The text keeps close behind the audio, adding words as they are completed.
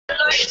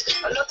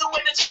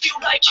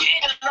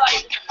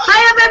Hi,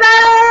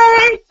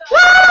 everybody!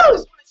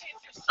 Woo!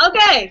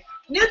 Okay,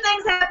 new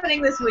things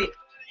happening this week.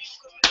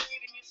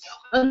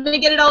 Let me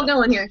get it all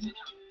going here.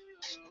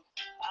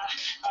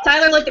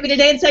 Tyler looked at me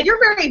today and said, "You're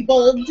very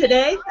bold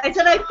today." I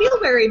said, "I feel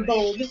very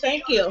bold.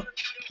 Thank you."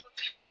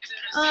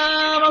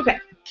 Okay.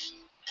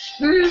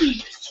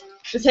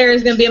 This hair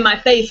is going to be in my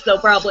face, though,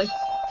 probably.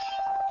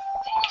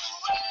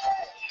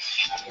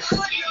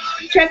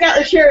 Check out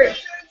the shirt.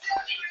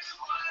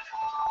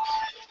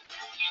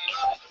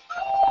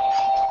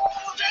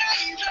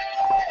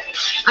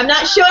 I'm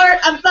not short,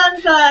 I'm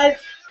fun size.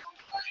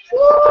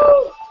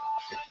 Woo!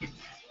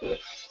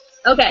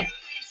 Okay.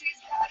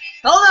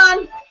 Hold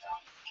on.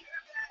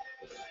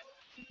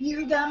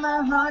 You got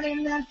my heart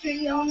and that's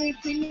the only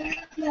thing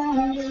that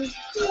matters.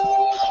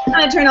 I'm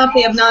going to turn off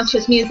the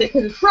obnoxious music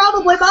because it's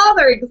probably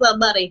bothering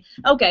somebody.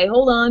 Okay,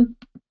 hold on.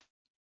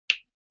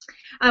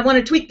 I want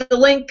to tweet the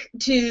link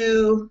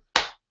to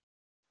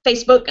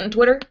Facebook and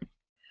Twitter.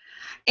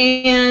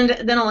 And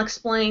then I'll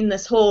explain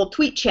this whole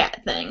tweet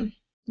chat thing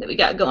that we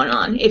got going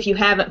on, if you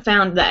haven't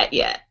found that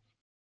yet.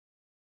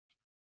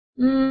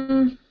 That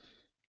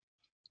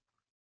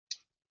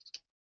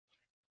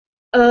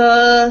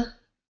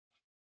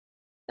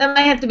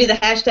might have to be the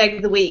hashtag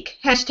of the week.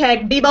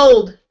 Hashtag be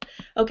bold.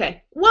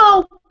 Okay.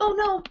 Whoa! Oh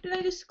no! Did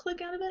I just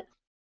click out of it?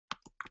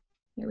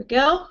 Here we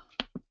go.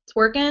 It's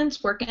working.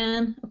 It's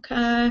working.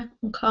 Okay.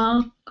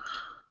 Okay.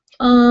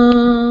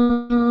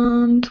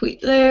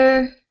 Tweet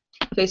there.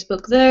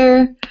 Facebook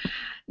there.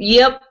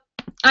 Yep.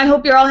 I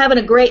hope you're all having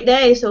a great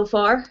day so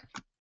far.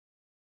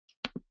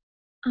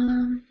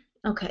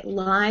 Okay,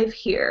 live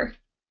here.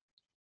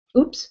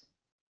 Oops.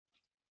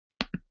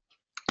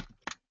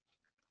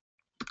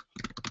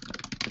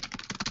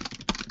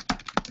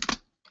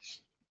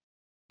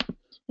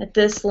 At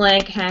this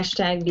link,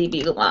 hashtag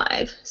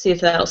BBLive. See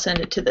if that'll send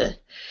it to the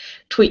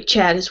tweet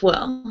chat as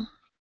well.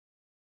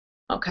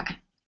 Okay.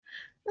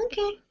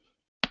 Okay.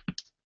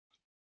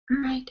 All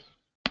right.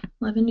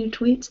 11 new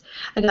tweets.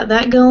 I got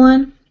that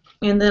going.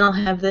 And then I'll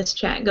have this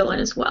chat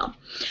going as well.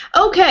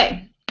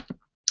 Okay.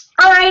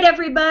 All right,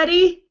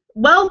 everybody.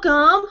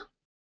 Welcome.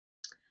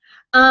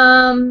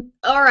 All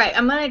right,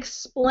 I'm going to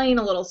explain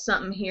a little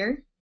something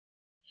here.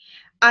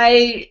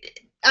 I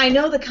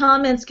know the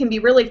comments can be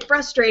really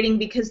frustrating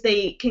because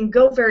they can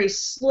go very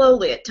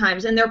slowly at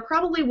times, and there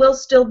probably will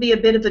still be a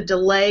bit of a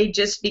delay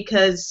just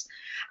because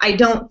I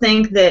don't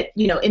think that,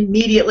 you know,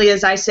 immediately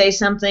as I say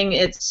something,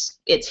 it's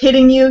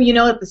hitting you, you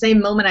know, at the same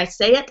moment I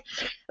say it.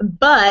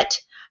 But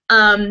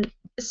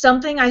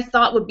something I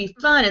thought would be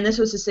fun, and this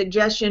was a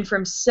suggestion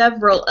from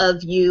several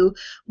of you,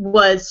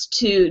 was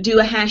to do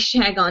a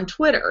hashtag on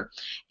Twitter.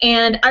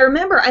 And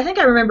I think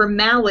I remember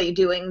Mally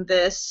doing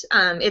this.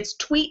 It's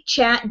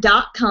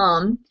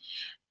tweetchat.com.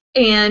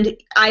 And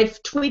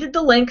I've tweeted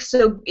the link,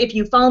 so if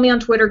you follow me on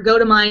Twitter, go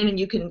to mine and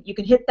you can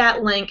hit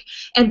that link.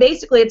 And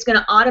basically it's going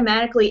to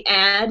automatically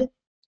add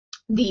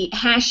the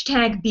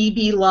hashtag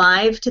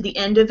BBLive to the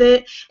end of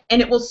it, and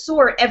it will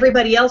sort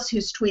everybody else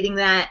who's tweeting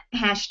that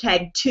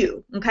hashtag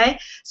too, okay?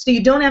 So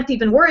you don't have to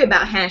even worry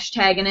about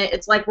hashtagging it.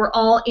 It's like we're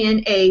all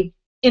in a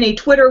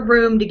Twitter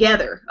room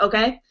together,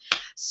 okay?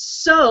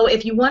 So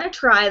if you want to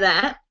try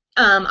that,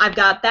 I've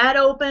got that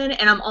open,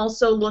 and I'm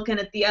also looking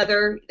at the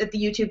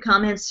YouTube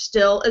comments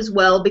still as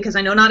well, because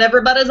I know not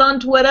everybody's on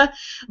Twitter,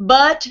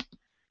 but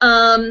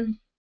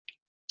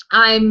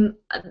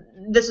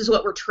this is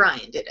what we're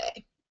trying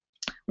today.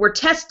 We're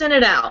testing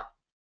it out.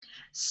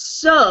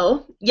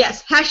 So,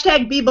 yes,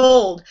 hashtag be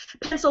bold.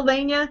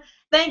 Pennsylvania,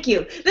 thank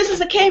you. This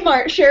is a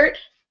Kmart shirt.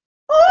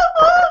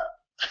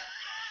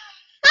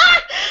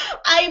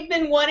 I've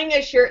been wanting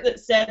a shirt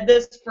that said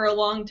this for a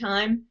long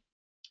time.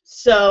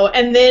 So,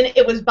 and then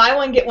it was buy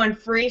one, get one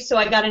free, so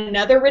I got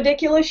another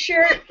ridiculous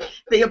shirt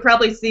that you'll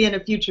probably see in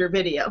a future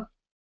video.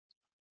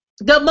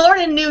 Good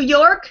morning, New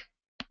York.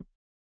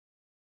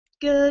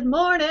 Good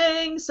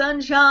morning,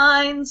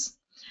 sunshines.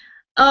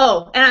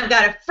 Oh, and I've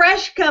got a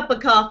fresh cup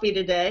of coffee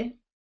today.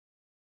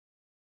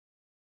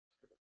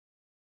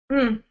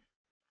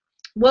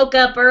 Woke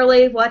up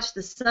early, watched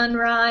the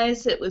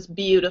sunrise. It was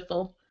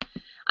beautiful.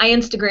 I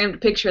Instagrammed a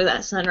picture of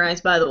that sunrise,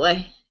 by the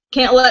way.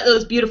 Can't let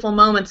those beautiful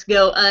moments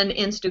go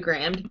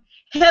un-Instagrammed.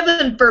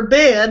 Heaven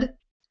forbid.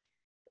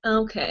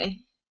 Okay.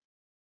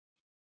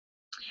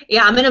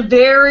 Yeah, I'm in a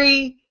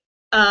very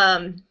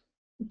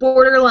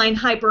borderline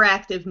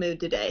hyperactive mood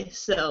today,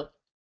 so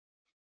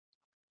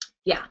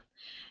yeah.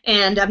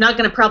 And I'm not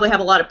going to probably have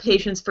a lot of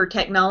patience for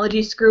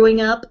technology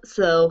screwing up,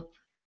 so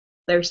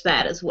there's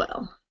that as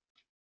well.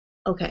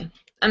 Okay,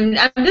 I'm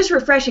just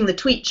refreshing the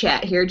tweet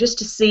chat here just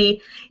to see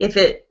if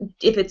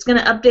it's going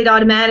to update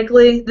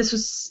automatically.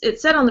 It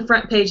said on the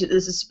front page that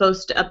this is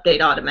supposed to update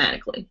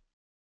automatically.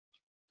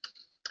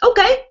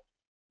 Okay,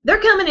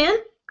 they're coming in.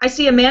 I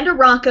see Amanda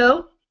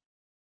Rocco.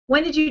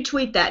 When did you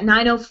tweet that?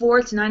 9:04.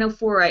 It's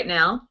 9:04 right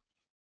now.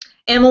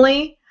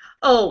 Emily,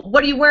 oh,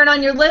 what are you wearing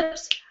on your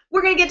lips?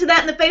 We're going to get to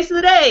that in the face of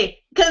the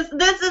day, because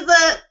this is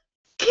a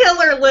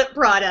killer lip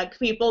product,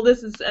 people.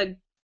 This is a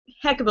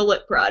heck of a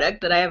lip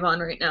product that I have on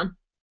right now.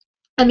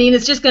 I mean,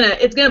 it's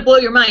gonna blow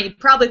your mind. You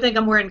probably think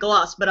I'm wearing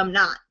gloss, but I'm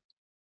not.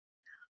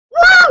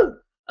 Woo!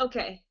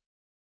 Okay.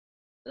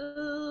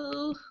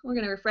 We're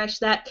gonna refresh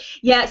that.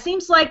 Yeah, it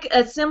seems like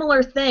a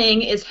similar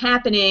thing is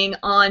happening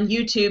on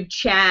YouTube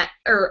chat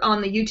or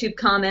on the YouTube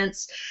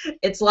comments.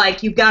 It's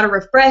like you've got to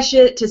refresh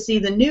it to see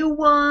the new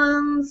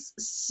ones.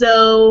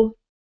 So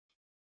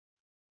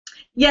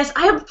yes,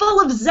 I am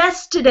full of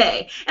zest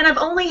today, and I've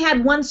only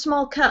had one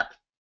small cup,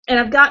 and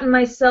I've gotten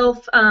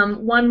myself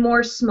one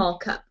more small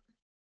cup.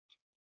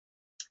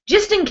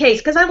 Just in case,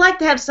 because I like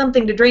to have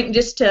something to drink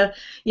just to,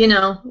 you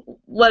know,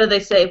 what do they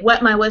say,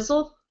 wet my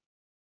whistle?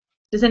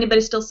 Does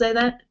anybody still say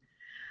that?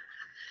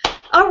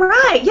 All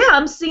right, yeah,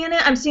 I'm seeing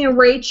it. I'm seeing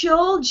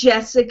Rachel,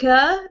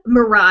 Jessica,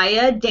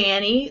 Mariah,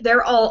 Danny.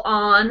 They're all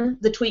on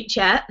the tweet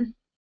chat.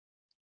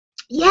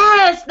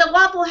 Yes, the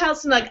Waffle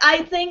House mug.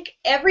 I think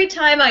every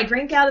time I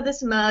drink out of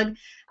this mug,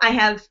 I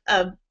have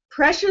a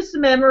precious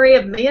memory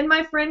of me and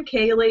my friend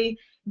Kaylee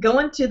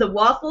going to the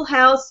Waffle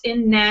House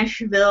in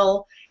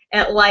Nashville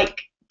at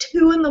like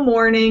 2 in the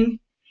morning,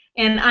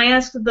 and I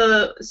asked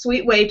the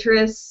sweet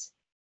waitress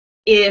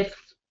if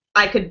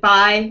I could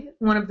buy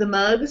one of the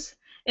mugs,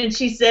 and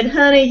she said,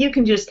 "Honey, you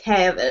can just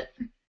have it."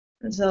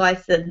 And so I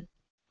said,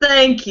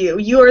 "Thank you.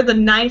 You are the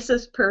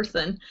nicest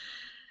person."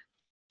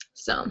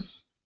 So,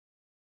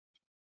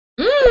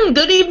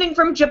 good evening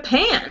from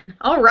Japan.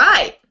 All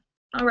right.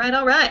 All right,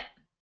 all right.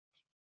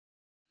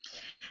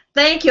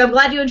 Thank you. I'm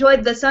glad you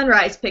enjoyed the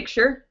sunrise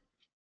picture.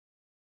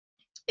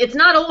 It's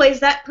not always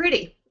that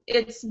pretty.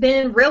 It's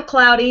been real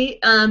cloudy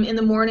in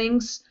the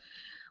mornings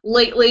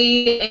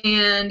lately,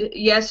 and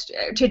yes,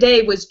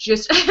 today was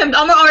just, I'm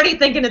already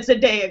thinking it's a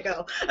day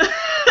ago.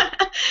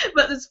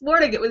 But this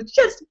morning it was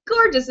just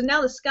gorgeous, and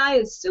now the sky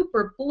is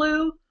super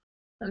blue.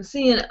 I'm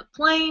seeing a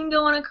plane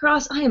going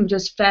across. I am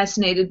just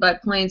fascinated by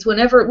planes.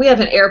 Whenever we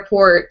have an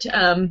airport,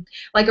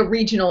 like a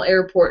regional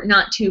airport,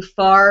 not too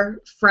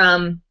far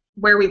from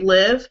where we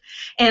live,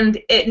 and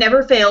it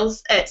never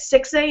fails at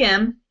 6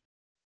 a.m.,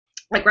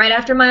 like right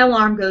after my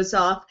alarm goes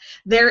off,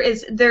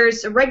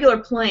 there's a regular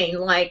plane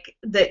like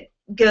that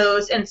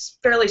goes, and it's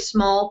fairly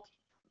small,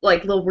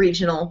 like little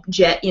regional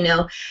jet, you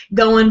know,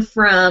 going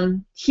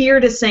from here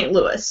to St.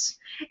 Louis.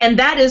 And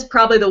that is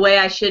probably the way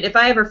I should, if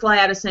I ever fly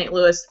out of St.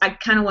 Louis, I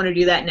kind of want to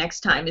do that next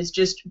time, is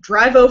just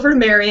drive over to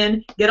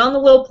Marion, get on the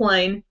little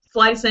plane,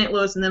 fly to St.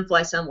 Louis, and then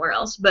fly somewhere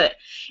else. But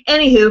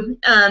anywho,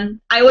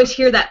 I always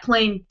hear that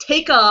plane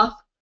take off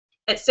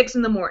at 6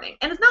 in the morning.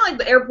 And it's not like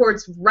the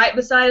airport's right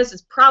beside us.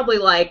 It's probably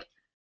like,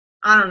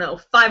 I don't know,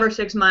 5 or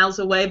 6 miles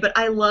away, but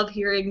I love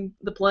hearing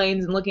the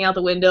planes and looking out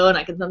the window, and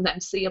I can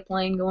sometimes see a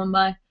plane going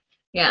by.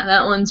 Yeah,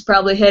 that one's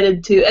probably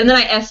headed to, and then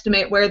I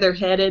estimate where they're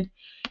headed.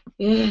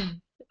 Yeah.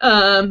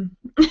 I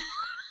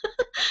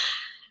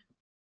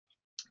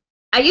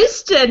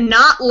used to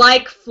not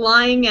like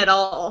flying at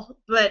all,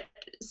 but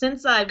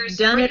since I've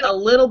done it a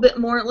little bit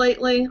more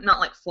lately,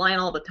 not like flying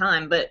all the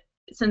time, but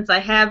since I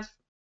have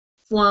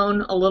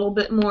flown a little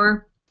bit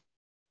more,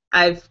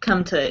 I've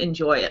come to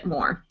enjoy it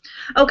more.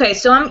 Okay,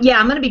 so I'm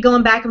going to be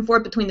going back and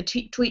forth between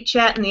the tweet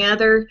chat and the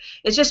other.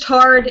 It's just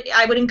hard.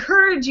 I would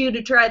encourage you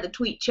to try the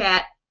tweet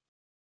chat.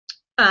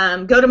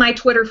 Go to my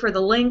Twitter for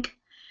the link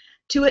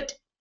to it,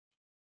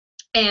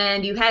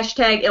 and it'll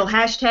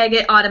hashtag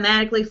it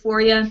automatically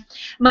for you.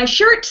 My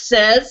shirt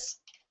says,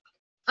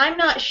 "I'm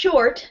not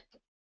short,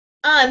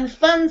 I'm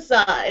fun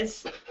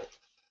size."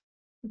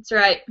 That's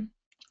right.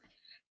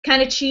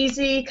 Kind of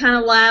cheesy, kind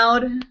of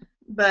loud.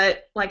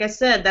 But like I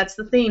said, that's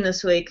the theme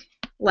this week.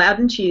 Loud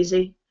and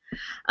cheesy.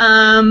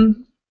 All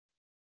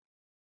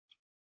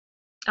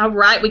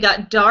right, we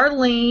got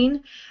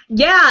Darlene.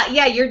 Yeah,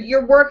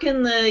 you're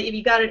working if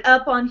you got it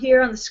up on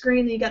here on the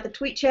screen, then you got the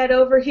tweet chat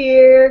over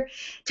here.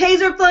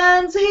 Taser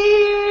Fun's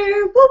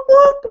here. Whoop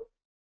whoop.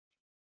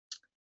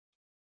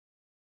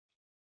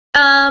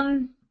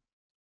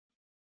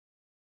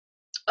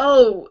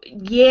 Oh,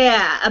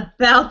 yeah,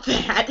 about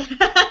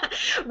that.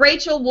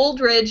 Rachel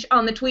Wooldridge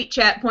on the tweet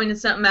chat pointed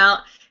something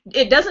out.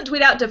 It doesn't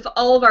tweet out to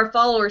all of our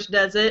followers,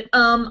 does it?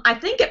 I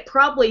think it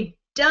probably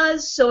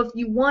does, so if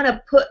you want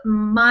to put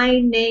my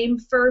name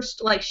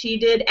first, like she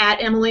did, at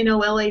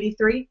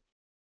EmilyNoel83.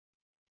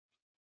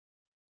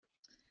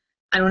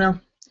 I don't know.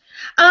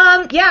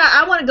 Yeah,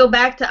 I want to go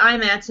back to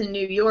IMATS in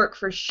New York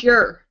for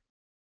sure.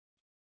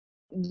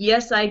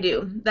 Yes, I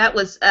do. That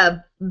was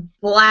a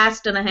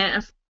blast and a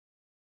half.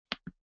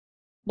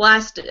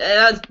 That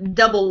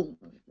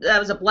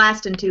was a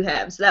blast in 2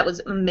 halves. That was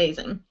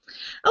amazing.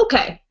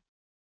 Okay.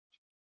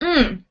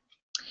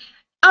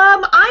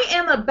 I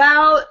am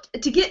about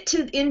to get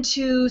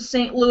into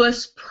St.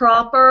 Louis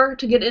proper,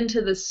 to get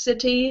into the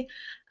city.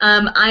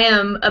 I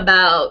am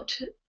about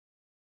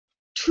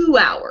 2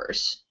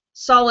 hours,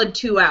 solid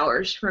 2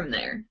 hours from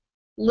there.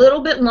 A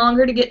little bit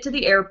longer to get to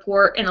the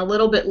airport, and a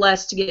little bit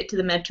less to get to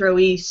the Metro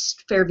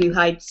East, Fairview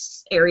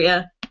Heights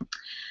area.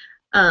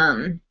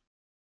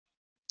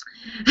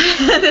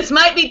 This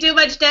might be too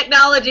much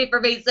technology for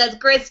me, says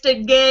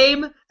Kristen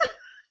Game.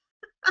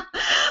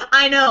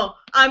 I know.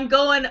 I'm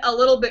going a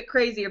little bit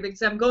crazier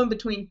because I'm going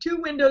between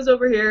 2 windows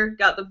over here,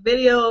 got the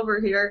video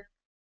over here.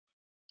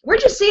 We're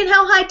just seeing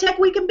how high-tech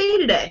we can be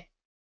today.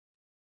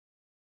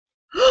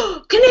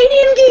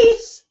 Canadian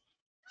geese!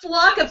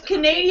 Flock of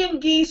Canadian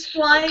geese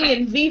flying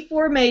in V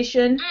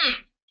formation.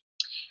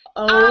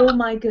 Oh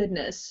my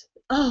goodness.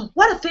 Oh,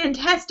 what a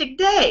fantastic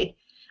day.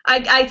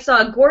 I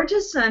saw a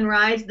gorgeous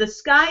sunrise. The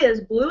sky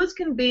as blue as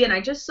can be, and I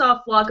just saw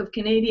a flock of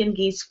Canadian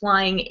geese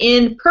flying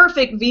in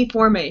perfect V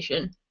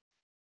formation.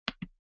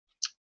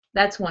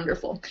 That's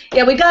wonderful.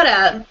 Yeah, we got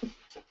a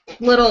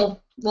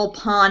little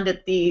pond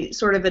at the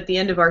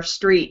end of our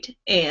street,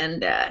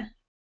 and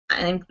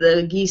I think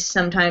the geese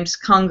sometimes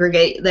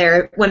congregate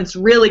there. When it's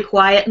really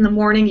quiet in the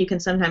morning, you can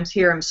sometimes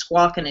hear them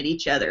squawking at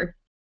each other.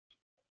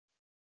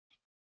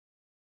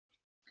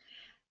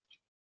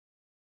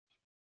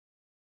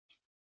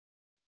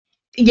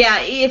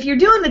 Yeah, if you're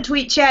doing the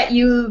tweet chat,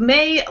 you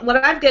may. What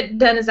I've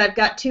done is I've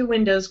got two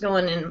windows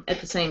going in at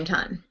the same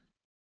time.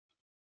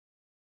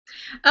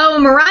 Oh,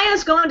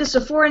 Mariah's going to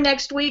Sephora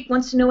next week.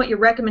 Wants to know what your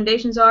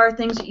recommendations are,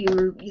 things that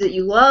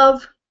you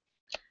love.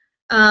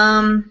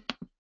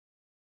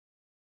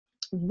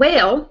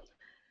 Well,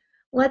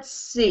 let's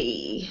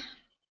see.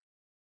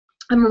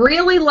 I'm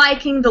really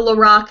liking the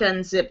Loraka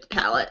Unzipped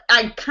palette.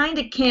 I kind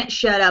of can't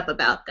shut up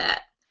about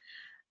that.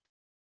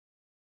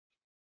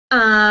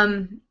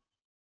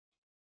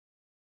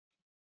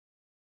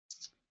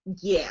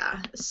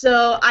 Yeah,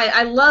 so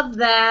I love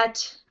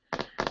that.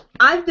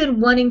 I've been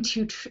wanting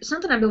to,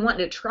 something I've been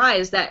wanting to try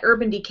is that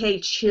Urban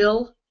Decay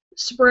Chill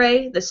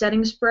spray, the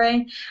setting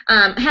spray.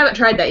 I haven't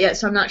tried that yet,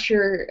 so I'm not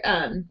sure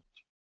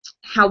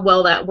how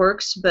well that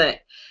works,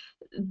 but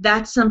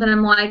that's something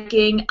I'm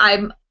liking.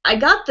 I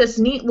got this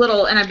neat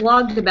little, and I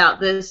blogged about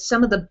this,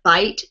 some of the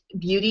Bite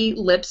Beauty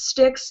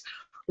lipsticks.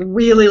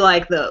 Really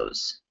like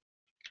those.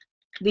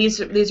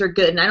 These are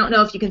good, and I don't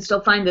know if you can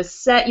still find this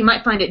set. You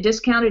might find it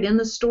discounted in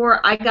the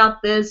store. I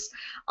got this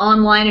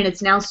online, and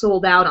it's now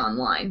sold out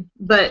online.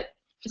 But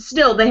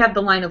still, they have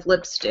the line of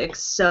lipsticks,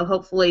 so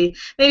hopefully,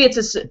 maybe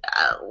it's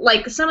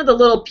like some of the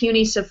little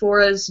puny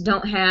Sephoras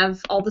don't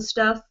have all the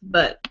stuff,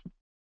 but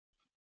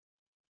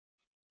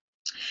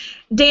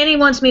Danny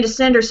wants me to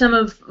send her some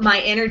of my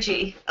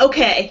energy.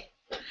 Okay,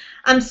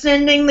 I'm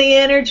sending the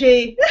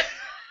energy.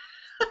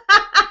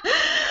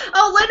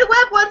 Oh, Linda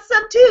Webb wants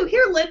some too.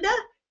 Here, Linda.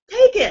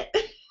 Take it.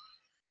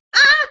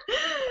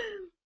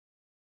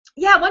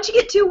 Yeah, once you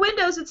get two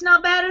windows, it's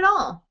not bad at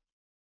all.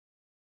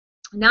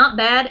 Not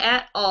bad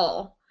at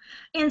all.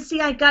 And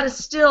see, I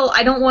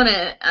don't want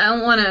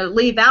to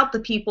leave out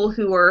the people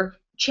who are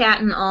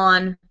chatting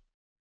on,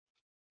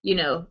 you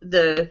know,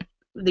 the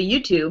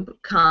YouTube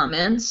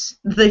comments,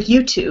 the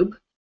YouTube.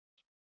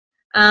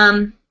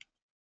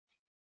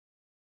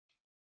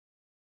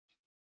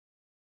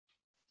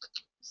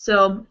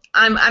 So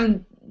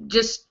I'm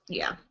just,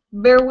 yeah,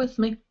 bear with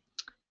me.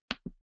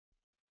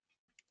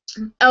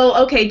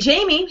 Oh, okay.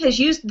 Jamie has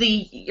used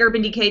the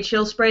Urban Decay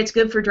Chill Spray. It's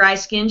good for dry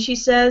skin, she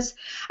says.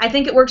 I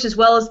think it works as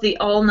well as the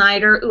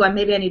All-Nighter. Ooh,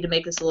 maybe I need to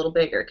make this a little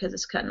bigger because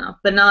it's cutting off,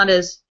 but not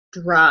as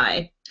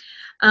dry.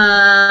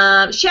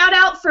 Shout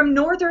out from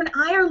Northern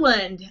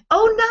Ireland.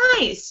 Oh,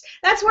 nice.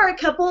 That's where a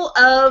couple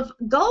of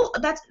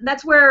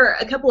that's where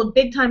a couple of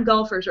big-time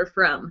golfers are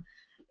from.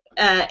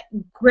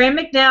 Graham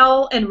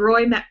McDowell and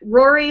Rory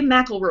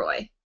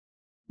McIlroy.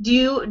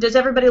 Does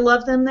everybody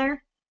love them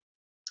there?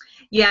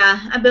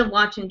 Yeah, I've been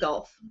watching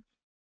golf.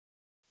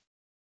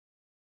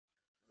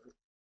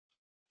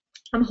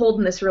 I'm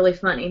holding this really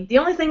funny. The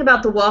only thing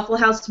about the Waffle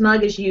House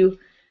mug is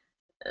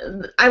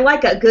I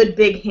like a good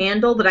big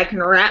handle that I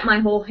can wrap my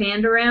whole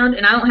hand around,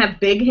 and I don't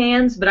have big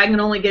hands, but I can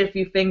only get a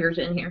few fingers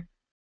in here.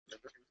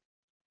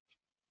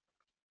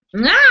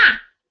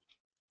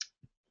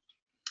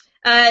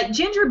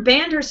 Ginger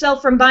banned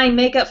herself from buying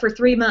makeup for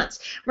 3 months.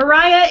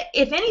 Mariah,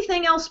 if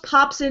anything else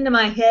pops into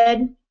my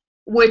head,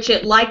 which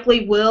it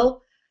likely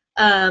will,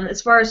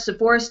 as far as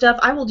Sephora stuff,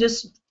 I'll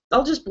just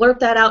blurt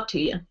that out to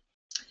you.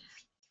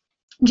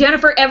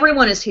 Jennifer,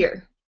 everyone is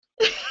here.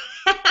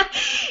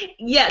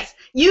 Yes,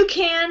 you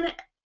can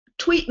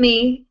tweet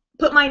me,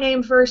 put my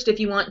name first if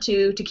you want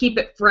to keep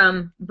it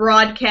from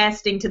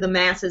broadcasting to the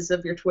masses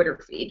of your Twitter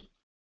feed,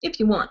 if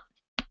you want.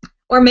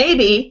 Or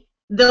maybe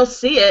they'll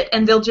see it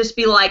and they'll just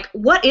be like,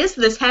 what is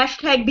this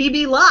hashtag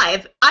BB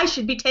Live? I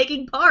should be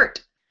taking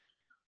part.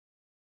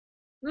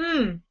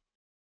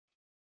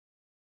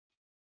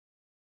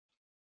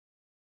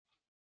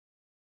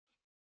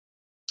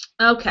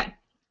 Okay.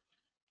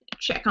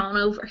 Check on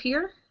over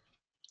here.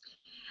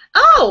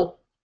 Oh!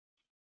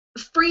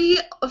 Free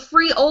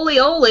Oli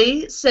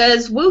Oli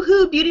says,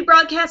 woohoo, Beauty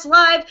Broadcast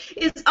Live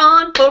is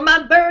on for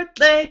my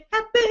birthday.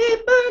 Happy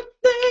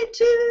birthday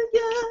to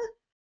you.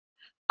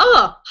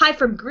 Oh, hi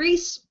from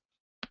Greece.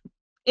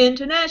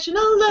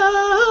 International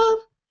love.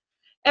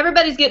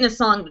 Everybody's getting a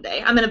song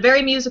today. I'm in a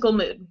very musical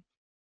mood.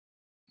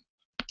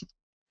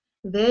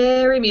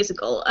 Very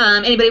musical.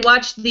 Anybody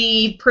watch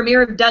the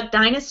premiere of Duck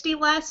Dynasty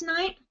last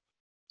night?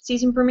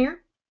 Season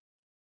premiere?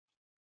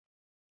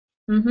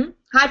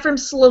 Hi from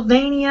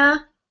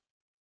Slovenia.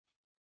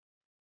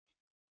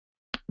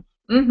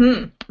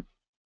 Good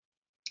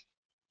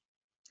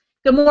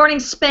morning,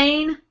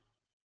 Spain.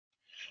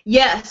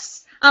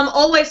 Yes, I'm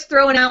always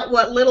throwing out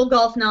what little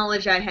golf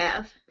knowledge I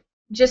have,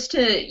 just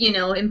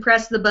to,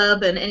 impress the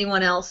bub and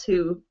anyone else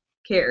who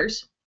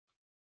cares.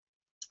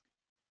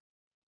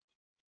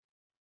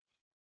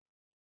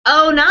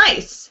 Oh,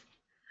 nice.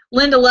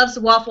 Linda loves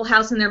the Waffle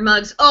House in their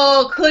mugs.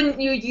 Oh, couldn't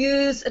you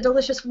use a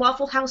delicious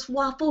Waffle House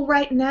waffle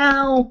right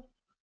now?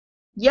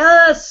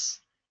 Yes.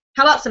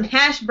 How about some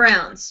hash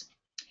browns?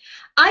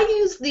 I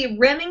use the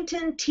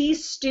Remington Tea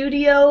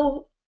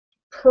Studio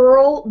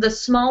Pearl, the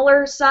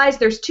smaller size.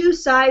 There's two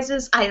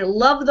sizes. I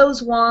love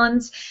those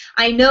wands.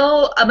 I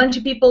know a bunch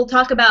of people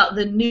talk about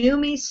the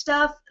Numi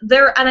stuff.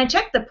 And I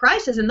checked the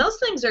prices, and those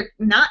things are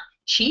not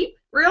cheap,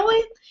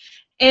 really.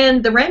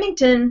 And the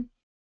Remington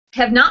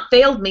have not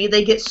failed me.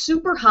 They get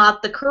super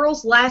hot. The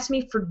curls last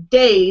me for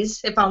days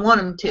if I want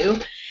them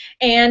to.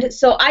 And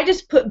so I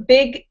just put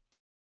big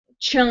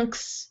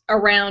chunks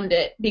around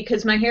it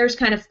because my hair is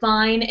kind of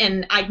fine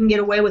and I can get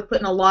away with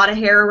putting a lot of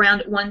hair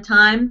around at one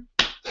time.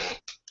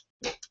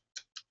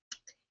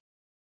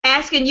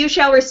 Ask and you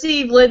shall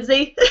receive,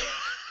 Lindsay.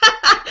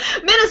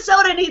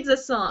 Minnesota needs a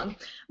song.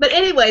 But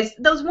anyways,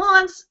 those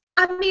wands,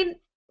 I mean,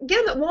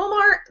 get them at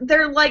Walmart.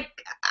 They're like,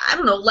 I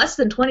don't know, less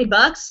than 20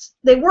 bucks.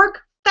 They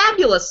work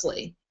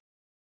fabulously.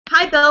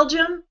 Hi,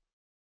 Belgium.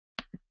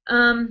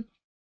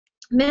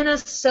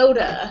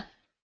 Minnesota.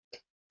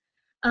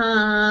 Every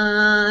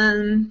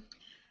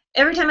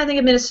time I think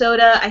of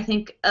Minnesota, I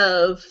think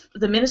of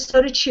the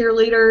Minnesota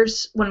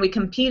cheerleaders when we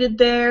competed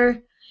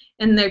there,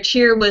 and their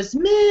cheer was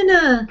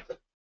Minnesota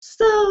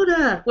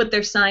with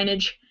their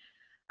signage.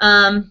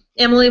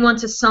 Emily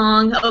wants a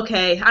song.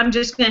 Okay, I'm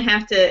just going to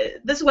have to,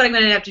 this is what I'm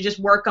going to have to just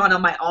work on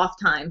my off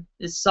time,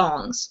 is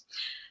songs.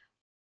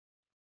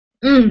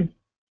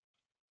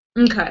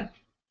 Okay.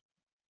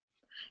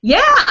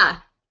 Yeah!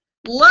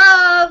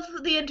 Love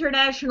the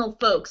international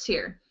folks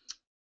here.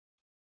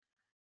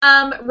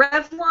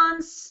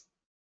 Revlon's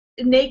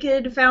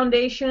Naked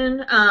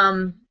Foundation,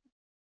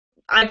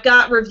 I've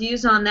got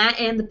reviews on that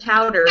and the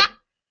powder.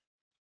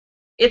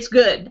 It's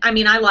good. I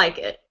mean, I like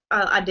it.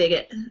 I dig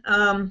it.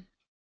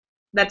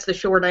 That's the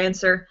short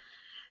answer.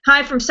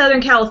 Hi from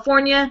Southern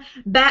California,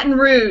 Baton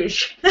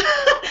Rouge.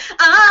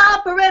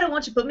 Operator,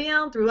 won't you put me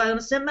on through? I want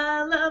to send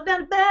my love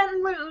down to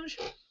Baton Rouge.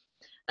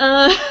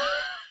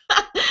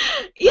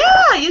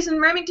 Yeah, using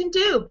Remington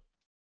too.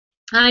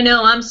 I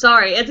know, I'm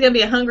sorry. It's going to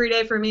be a hungry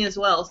day for me as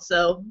well,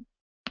 so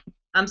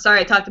I'm sorry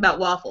I talked about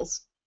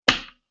waffles.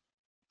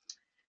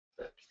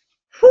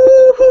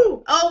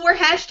 Woo-hoo! Oh, we're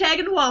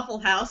hashtagging Waffle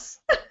House.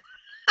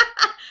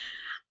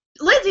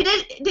 Lindsay,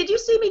 did you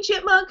see me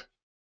chipmunk?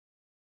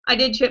 I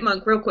did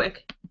chipmunk real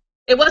quick.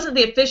 It wasn't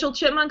the official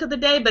chipmunk of the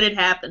day, but it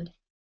happened.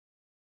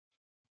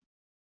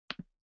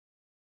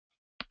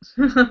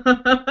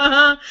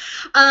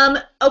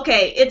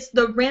 Okay, it's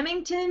the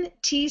Remington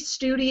Tea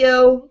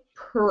Studio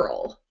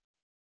Pearl.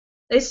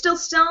 They still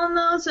selling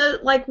those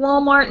at like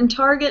Walmart and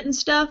Target and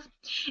stuff.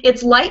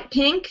 It's light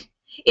pink.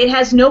 It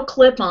has no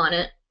clip on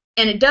it,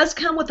 and it does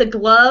come with a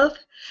glove,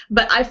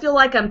 but I feel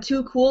like I'm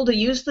too cool to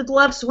use the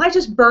glove, so I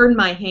just burn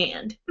my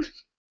hand.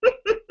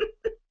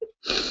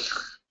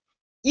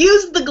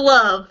 Use the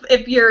glove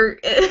if you're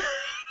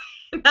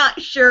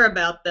not sure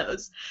about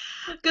those.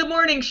 Good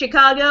morning,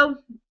 Chicago.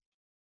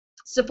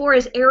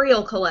 Sephora's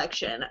Ariel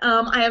collection.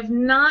 I have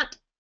not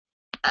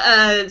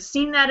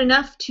seen that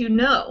enough to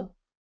know.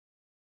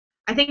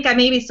 I think I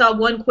maybe saw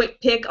one quick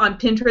pic on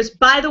Pinterest.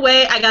 By the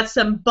way, I got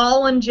some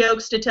ballin'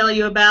 jokes to tell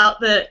you about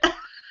that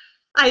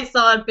I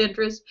saw on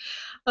Pinterest.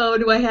 Oh,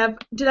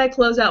 did I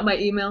close out my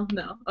email?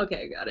 No.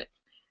 Okay, I got it.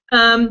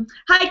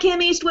 Hi,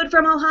 Kim Eastwood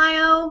from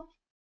Ohio.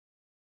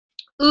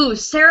 Ooh,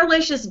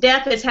 Saralicious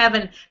Death is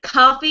having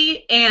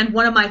coffee and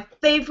one of my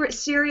favorite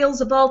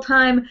cereals of all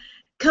time,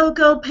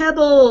 Cocoa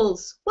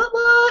Pebbles.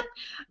 What?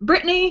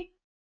 Brittany,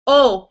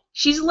 oh,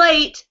 she's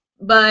late,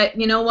 but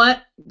you know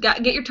what?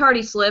 Get your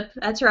tardy slip.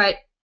 That's right.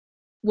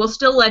 We'll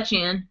still let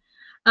you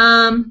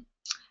in.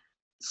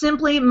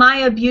 Simply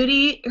Maya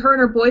Beauty, her and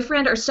her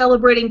boyfriend are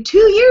celebrating 2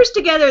 years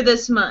together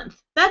this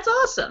month. That's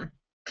awesome.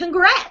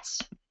 Congrats.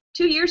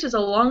 2 years is a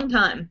long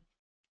time.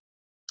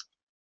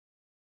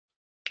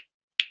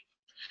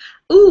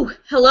 Ooh,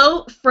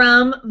 hello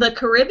from the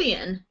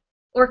Caribbean,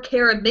 or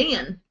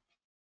Caribbean,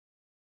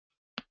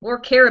 or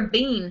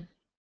Caribbean.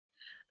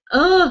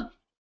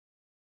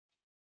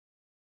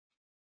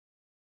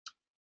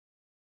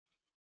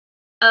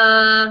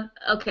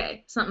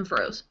 Okay, something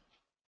froze.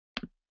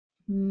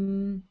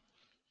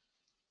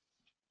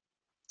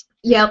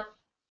 Yep.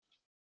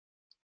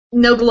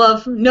 No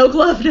glove, no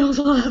glove, no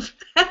glove.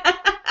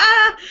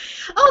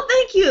 Oh,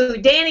 thank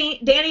you,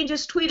 Danny. Danny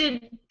just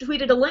tweeted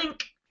a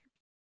link.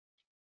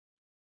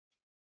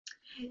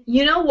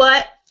 You know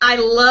what? I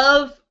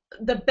love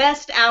the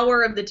best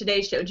hour of the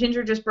Today Show.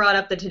 Ginger just brought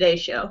up the Today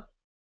Show.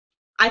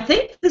 I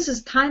think this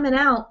is timing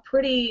out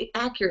pretty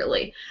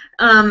accurately.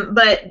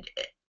 But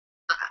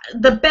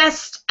the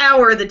best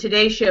hour of the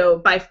Today Show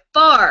by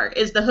far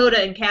is the Hoda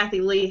and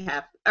Kathy Lee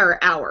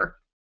hour.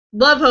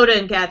 Love Hoda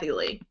and Kathy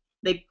Lee.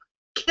 They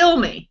kill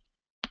me.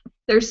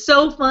 They're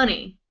so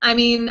funny. I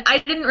mean, I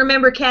didn't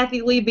remember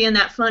Kathy Lee being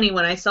that funny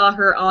when I saw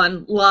her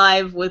on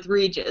Live with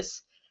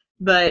Regis,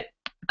 but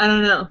I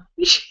don't know.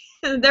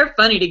 They're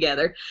funny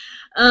together.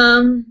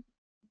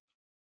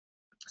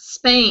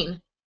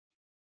 Spain.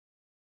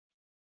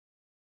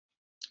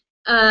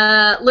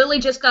 Lily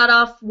just got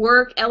off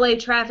work. LA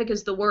traffic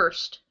is the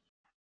worst.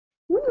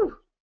 Woo.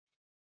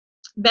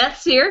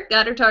 Beth's here.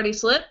 Got her tardy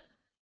slip.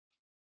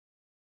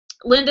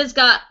 Linda's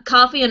got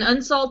coffee and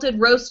unsalted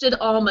roasted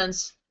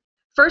almonds.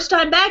 First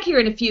time back here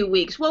in a few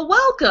weeks. Well,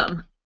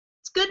 welcome.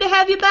 It's good to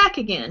have you back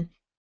again.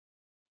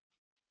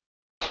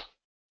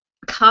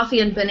 Coffee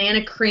and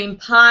banana cream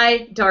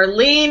pie.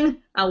 Darlene,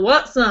 I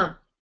want some.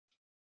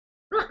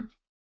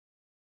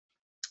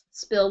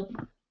 Spilled.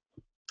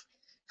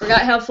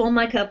 Forgot how full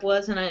my cup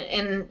was,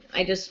 and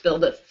I just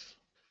spilled it.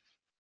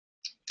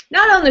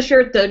 Not on the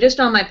shirt, though, just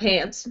on my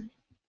pants.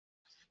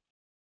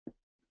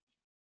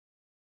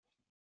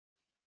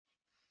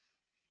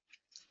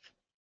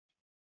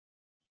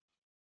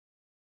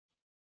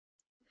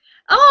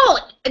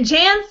 Oh,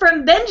 Jan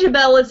from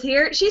Benjabel is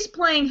here. She's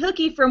playing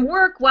hooky from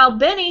work while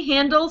Benny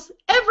handles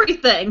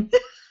everything.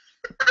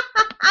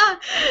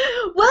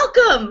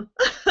 Welcome.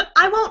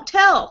 I won't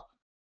tell.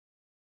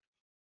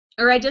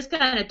 Or I just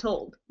kind of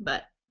told,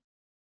 but.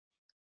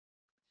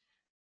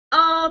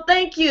 Oh,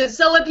 thank you.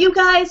 So have you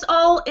guys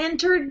all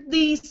entered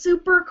the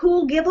super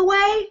cool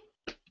giveaway?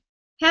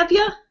 Have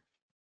you?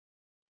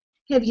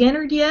 Have you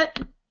entered yet?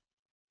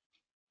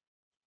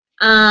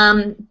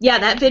 Yeah,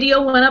 that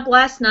video went up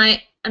last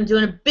night. I'm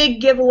doing a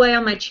big giveaway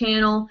on my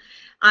channel.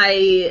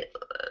 I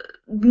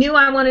knew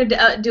I wanted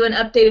to do an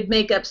updated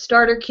makeup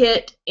starter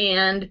kit,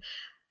 and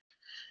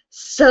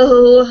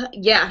so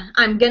yeah,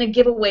 I'm going to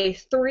give away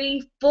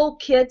 3 full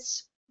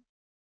kits.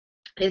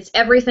 It's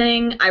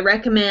everything I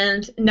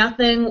recommend.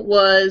 Nothing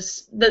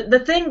was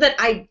the thing that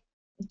I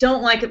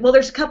don't like. Well,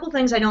 there's a couple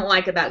things I don't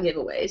like about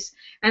giveaways.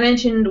 I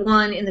mentioned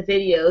one in the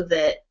video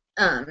that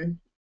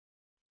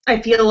I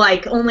feel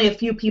like only a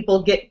few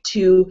people get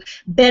to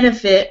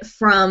benefit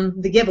from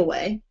the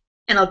giveaway,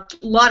 and a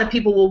lot of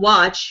people will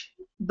watch,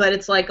 but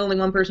it's like only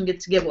one person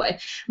gets a giveaway.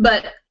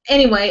 But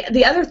anyway,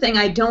 the other thing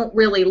I don't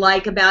really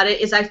like about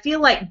it is I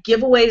feel like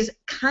giveaways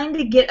kind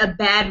of get a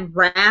bad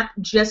rap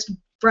just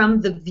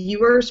from the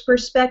viewer's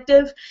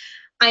perspective.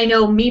 I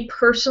know me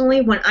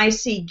personally, when I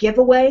see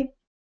giveaway,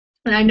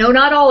 and I know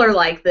not all are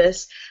like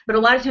this, but a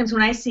lot of times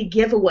when I see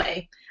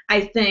giveaway,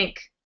 I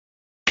think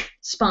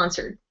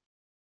sponsored.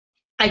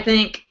 I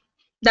think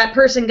that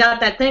person got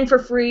that thing for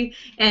free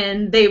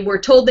and they were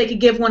told they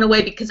could give one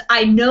away, because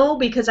I know,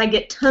 because I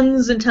get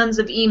tons and tons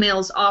of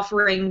emails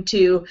offering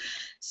to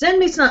send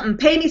me something,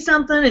 pay me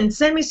something, and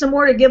send me some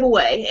more to give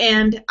away,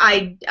 and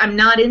I'm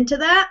not into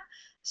that.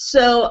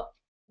 So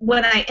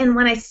when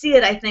I see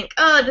it, I think,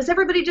 oh, does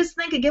everybody just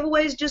think a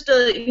giveaway is just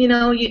you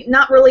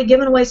not really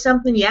giving away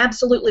something you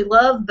absolutely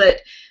love, but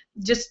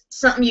just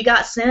something you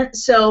got sent?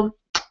 So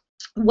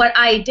what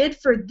I did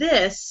for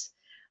this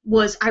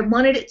was I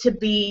wanted it to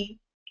be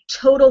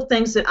total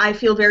things that I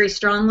feel very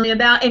strongly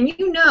about. And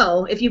you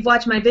know, if you've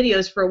watched my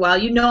videos for a while,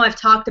 you know I've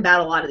talked about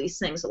a lot of these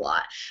things a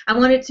lot. I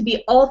want it to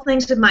be all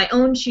things of my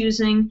own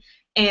choosing,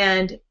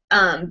 and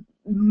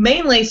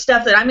mainly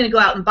stuff that I'm going to go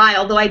out and buy.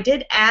 Although I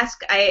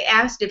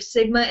asked if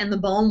Sigma and The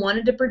Balm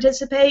wanted to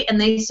participate,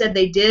 and they said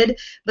they did,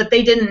 but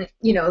they didn't,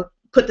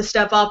 put the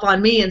stuff off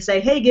on me and say,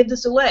 hey, give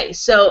this away.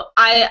 So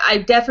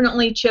I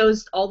definitely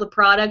chose all the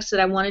products that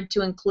I wanted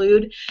to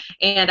include,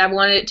 and I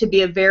wanted it to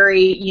be a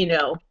very,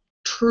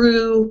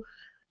 true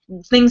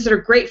things that are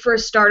great for a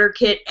starter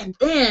kit. And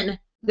then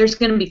there's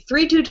going to be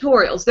 3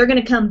 tutorials. They're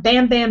going to come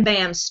bam, bam,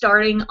 bam,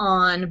 starting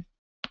on,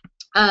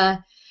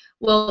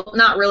 well,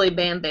 not really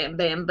bam, bam,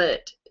 bam,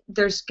 but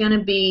there's going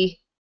to be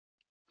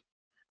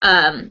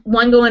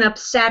one going up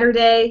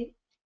Saturday,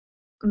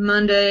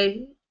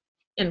 Monday,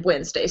 and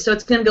Wednesday. So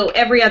it's going to go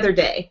every other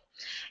day.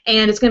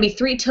 And it's going to be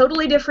 3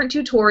 totally different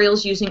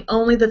tutorials using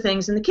only the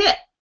things in the kit.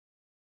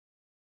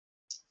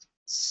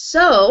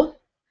 So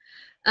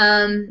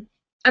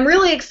I'm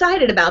really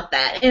excited about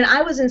that. And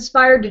I was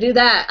inspired to do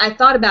that. I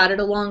thought about it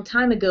a long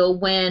time ago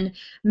when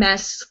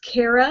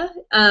Mascara,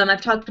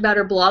 I've talked about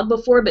her blog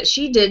before, but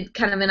she did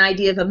kind of an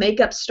idea of a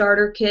makeup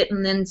starter kit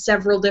and then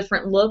several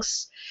different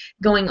looks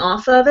going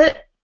off of it.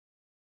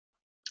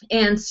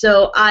 And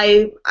so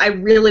I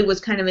really was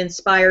kind of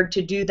inspired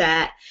to do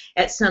that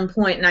at some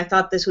point, and I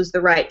thought this was the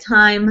right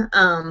time.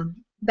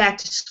 Back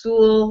to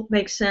school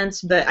makes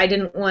sense, but I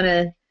didn't want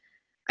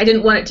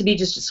it to be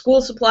just a school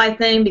supply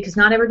thing, because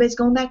not everybody's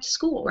going back to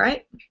school,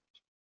 right?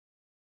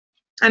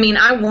 I mean,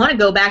 I want to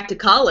go back to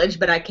college,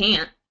 but I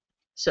can't.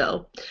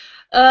 So,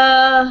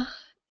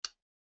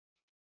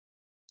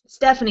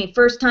 Stephanie,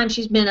 first time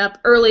she's been up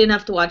early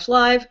enough to watch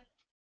live.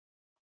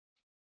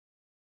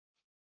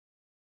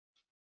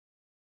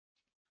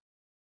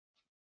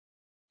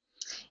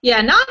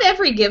 Yeah, not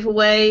every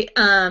giveaway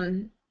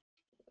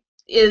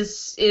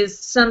is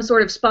some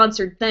sort of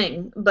sponsored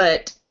thing,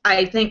 but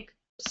I think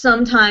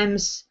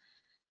sometimes,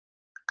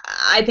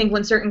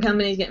 when certain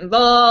companies get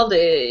involved,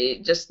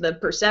 just the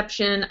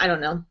perception, I don't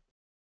know.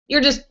 You're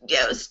just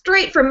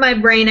straight from my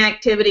brain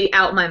activity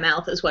out my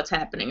mouth is what's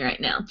happening right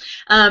now.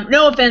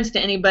 No offense to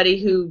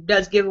anybody who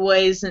does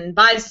giveaways and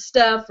buys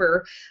stuff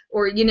or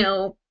you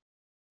know,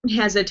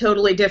 has a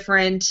totally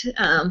different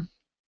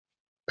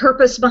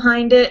purpose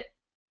behind it.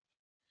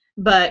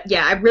 But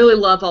yeah, I really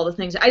love all the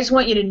things. I just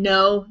want you to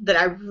know that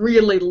I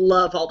really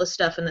love all the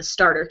stuff in the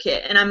starter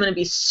kit, and I'm going to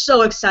be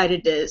so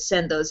excited to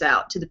send those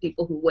out to the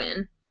people who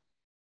win.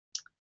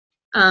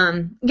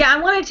 Yeah, I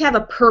wanted to have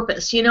a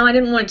purpose. You know, I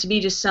didn't want it to be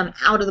just some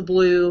out of the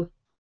blue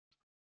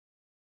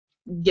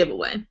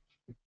giveaway.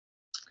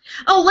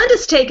 Oh,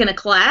 Linda's taking a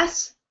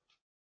class.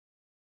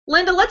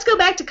 Linda, let's go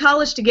back to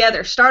college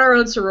together. Start our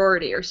own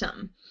sorority or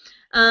something.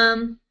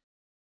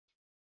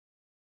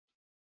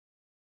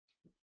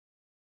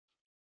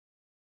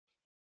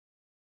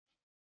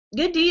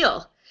 Good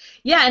deal.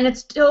 Yeah, and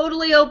it's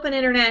totally open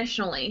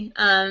internationally.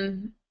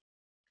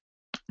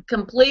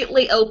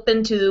 Completely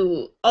open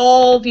to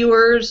all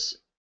viewers,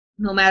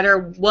 no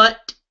matter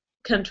what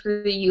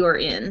country you are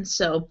in.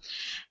 So,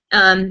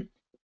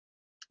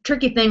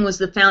 tricky thing was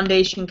the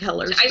foundation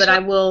colors, but I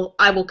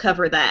will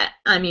cover that.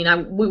 I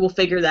mean, we will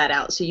figure that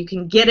out. So you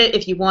can get it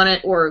if you want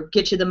it, or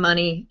get you the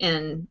money,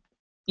 and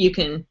you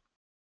can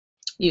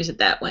use it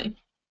that way.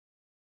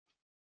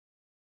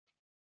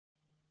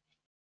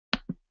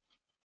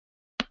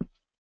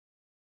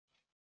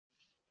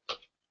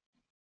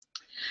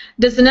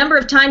 Does the number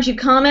of times you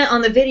comment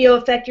on the video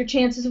affect your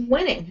chances of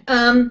winning?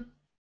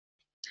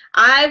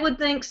 I would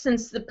think,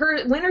 since the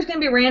winner's going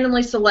to be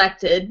randomly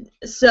selected,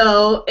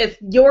 so if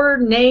your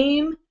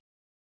name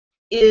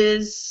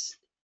is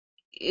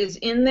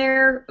in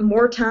there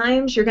more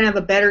times, you're going to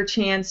have a better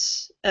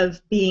chance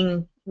of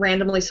being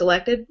randomly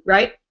selected,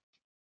 right?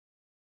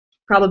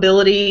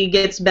 Probability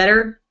gets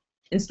better.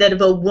 Instead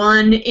of a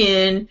 1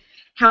 in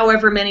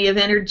however many have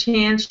entered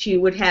chance, you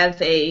would have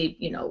a,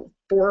 you know,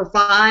 4 or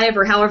 5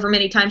 or however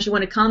many times you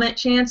want to comment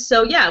chance.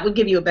 So yeah, it would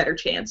give you a better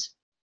chance.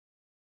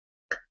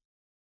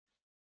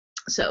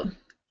 So,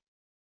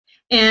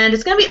 and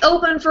it's going to be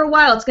open for a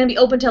while. It's going to be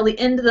open till the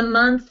end of the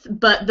month,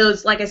 but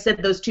those, like I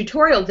said, those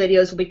tutorial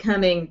videos will be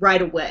coming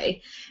right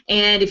away.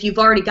 And if you've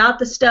already got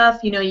the stuff,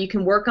 you know, you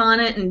can work on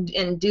it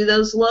and do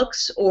those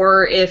looks,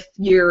 or if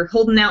you're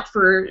holding out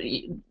for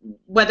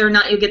whether or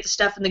not you'll get the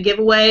stuff in the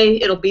giveaway,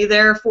 it'll be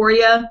there for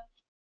you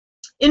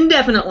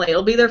indefinitely.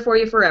 It'll be there for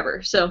you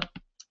forever. So,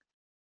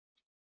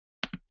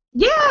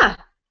 yeah.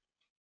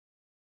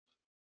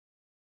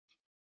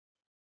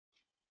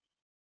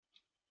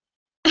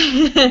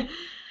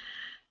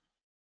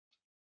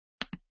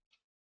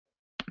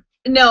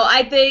 No,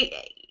 I think,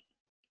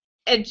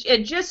 and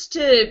just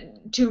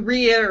to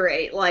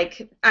reiterate,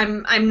 like,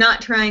 I'm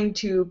not trying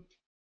to,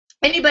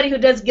 anybody who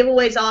does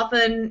giveaways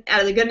often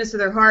out of the goodness of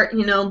their heart,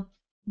 you know,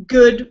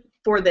 good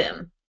for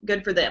them.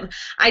 Good for them.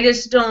 I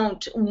just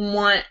don't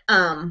want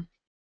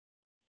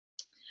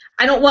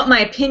I don't want my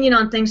opinion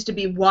on things to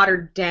be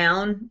watered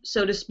down,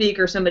 so to speak,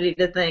 or somebody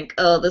to think,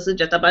 oh, this is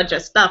just a bunch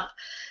of stuff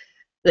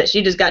that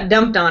she just got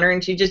dumped on her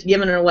and she's just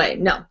giving it away.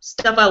 No,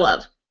 stuff I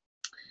love.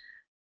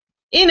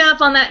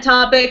 Enough on that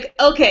topic.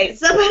 Okay,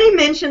 somebody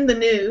mentioned the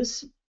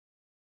news.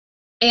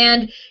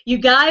 And you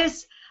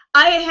guys,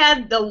 I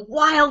had the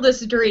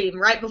wildest dream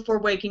right before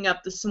waking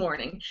up this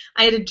morning.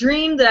 I had a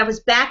dream that I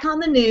was back on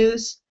the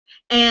news,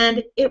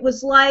 and it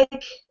was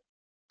like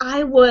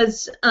I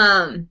was,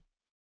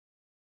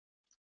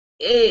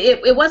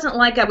 it wasn't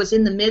like I was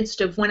in the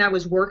midst of when I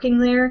was working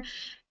there.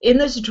 In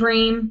this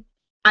dream,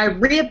 I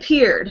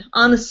reappeared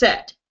on the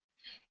set,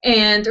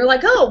 and they're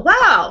like, oh,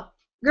 wow,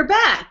 you're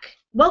back.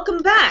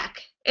 Welcome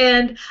back.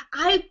 And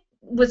I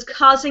was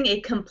causing a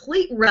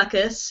complete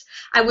ruckus.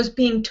 I was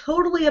being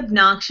totally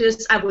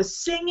obnoxious. I was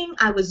singing.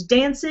 I was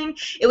dancing.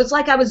 It was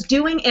like I was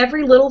doing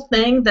every little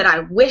thing that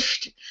I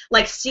wished,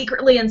 like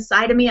secretly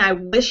inside of me, I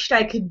wished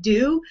I could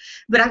do,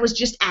 but I was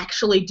just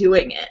actually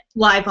doing it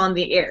live on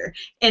the air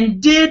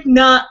and did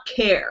not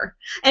care.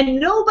 And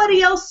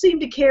nobody else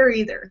seemed to care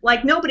either.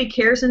 Like, nobody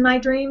cares in my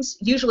dreams.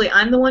 Usually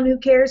I'm the one who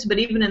cares, but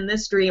even in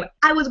this dream,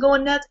 I was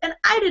going nuts and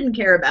I didn't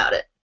care about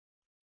it.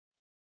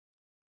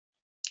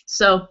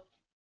 So,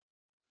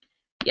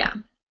 yeah.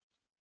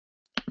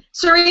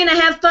 Serena,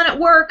 have fun at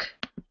work.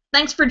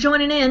 Thanks for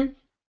joining in.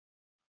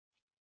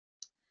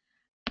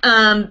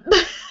 I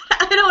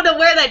don't know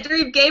where that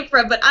dream came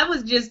from, but I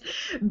was just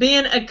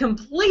being a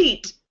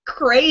complete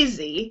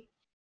crazy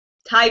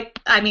type.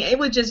 I mean, it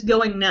was just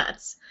going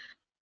nuts.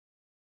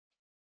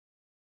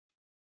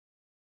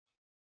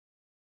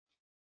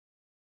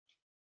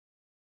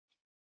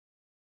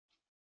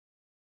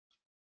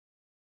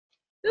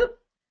 Oop.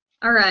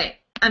 All right.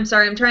 I'm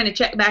sorry. I'm trying to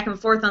check back and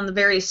forth on the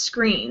various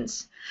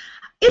screens.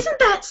 Isn't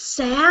that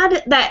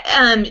sad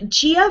that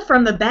Gia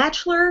from The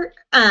Bachelor,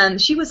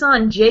 she was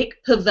on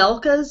Jake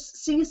Pavelka's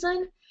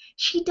season?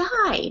 She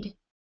died.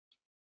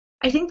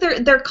 I think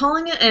they're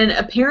calling it an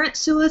apparent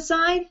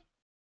suicide.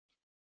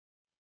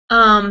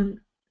 That's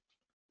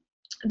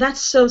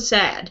so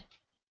sad.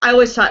 I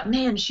always thought,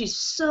 man, she's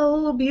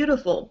so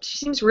beautiful. She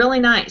seems really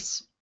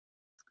nice.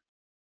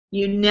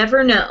 You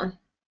never know.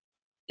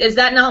 Is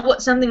that not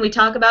what something we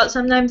talk about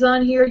sometimes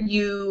on here?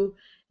 You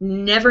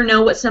never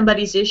know what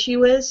somebody's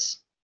issue is.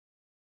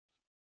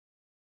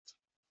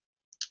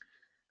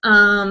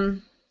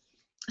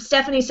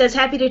 Stephanie says,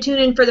 happy to tune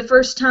in for the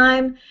first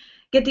time.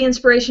 Get the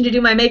inspiration to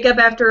do my makeup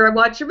after I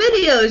watch your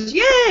videos.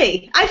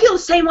 Yay! I feel the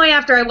same way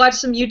after I watch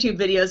some YouTube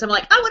videos. I'm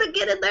like, I want to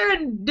get in there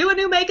and do a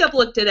new makeup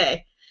look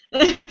today.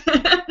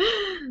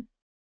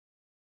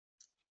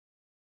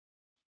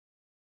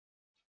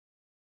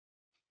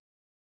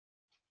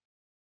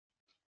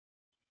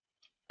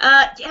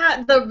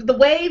 Yeah, the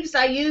waves,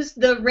 I used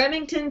the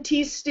Remington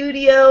T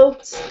Studio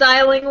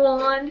styling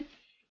wand,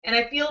 and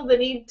I feel the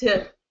need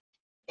to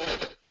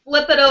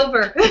flip it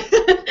over.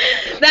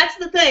 That's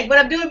the thing. When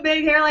I'm doing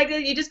big hair like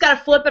this, you just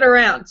gotta flip it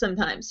around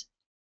sometimes.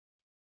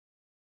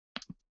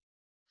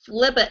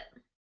 Flip it.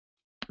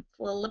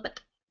 Flip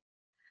it.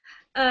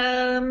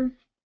 I'm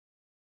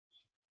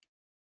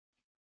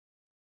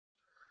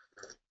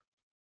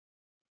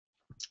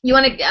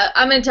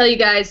gonna tell you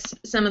guys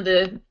some of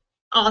the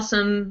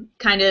awesome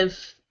kind of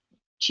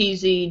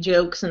cheesy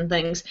jokes and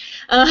things.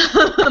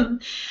 On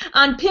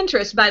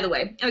Pinterest, by the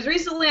way. I was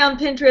recently on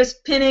Pinterest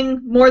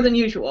pinning more than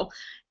usual.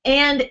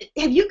 And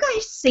have you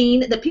guys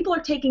seen that people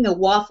are taking a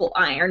waffle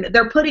iron,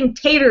 they're putting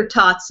tater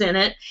tots in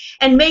it,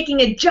 and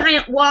making a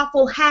giant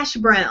waffle hash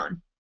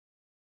brown?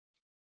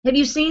 Have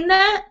you seen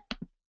that?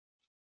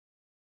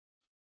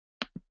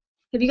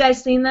 Have you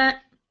guys seen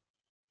that?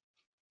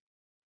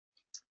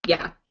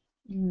 Yeah.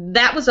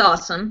 That was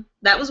awesome.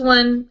 That was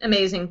one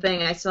amazing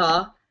thing I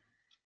saw.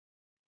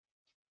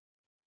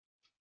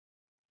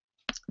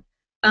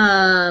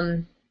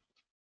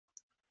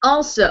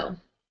 Also,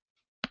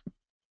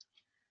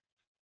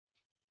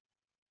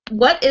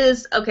 what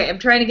is, okay, I'm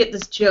trying to get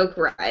this joke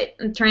right.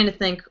 I'm trying to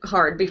think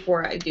hard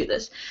before I do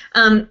this.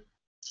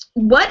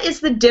 What is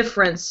the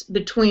difference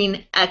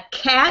between a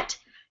cat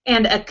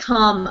and a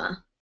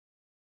comma?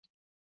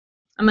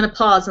 I'm going to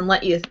pause and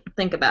let you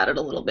think about it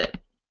a little bit.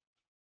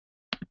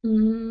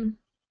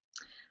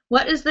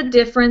 What is the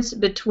difference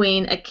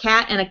between a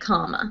cat and a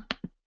comma?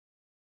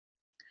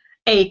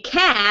 A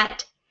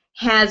cat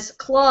has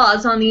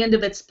claws on the end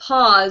of its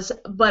paws,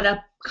 but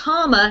a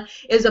comma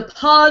is a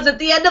pause at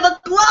the end of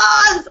a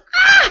clause.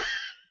 Ah!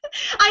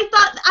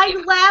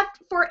 I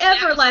laughed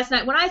forever last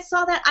night. When I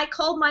saw that, I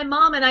called my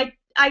mom and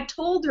I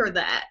told her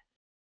that.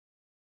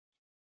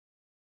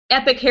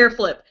 Epic hair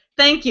flip.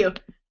 Thank you.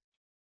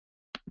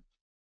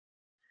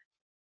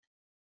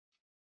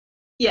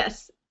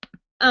 Yes.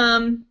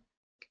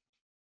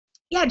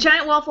 Yeah,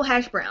 giant waffle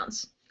hash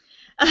browns.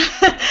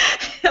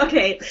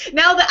 Okay,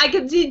 now that I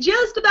can see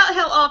just about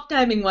how off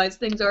timing-wise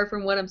things are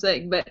from what I'm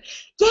saying, but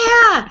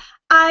yeah,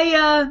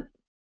 I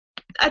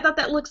thought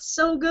that looked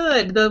so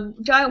good, the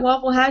giant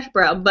waffle hash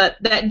brown, but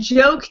that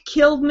joke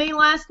killed me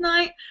last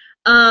night.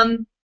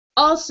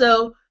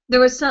 Also,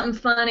 there was something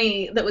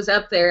funny that was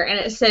up there, and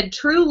it said,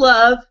 true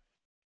love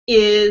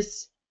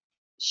is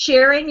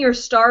sharing your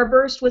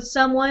Starburst with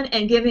someone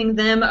and giving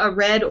them a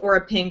red or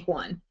a pink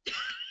one.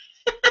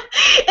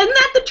 Isn't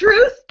that the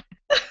truth?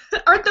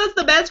 Aren't those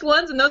the best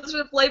ones, and those are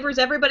the flavors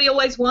everybody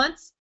always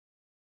wants?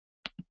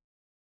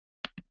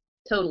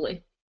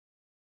 Totally.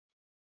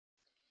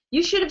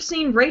 You should have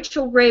seen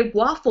Rachael Ray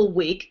Waffle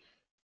Week.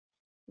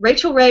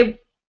 Rachael Ray,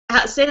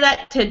 say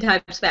that 10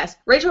 times fast.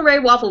 Rachael Ray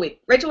Waffle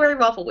Week. Rachael Ray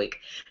Waffle Week.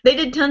 They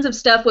did tons of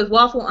stuff with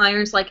waffle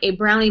irons like a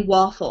brownie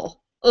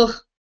waffle. Ugh.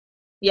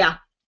 Yeah.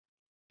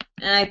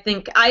 And I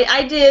think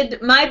I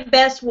did, my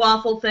best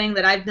waffle thing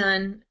that I've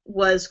done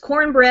was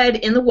cornbread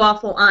in the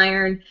waffle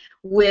iron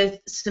with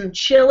some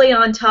chili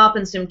on top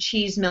and some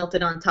cheese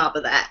melted on top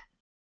of that.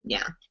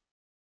 Yeah.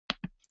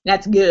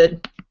 That's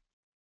good.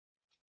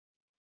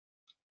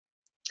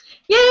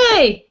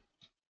 Yay!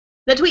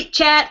 The tweet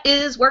chat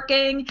is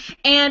working,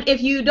 and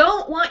if you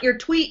don't want your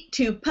tweet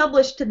to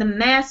publish to the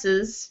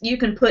masses, you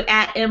can put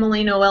at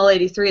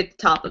EmilyNoel83 at the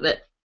top of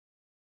it.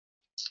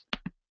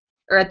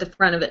 Or at the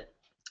front of it.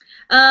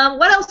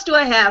 What else do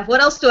I have?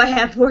 What else do I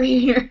have for you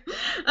here?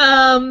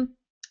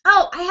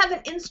 Oh, I have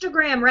an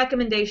Instagram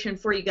recommendation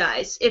for you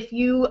guys. If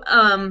you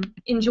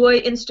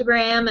enjoy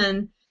Instagram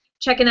and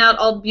checking out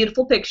all the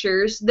beautiful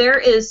pictures, there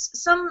is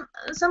some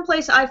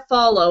place I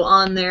follow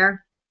on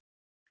there,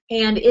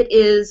 and it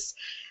is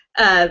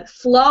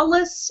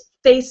Flawless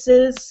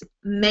Faces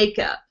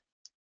Makeup.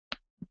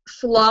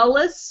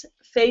 Flawless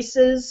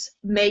Faces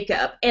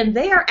Makeup, and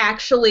they are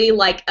actually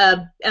like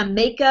a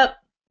makeup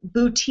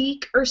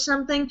boutique or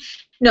something.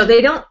 No,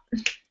 they don't.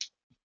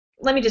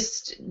 Let me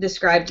just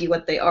describe to you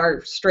what they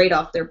are straight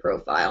off their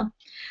profile.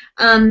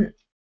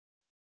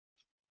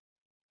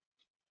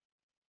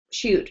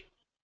 Shoot.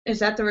 Is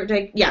that the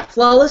right? Yeah,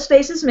 Flawless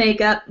Faces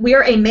Makeup. We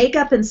are a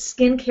makeup and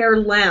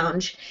skincare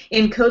lounge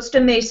in Costa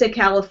Mesa,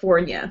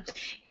 California.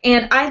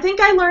 And I think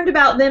I learned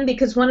about them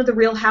because one of the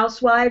Real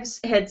Housewives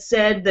had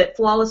said that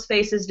Flawless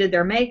Faces did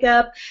their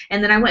makeup,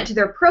 and then I went to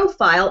their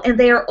profile, and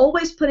they are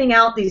always putting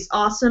out these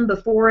awesome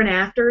before and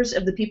afters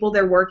of the people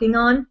they're working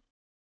on.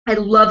 I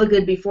love a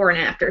good before and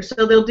after.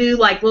 So they'll do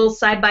like little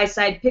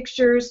side-by-side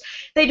pictures.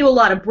 They do a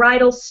lot of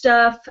bridal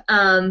stuff.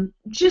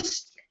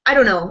 Just I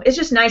don't know, it's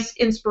just nice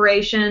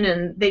inspiration,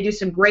 and they do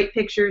some great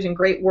pictures and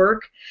great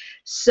work.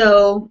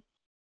 So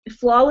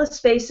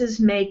Flawless Faces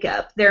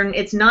Makeup.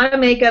 It's not a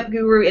makeup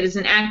guru. It is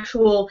an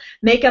actual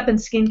makeup and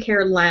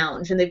skincare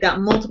lounge, and they've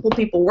got multiple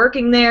people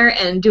working there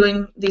and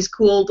doing these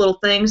cool little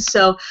things.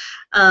 So,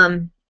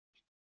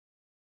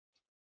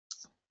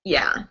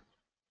 yeah.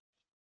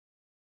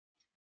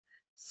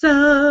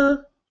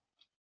 So,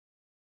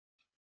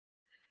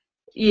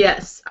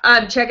 yes,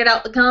 I'm checking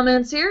out the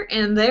comments here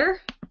and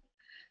there.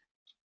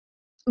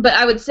 But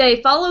I would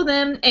say follow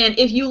them, and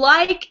if you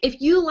like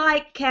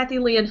Kathie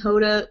Lee and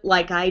Hoda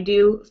like I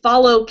do,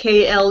 follow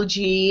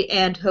KLG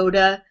and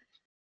Hoda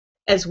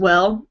as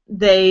well.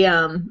 They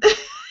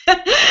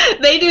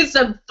they do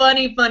some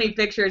funny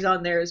pictures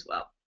on there as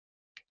well.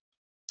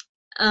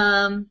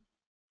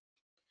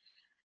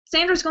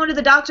 Sandra's going to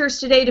the doctors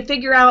today to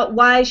figure out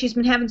why she's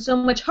been having so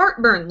much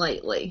heartburn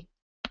lately.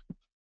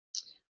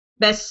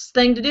 Best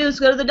thing to do is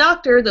go to the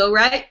doctor, though,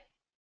 right?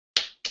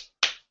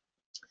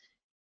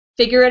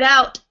 Figure it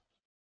out.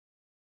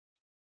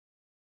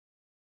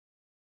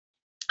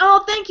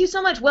 Oh, thank you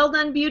so much. Well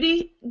done,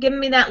 Beauty, giving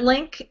me that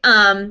link.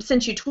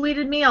 Since you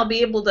tweeted me,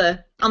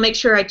 I'll make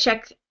sure I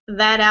check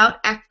that out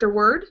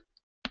afterward.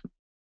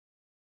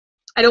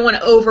 I don't want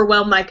to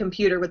overwhelm my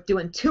computer with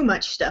doing too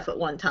much stuff at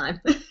one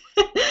time.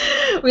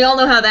 We all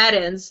know how that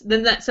ends.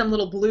 Then some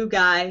little blue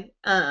guy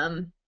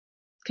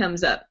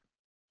comes up.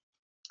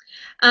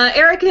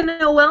 Erica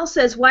Noel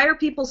says, why are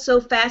people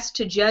so fast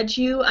to judge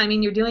you? I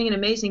mean, you're doing an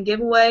amazing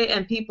giveaway,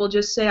 and people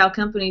just say how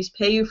companies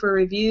pay you for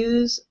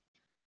reviews.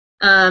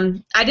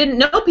 I didn't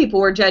know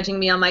people were judging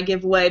me on my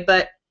giveaway,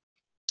 but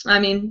I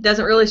mean, it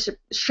doesn't really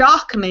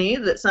shock me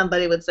that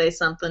somebody would say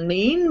something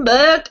mean,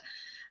 but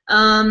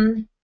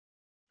no,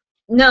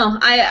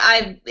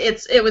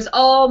 it was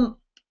all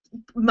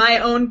my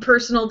own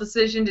personal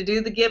decision to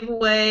do the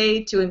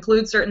giveaway, to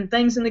include certain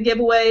things in the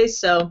giveaway.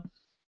 So,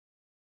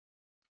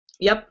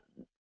 yep,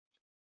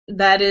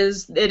 it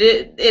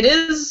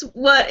is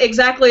what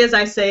exactly as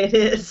I say it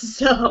is.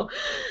 So,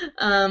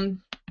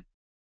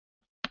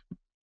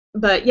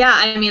 but yeah,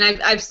 I mean,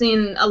 I've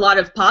seen a lot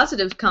of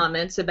positive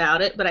comments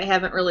about it, but I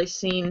haven't really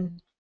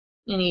seen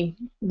any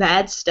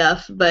bad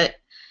stuff. But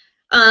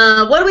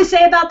what do we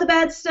say about the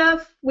bad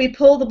stuff? We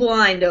pull the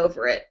blind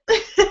over it.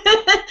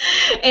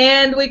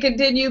 And we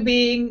continue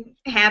being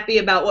happy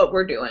about what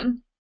we're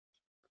doing.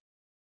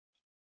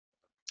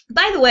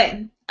 By the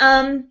way,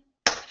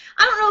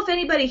 I don't know if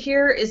anybody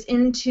here is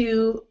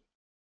into...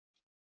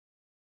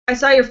 I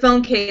saw your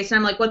phone case, and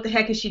I'm like, what the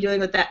heck is she doing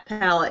with that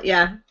palette?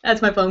 Yeah,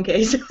 that's my phone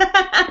case.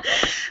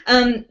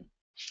 I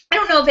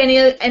don't know if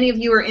any of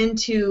you are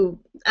into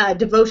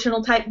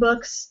devotional type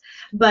books,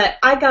 but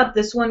I got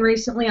this one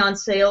recently on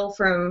sale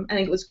from, I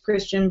think it was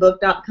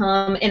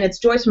christianbook.com, and it's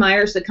Joyce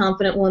Meyer's The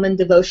Confident Woman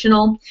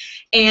Devotional.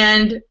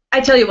 And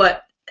I tell you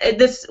what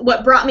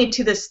brought me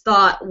to this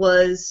thought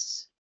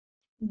was,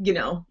 you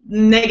know,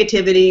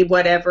 negativity,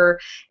 whatever,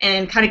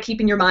 and kind of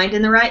keeping your mind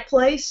in the right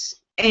place.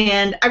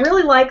 And I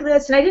really like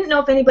this, and I didn't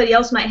know if anybody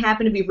else might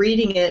happen to be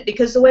reading it,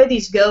 because the way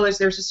these go is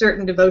there's a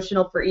certain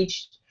devotional for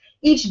each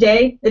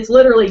day. It's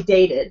literally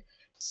dated,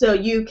 so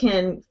you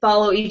can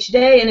follow each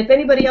day, and if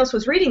anybody else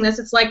was reading this,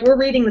 it's like we're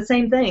reading the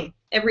same thing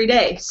every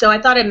day. So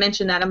I thought I'd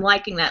mention that. I'm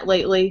liking that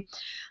lately.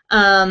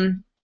 I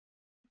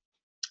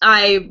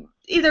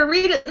either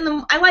read it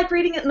I like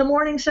reading it in the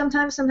morning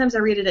sometimes I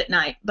read it at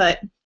night,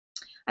 but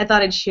I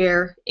thought I'd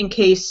share in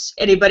case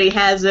anybody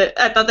has it.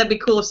 I thought that'd be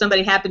cool if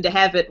somebody happened to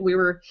have it. We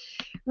were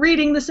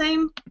reading the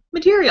same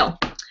material.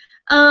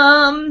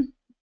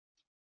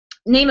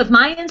 Name of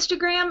my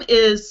Instagram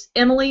is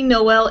Emily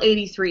Noel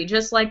 83,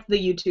 just like the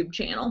YouTube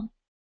channel.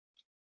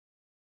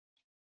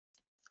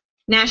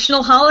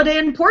 National holiday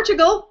in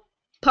Portugal.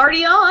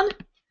 Party on.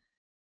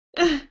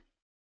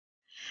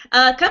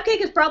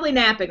 Cupcake is probably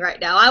napping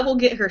right now. I will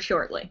get her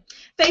shortly.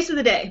 Face of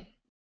the day.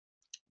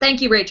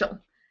 Thank you, Rachel.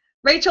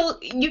 Rachel,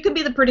 you can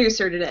be the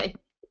producer today.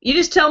 You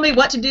just tell me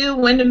what to do,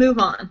 when to move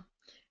on.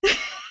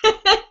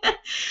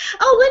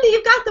 Oh, Linda,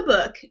 you've got the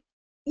book.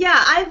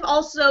 Yeah, I've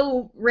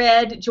also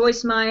read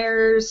Joyce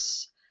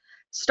Meyer's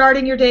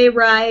Starting Your Day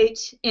Right,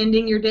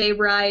 Ending Your Day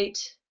Right.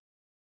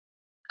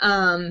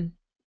 And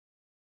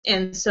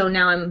so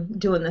now I'm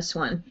doing this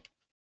one.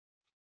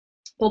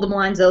 Pull the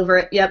blinds over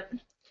it, yep.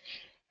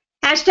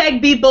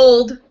 Hashtag be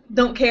bold,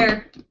 don't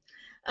care.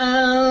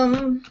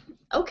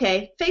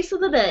 Okay, face of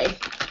the day.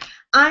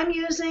 I'm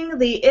using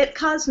the IT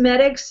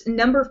Cosmetics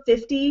number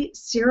 50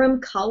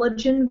 Serum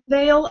Collagen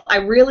Veil. I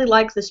really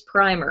like this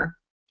primer.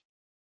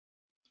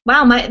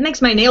 Wow, it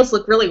makes my nails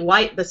look really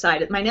white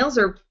beside it. My nails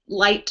are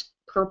light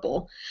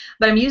purple,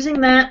 but I'm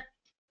using that.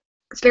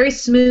 It's very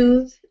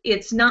smooth.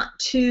 It's not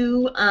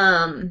too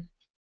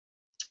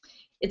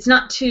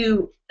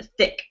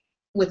thick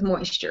with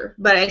moisture,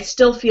 but I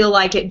still feel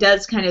like it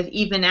does kind of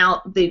even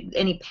out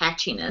any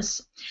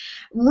patchiness.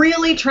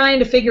 Really trying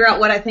to figure out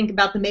what I think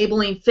about the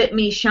Maybelline Fit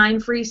Me Shine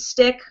Free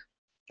Stick.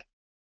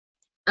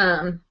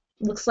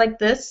 Looks like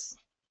this.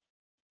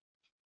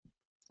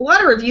 A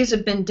lot of reviews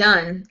have been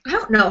done. I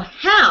don't know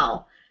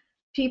how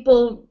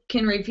people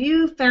can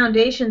review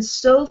foundations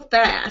so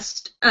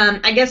fast.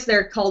 I guess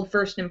they're called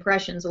first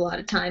impressions a lot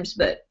of times,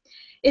 but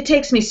it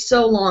takes me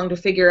so long to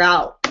figure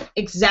out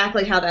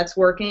exactly how that's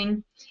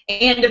working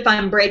and if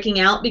I'm breaking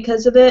out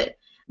because of it.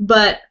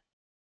 But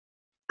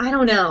I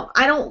don't know.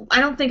 I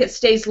don't think it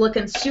stays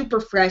looking super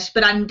fresh,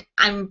 but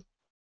I'm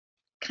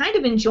kind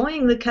of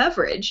enjoying the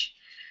coverage.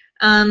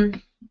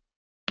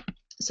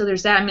 So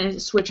there's that. I'm going to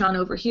switch on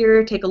over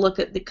here, take a look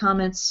at the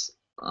comments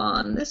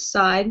on this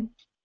side.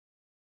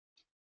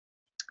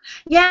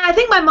 Yeah, I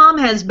think my mom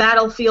has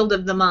Battlefield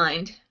of the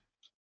Mind.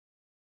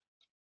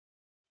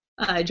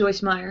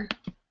 Joyce Meyer.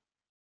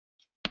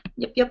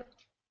 Yep.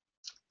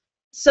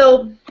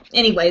 So,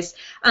 anyways,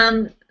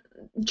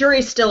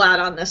 jury's still out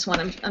on this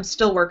one. I'm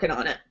still working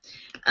on it.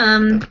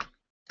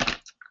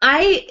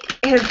 I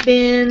have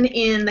been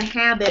in the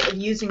habit of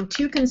using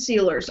 2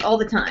 concealers all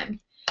the time,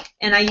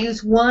 and I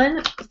use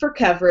one for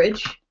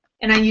coverage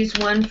and I use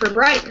one for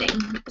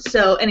brightening.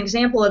 So an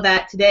example of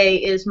that today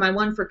is my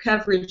one for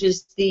coverage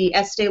is the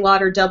Estee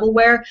Lauder Double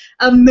Wear.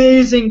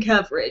 Amazing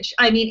coverage.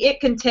 I mean, it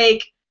can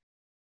take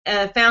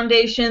a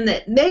foundation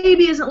that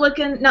maybe isn't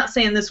looking, not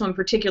saying this one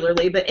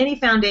particularly, but any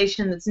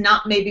foundation that's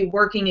not maybe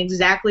working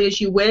exactly as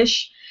you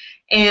wish,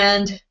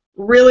 and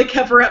really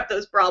cover up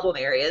those problem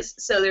areas.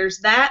 So there's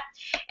that.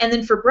 And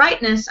then for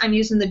brightness, I'm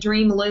using the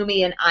Dream Lumi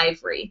in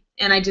Ivory.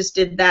 And I just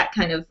did that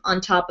kind of on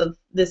top of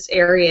this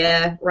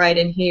area, right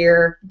in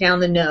here,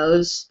 down the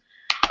nose,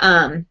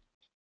 that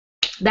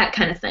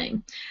kind of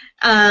thing.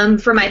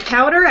 For my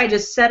powder, I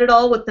just set it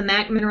all with the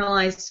MAC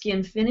Mineralized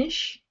Skin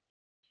Finish.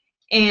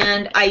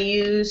 And I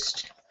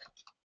used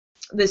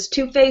this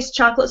Too Faced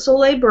Chocolate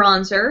Soleil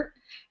bronzer.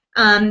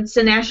 It's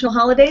a national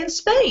holiday in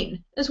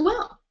Spain as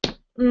well.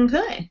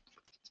 Okay.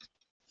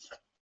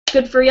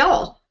 Good for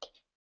y'all.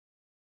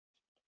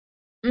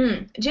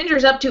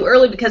 Ginger's up too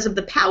early because of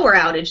the power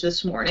outage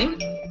this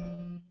morning.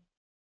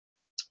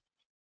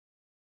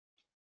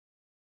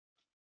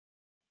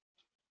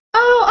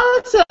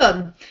 Oh,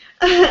 awesome.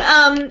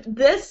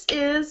 This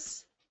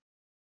is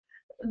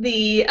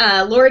the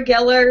Laura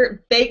Geller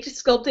Baked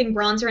Sculpting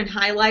Bronzer and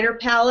Highlighter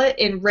Palette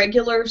in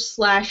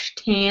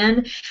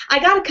regular/tan. I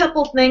got a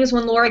couple things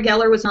when Laura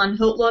Geller was on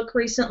Haute Look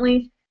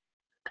recently.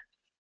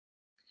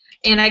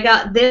 And I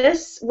got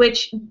this,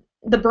 which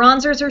the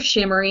bronzers are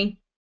shimmery.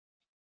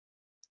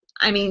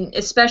 I mean,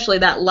 especially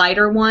that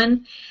lighter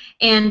one.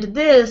 And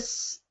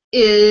this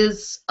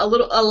is a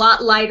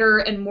lot lighter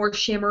and more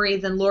shimmery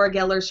than Laura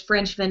Geller's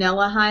French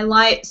Vanilla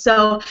Highlight.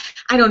 So,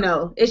 I don't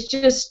know. It's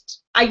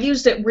just, I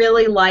used it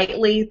really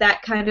lightly,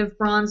 that kind of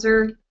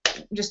bronzer,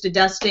 just a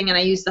dusting, and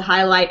I used the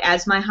highlight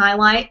as my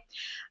highlight.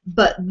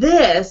 But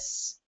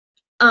this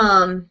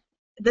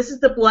is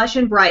the Blush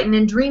and Brighten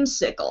in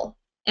Dreamsicle.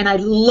 And I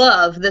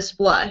love this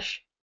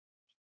blush.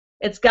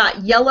 It's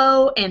got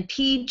yellow and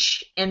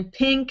peach and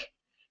pink,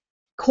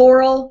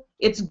 coral.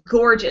 It's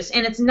gorgeous.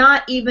 And it's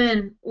not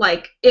even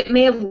like, it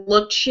may have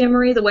looked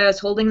shimmery the way I was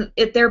holding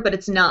it there, but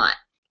it's not.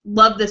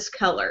 Love this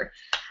color.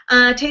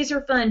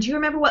 Taser Fun, do you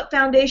remember what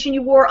foundation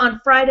you wore on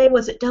Friday?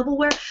 Was it Double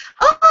Wear?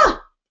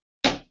 Oh!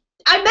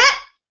 I met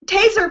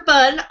Taser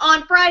Fun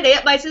on Friday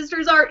at my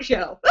sister's art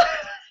show.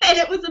 And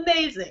it was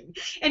amazing.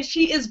 And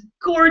she is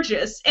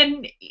gorgeous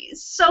and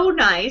so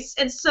nice,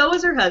 and so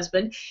is her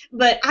husband.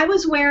 But I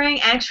was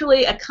wearing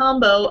actually a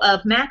combo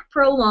of MAC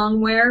Pro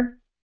Longwear,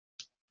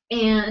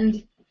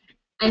 and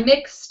I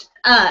mixed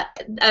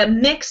a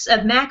mix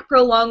of MAC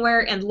Pro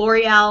Longwear and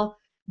L'Oreal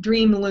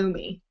Dream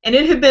Lumi. And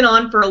it had been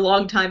on for a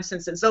long time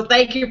since then, so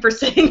thank you for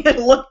saying it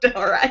looked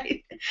all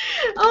right.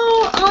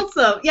 Oh,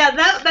 awesome. Yeah,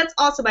 that's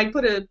awesome. I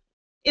put a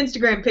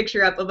Instagram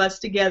picture up of us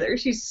together.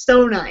 She's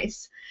so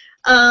nice.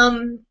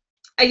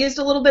 I used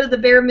a little bit of the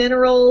Bare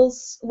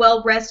Minerals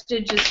Well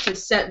Rested just to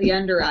set the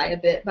under eye a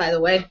bit, by the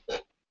way.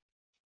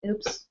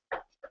 Oops.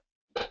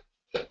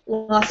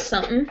 Lost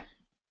something.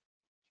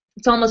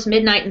 It's almost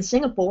midnight in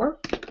Singapore.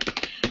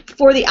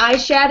 For the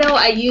eyeshadow,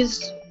 I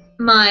used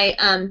my,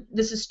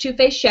 this is Too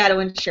Faced Shadow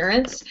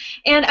Insurance,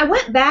 and I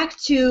went back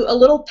to a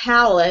little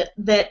palette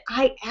that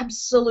I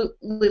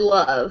absolutely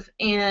love,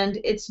 and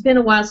it's been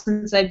a while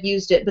since I've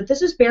used it, but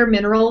this is Bare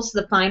Minerals,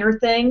 the Finer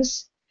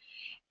Things,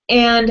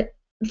 and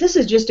this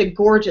is just a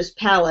gorgeous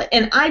palette,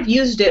 and I've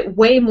used it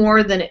way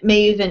more than it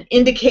may even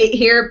indicate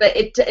here, but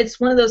it's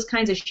one of those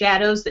kinds of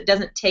shadows that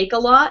doesn't take a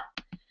lot.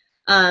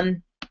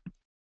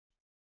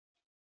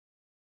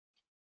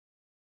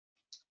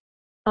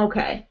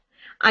 Okay,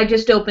 I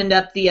just opened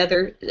up the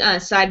other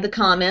side of the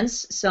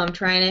comments, so I'm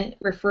trying to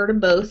refer to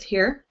both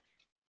here.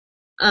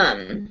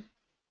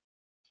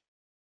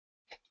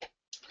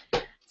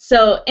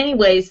 So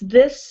anyways,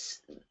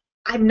 this,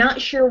 I'm not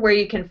sure where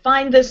you can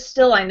find this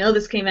still. I know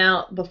this came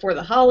out before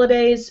the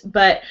holidays,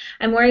 but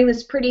I'm wearing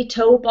this pretty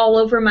taupe all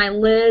over my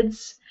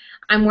lids.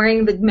 I'm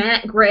wearing the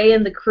matte gray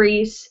in the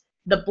crease,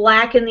 the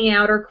black in the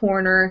outer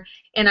corner,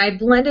 and I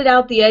blended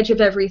out the edge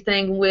of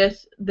everything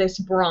with this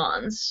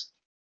bronze.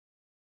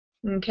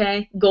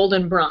 Okay,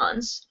 golden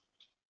bronze.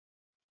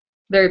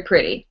 Very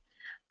pretty.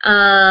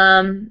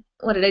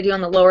 what did I do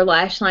on the lower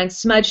lash line?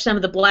 Smudge some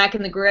of the black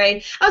and the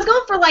gray. I was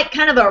going for like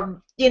kind of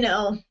a, you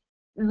know,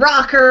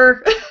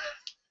 rocker.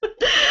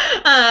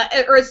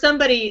 Or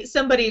somebody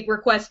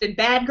requested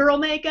bad girl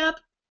makeup.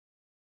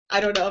 I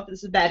don't know if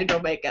this is bad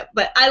girl makeup,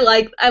 but I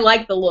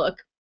like the look.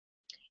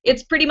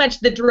 It's pretty much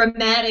the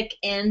dramatic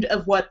end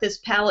of what this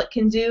palette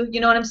can do. You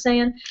know what I'm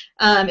saying?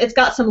 It's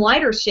got some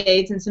lighter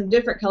shades and some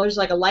different colors,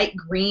 like a light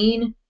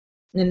green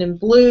and then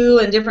blue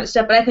and different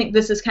stuff. But I think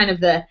this is kind of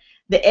the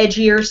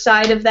edgier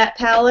side of that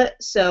palette.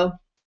 So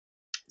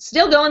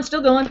still going,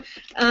 still going.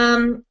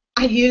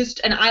 I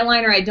used an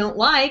eyeliner I don't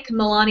like,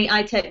 Milani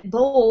Eye-Tech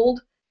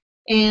Bold,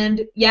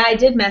 and yeah, I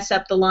did mess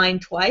up the line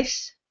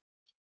twice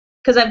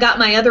because I've got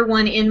my other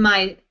one in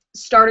my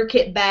starter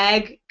kit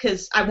bag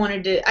because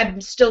I'm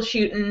still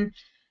shooting,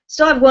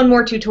 still have one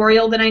more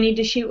tutorial that I need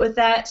to shoot with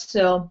that,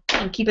 so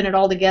I'm keeping it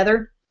all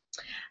together.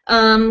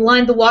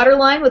 Lined the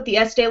waterline with the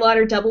Estee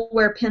Lauder Double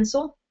Wear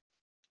pencil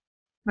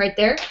right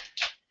there.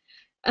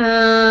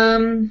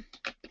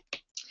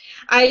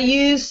 I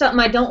use something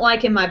I don't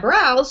like in my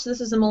brows.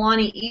 This is a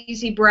Milani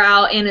Easy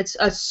Brow, and it's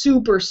a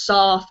super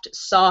soft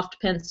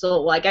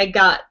pencil. Like, I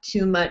got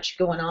too much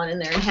going on in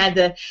there and had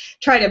to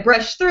try to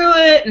brush through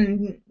it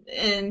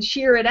and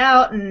shear it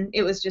out, and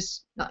it was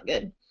just not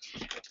good.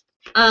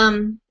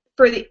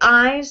 For the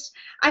eyes,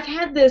 I've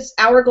had this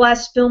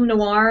Hourglass Film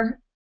Noir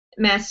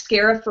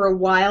mascara for a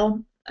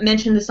while. I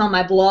mentioned this on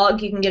my blog.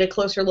 You can get a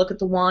closer look at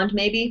the wand,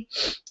 maybe.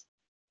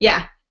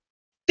 Yeah.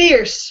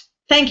 Fierce.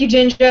 Thank you,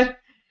 Ginger.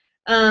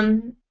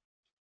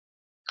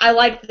 I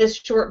like this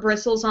short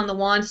bristles on the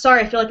wand.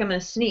 Sorry, I feel like I'm going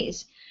to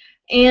sneeze.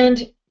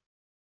 And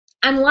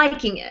I'm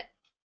liking it.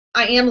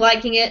 I am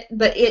liking it,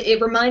 but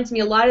it reminds me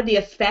a lot of the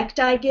effect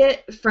I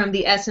get from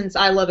the Essence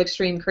I Love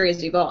Extreme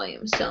Crazy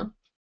Volume. So,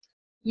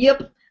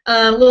 yep.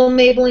 Little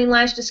Maybelline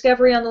Lash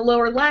Discovery on the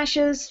lower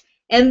lashes.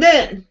 And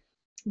then,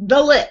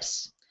 the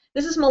lips.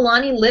 This is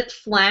Milani Lip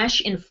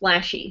Flash in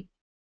Flashy.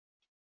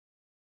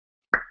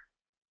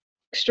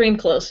 Extreme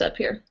close-up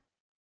here.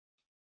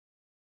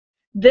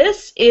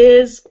 This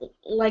is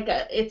like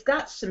it's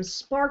got some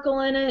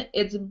sparkle in it.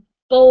 It's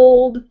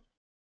bold.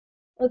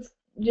 Let's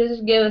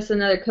just give us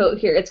another coat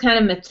here. It's kind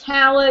of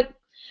metallic.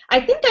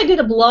 I think I did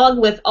a blog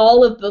with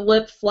all of the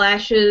lip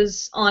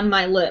flashes on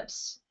my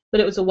lips,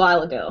 but it was a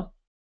while ago.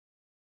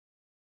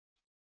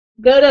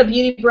 Go to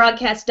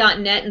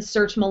beautybroadcast.net and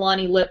search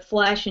Milani Lip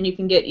Flash, and you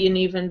can get an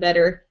even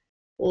better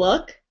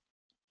look.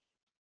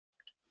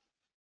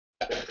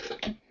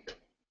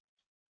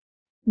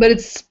 But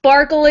it's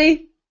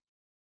sparkly.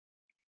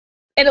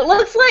 And it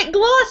looks like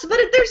gloss, but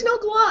there's no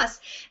gloss.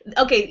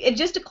 Okay,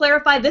 just to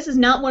clarify, this is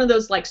not one of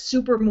those like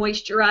super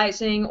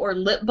moisturizing or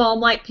lip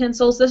balm-like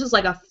pencils. This is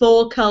like a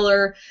full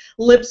color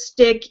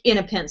lipstick in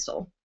a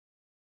pencil.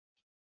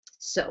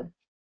 So,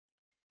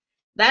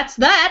 that's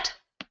that.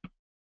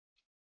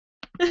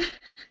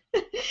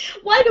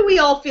 Why do we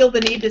all feel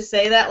the need to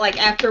say that,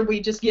 like, after we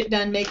just get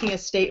done making a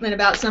statement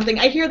about something?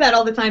 I hear that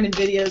all the time in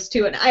videos,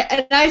 too, and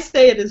I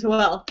say it as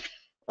well.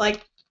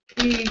 Like,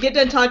 you get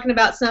done talking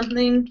about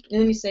something,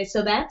 and then you say,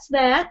 so that's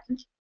that.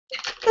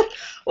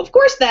 Well, of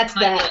course that's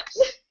that.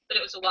 But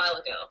it was a while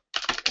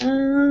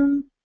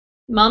ago.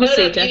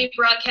 Mamacita.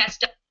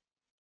 Broadcast.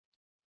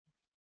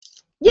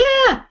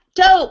 Yeah,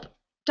 dope.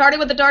 Tardy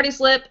with the tardy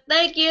slip.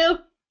 Thank you.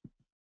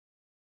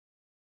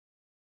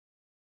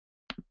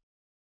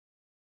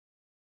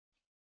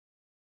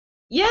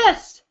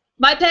 Yes,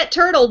 my pet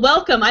turtle.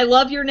 Welcome. I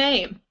love your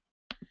name.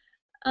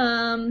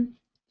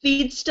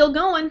 Feed's still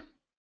going.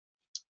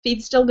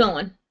 Feed's still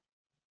going.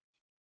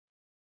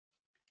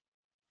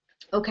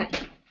 Okay.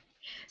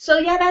 So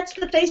yeah, that's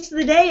the face of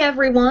the day,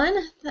 everyone.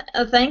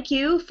 Thank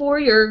you for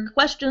your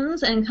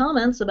questions and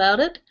comments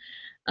about it.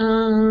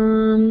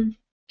 The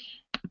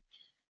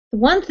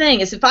one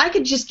thing is, if I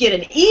could just get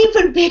an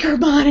even bigger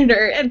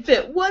monitor and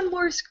fit one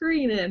more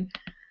screen in.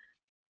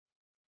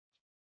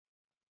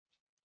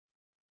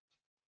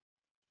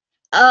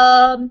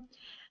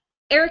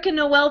 Erica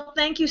Noel,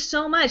 thank you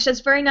so much.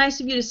 That's very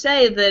nice of you to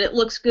say that it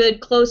looks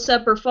good close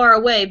up or far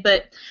away,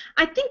 but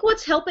I think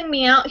what's helping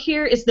me out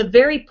here is the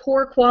very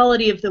poor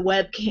quality of the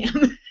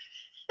webcam.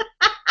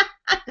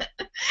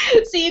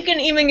 So you can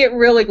even get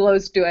really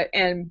close to it,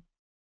 and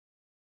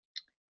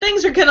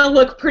things are going to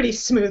look pretty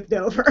smoothed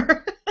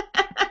over.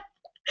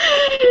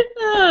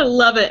 Oh,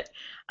 love it.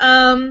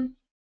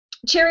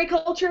 Cherry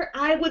Culture,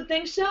 I would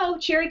think so.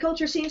 Cherry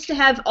Culture seems to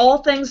have all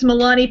things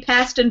Milani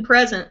past and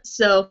present,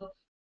 so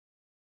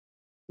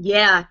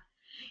yeah,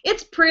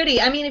 it's pretty.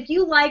 I mean, if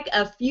you like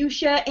a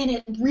fuchsia, and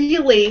it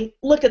really,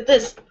 look at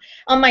this.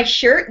 On my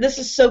shirt, this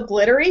is so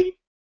glittery.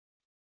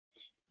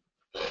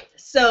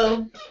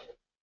 So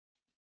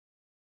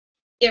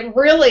it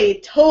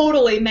really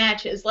totally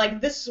matches.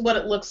 Like, this is what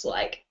it looks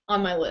like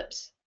on my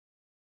lips.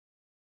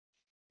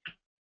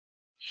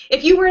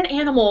 If you were an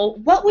animal,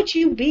 what would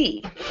you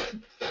be?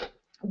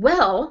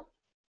 Well,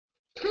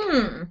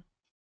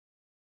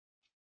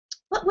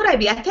 what would I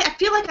be? I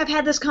feel like I've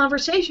had this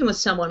conversation with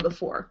someone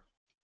before.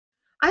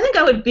 I think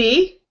I would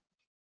be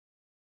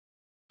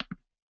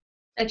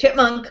a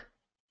chipmunk.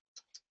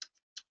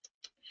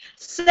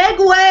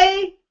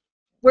 segue,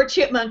 we're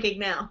chipmunking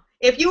now.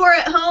 If you are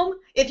at home,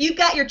 if you've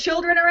got your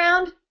children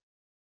around,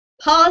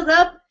 paws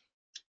up,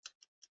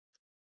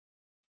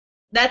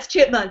 that's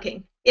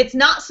chipmunking. It's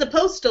not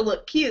supposed to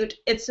look cute,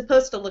 it's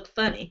supposed to look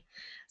funny.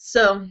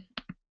 So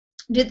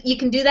you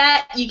can do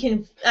that. You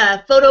can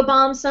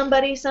photobomb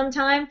somebody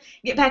sometime,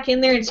 get back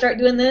in there and start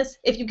doing this.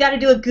 If you've got to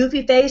do a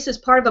goofy face as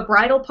part of a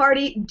bridal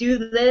party, do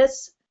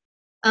this.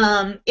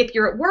 If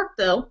you're at work,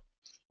 though,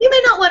 you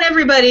may not want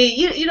everybody,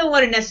 you don't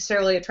want to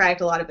necessarily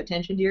attract a lot of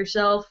attention to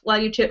yourself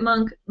while you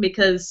chipmunk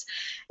because,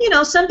 you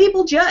know, some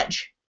people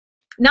judge.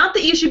 Not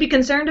that you should be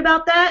concerned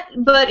about that,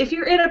 but if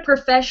you're in a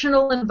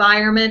professional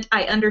environment,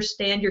 I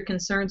understand your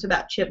concerns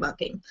about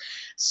chipmunking.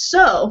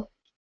 So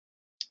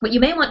what you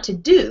may want to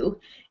do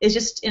is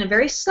just in a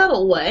very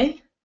subtle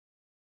way,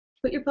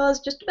 put your paws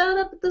just about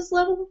up at this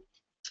level.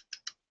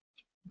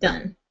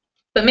 Done.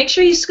 But make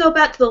sure you scope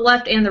out to the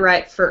left and the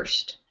right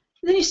first.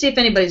 Then you see if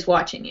anybody's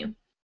watching you.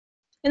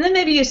 And then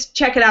maybe you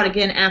check it out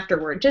again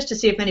afterward just to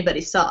see if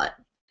anybody saw it.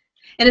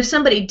 And if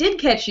somebody did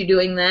catch you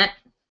doing that,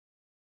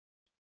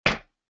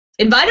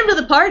 invite them to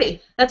the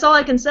party. That's all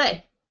I can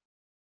say.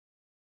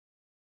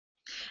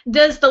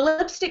 Does the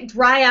lipstick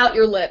dry out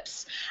your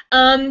lips?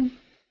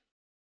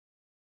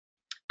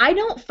 I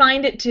don't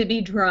find it to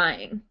be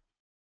drying,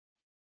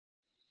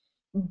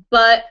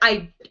 but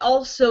I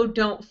also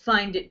don't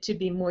find it to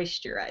be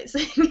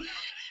moisturizing.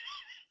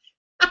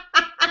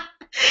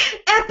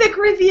 Epic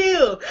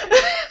review!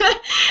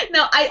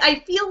 No,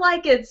 I feel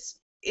like it's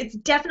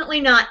definitely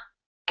not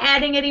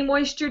adding any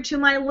moisture to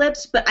my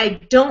lips, but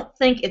I don't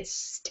think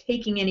it's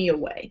taking any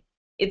away.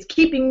 It's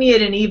keeping me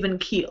at an even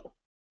keel.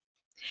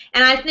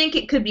 And I think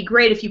it could be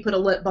great if you put a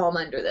lip balm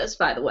under this,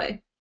 by the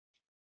way.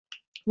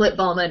 Lip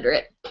balm under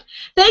it.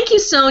 Thank you,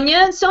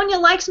 Sonia. Sonia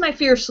likes my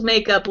fierce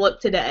makeup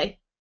look today.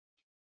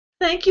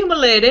 Thank you, my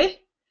lady.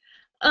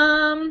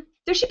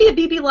 There should be a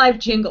BB Live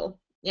jingle.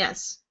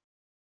 Yes.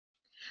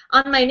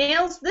 On my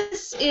nails,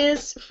 this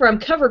is from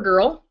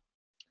CoverGirl.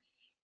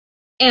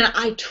 And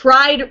I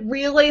tried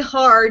really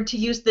hard to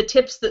use the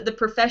tips that the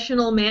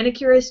professional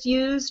manicurist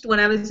used when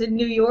I was in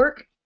New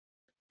York.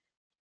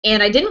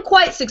 And I didn't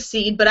quite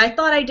succeed, but I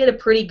thought I did a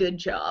pretty good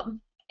job.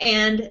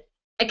 And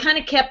I kind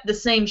of kept the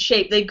same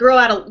shape. They've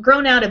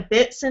grown out a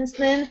bit since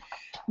then,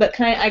 but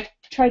I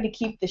tried to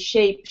keep the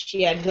shape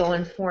she had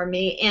going for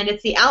me. And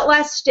it's the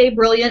Outlast Stay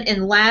Brilliant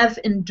in Lav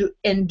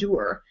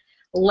Endure.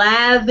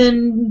 Lav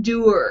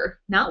Endure.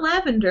 Not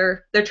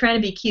lavender. They're trying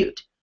to be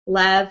cute.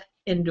 Lav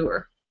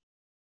Endure.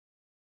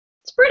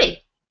 It's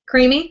pretty.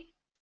 Creamy.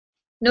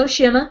 No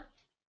shimmer.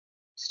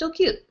 Still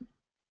cute.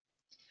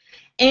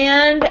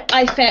 And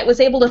I was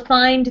able to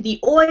find the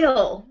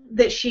oil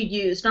that she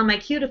used on my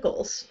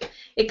cuticles.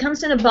 It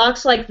comes in a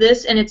box like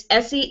this, and it's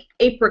Essie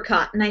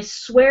Apricot, and I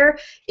swear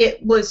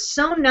it was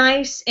so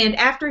nice, and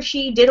after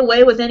she did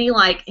away with any,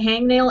 like,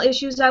 hangnail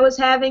issues I was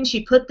having,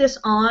 she put this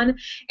on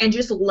and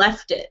just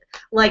left it.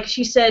 Like,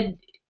 she said,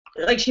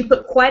 like, she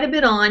put quite a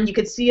bit on. You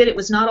could see it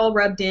was not all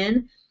rubbed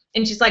in,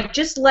 and she's like,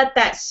 just let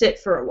that sit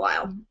for a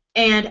while.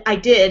 And I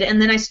did,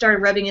 and then I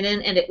started rubbing it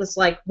in, and it was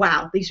like,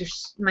 wow,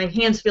 my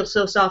hands feel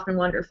so soft and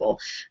wonderful.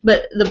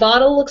 But the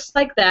bottle looks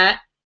like that.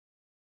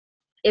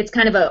 It's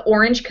kind of an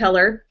orange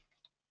color.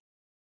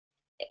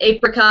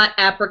 Apricot,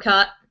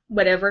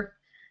 whatever.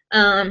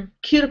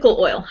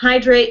 Cuticle oil.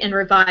 Hydrate and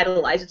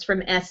revitalize. It's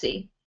from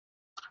Essie.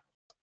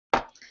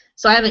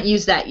 So I haven't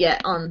used that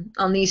yet on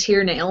these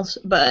here nails,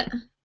 but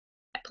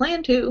I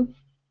plan to.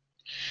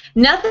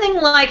 Nothing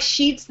like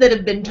sheets that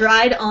have been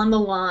dried on the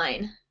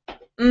line.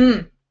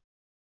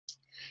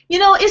 You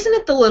know, isn't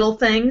it the little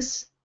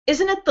things?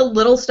 Isn't it the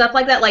little stuff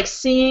like that, like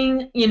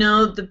seeing, you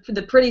know,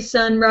 the pretty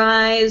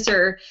sunrise,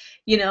 or,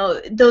 you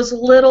know, those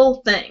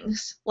little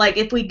things. Like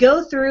if we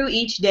go through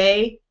each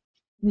day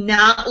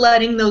not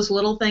letting those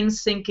little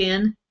things sink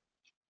in,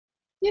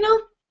 you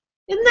know,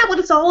 isn't that what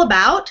it's all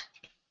about?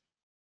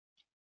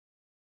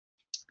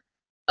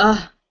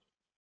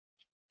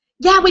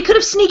 Yeah, we could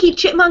have sneaky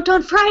chipmunked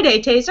on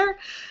Friday, Taser.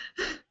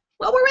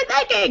 What were we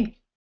thinking?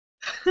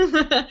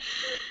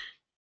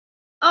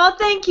 Oh,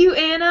 thank you,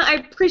 Anna. I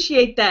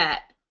appreciate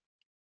that.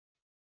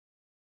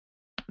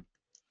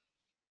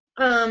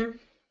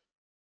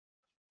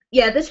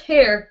 Yeah, this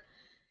hair,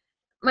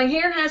 my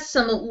hair has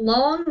some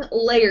long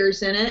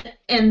layers in it,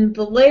 and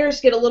the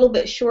layers get a little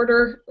bit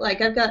shorter.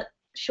 Like I've got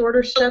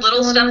shorter stuff.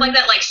 Little stuff like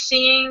that, like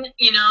seeing,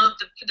 you know,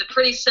 the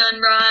pretty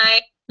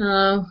sunrise.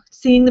 Oh,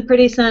 seeing the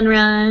pretty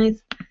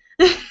sunrise.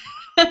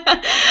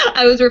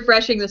 I was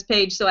refreshing this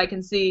page so I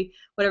can see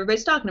what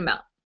everybody's talking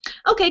about.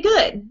 Okay,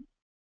 good.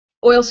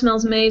 Oil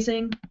smells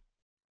amazing.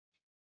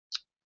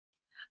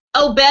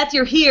 Oh, Beth,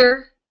 you're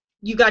here.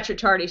 You got your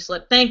tardy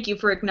slip. Thank you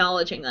for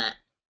acknowledging that.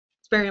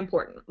 It's very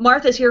important.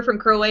 Martha's here from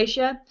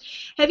Croatia.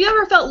 Have you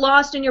ever felt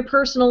lost in your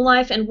personal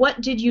life, and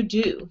what did you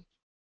do?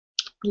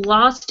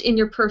 Lost in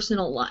your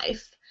personal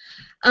life.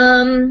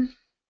 I'm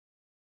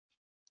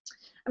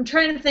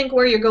trying to think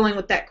where you're going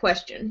with that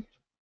question.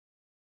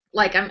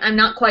 Like, I'm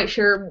not quite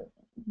sure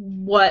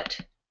what.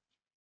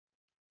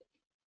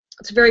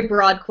 It's a very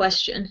broad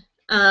question.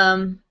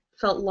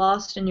 felt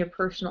lost in your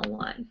personal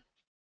life.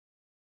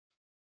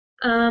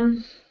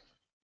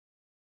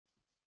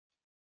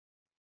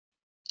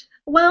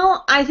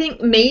 Well, I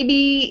think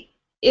maybe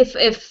if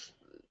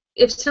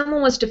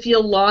someone was to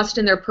feel lost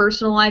in their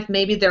personal life,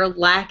 maybe they're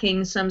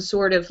lacking some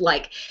sort of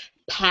like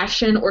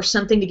passion or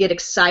something to get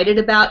excited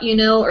about, you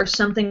know, or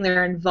something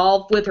they're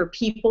involved with or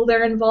people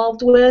they're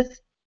involved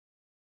with.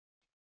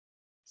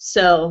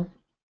 So,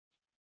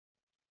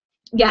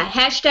 yeah,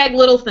 hashtag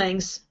little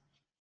things.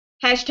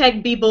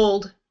 Hashtag be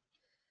bold.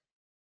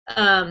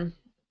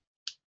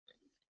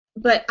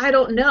 But I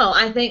don't know.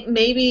 I think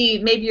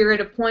maybe you're at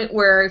a point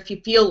where if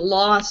you feel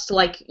lost,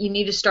 like you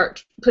need to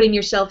start putting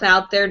yourself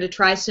out there to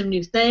try some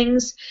new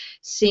things,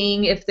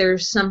 seeing if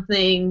there's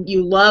something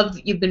you love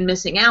that you've been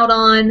missing out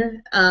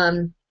on.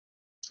 I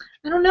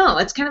don't know.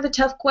 It's kind of a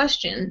tough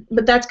question,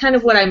 but that's kind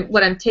of what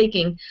I'm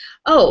taking.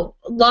 Oh,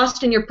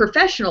 lost in your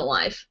professional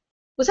life.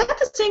 Was that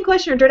the same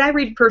question, or did I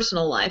read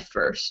personal life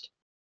first?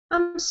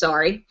 I'm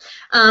sorry.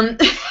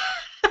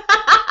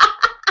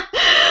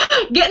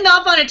 Getting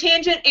off on a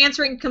tangent,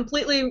 answering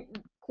completely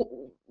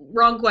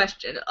wrong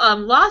question.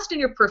 Lost in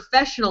your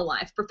professional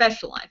life.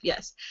 Professional life,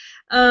 yes.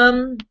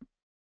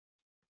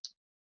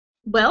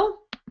 Well,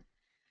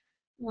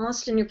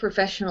 lost in your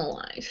professional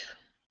life.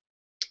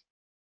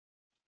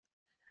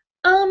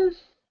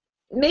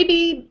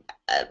 Maybe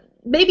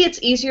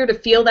it's easier to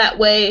feel that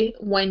way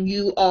when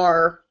you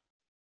are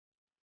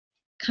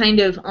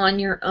kind of on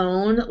your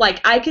own. Like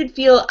I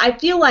feel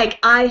like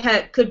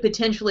I could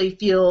potentially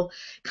feel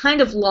kind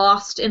of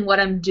lost in what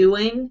I'm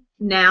doing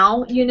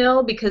now, you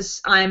know,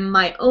 because I'm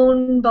my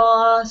own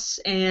boss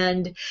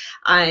and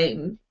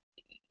I'm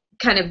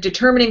kind of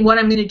determining what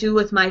I'm going to do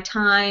with my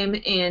time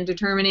and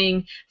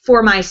determining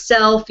for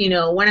myself, you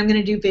know, when I'm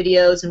going to do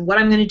videos and what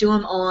I'm going to do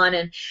them on.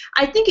 And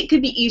I think it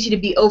could be easy to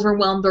be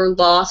overwhelmed or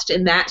lost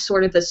in that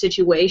sort of a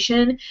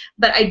situation,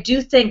 but I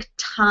do think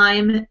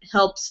time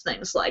helps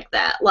things like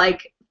that.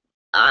 Like,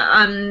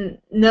 I'm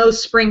no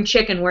spring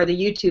chicken where the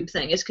YouTube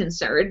thing is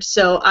concerned,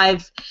 so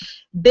I've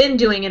been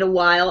doing it a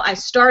while. I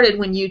started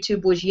when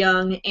YouTube was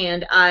young,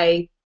 and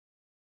I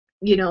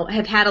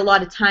have had a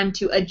lot of time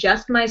to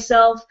adjust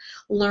myself,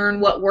 learn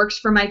what works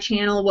for my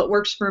channel, what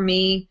works for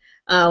me,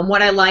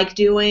 what I like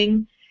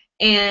doing,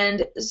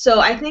 and so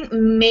I think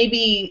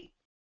maybe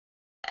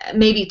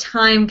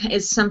time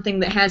is something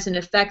that has an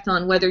effect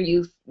on whether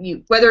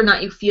whether or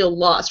not you feel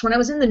lost. When I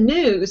was in the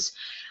news,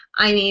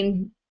 I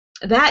mean,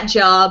 that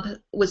job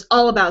was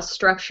all about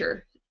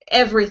structure.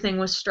 Everything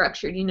was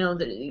structured, you know,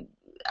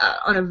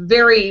 on a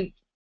very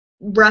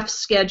rough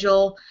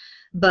schedule,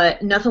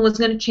 but nothing was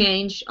going to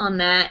change on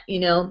that, you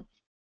know.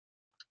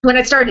 When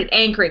I started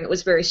anchoring, it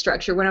was very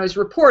structured. When I was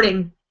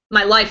reporting,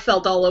 my life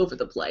felt all over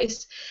the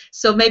place.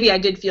 So maybe I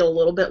did feel a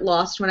little bit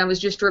lost when I was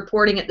just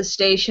reporting at the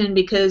station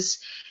because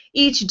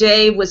each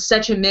day was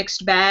such a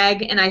mixed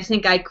bag, and I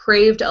think I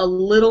craved a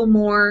little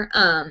more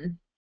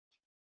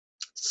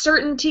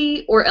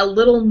certainty or a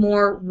little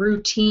more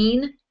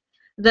routine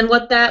than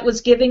what that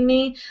was giving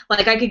me.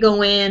 Like I could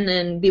go in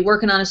and be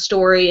working on a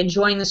story,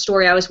 enjoying the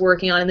story I was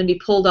working on, and then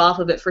be pulled off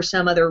of it for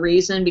some other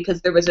reason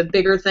because there was a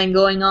bigger thing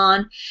going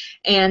on.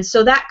 And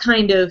so that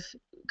kind of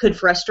could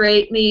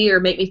frustrate me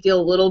or make me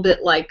feel a little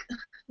bit like,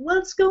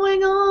 what's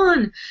going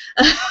on?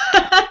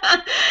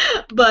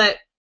 But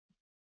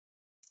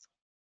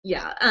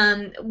yeah,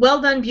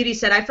 Well Done Beauty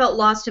said, I felt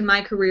lost in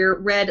my career.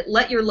 Read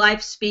Let Your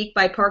Life Speak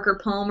by Parker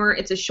Palmer.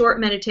 It's a short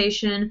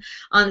meditation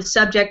on the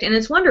subject, and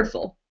it's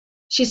wonderful.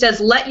 She says,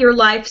 Let Your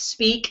Life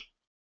Speak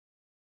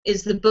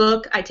is the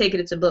book. I take it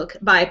it's a book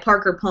by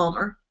Parker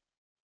Palmer.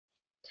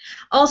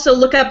 Also,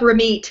 look up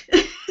Ramit.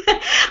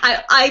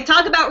 I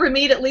talk about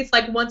Ramit at least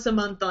like once a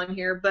month on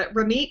here, but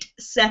Ramit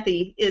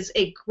Sethi is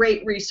a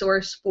great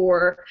resource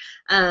for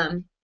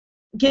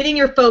getting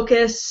your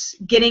focus,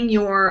 getting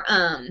your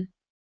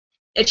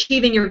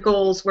achieving your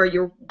goals where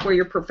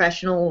your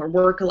professional or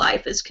work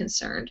life is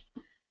concerned.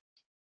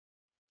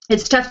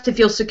 It's tough to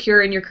feel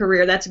secure in your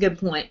career. That's a good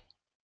point.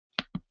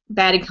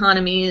 Bad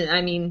economy,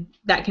 I mean,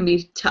 that can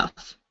be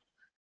tough.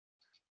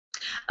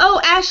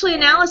 Oh, Ashley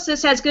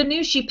Analysis has good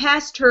news. She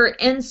passed her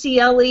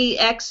NCLE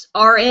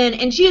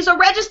XRN, and she is a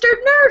registered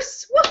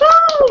nurse.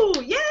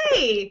 Woohoo!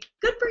 Yay!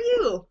 Good for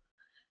you.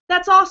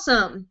 That's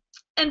awesome.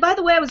 And by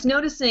the way, I was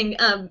noticing,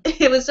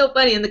 it was so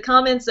funny, in the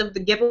comments of the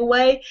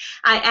giveaway,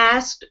 I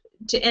asked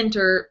to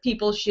enter,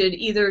 people should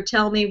either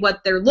tell me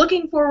what they're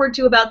looking forward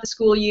to about the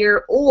school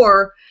year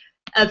or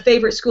a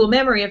favorite school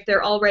memory if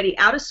they're already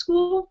out of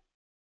school.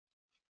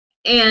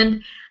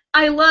 And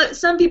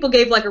some people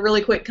gave like a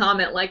really quick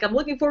comment like, I'm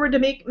looking forward to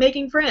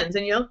making friends,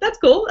 and you know, that's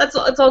cool, that's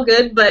all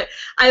good, but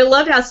I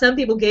loved how some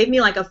people gave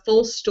me like a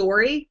full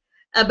story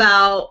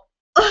about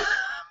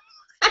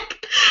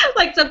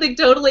like something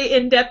totally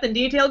in-depth and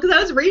detailed, because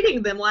I was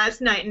reading them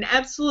last night and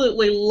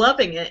absolutely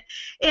loving it.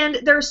 And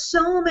there's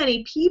so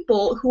many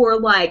people who are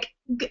like,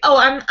 oh,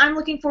 I'm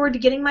looking forward to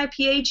getting my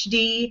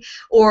PhD,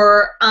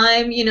 or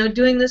I'm, you know,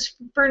 doing this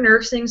for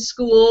nursing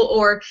school,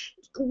 or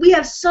we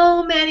have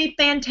so many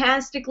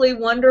fantastically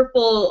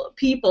wonderful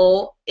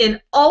people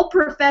in all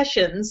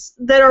professions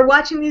that are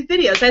watching these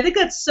videos. I think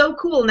that's so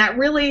cool, and that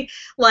really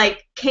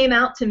like came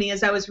out to me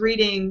as I was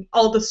reading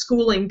all the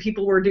schooling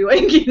people were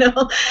doing, you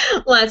know,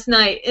 last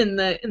night in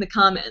the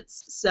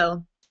comments.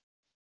 So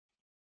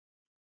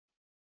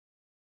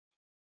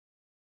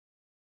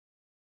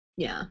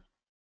yeah.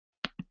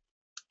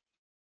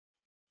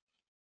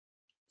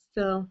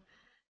 So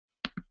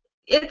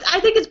I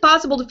think it's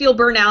possible to feel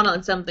burnout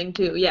on something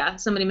too. Yeah,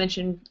 somebody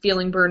mentioned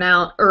feeling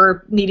burnout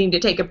or needing to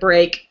take a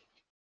break.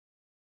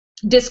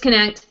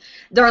 Disconnect.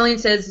 Darlene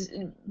says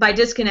by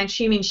disconnect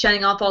she means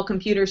shutting off all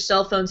computers,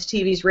 cell phones,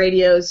 TVs,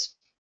 radios.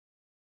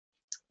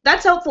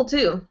 That's helpful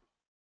too.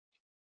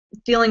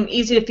 Feeling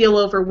easy to feel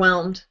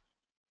overwhelmed.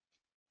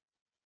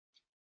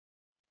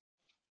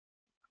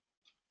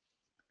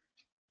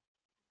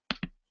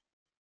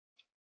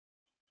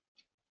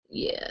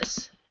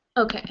 Yes.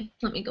 Okay,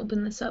 let me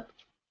open this up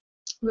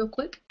real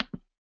quick.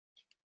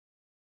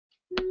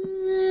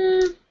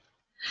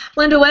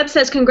 Linda Webb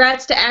says,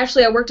 congrats to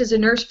Ashley. I worked as a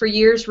nurse for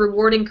years,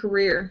 rewarding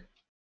career.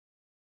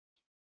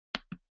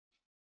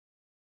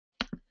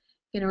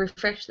 Gonna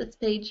refresh this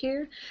page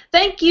here.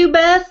 Thank you,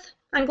 Beth.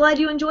 I'm glad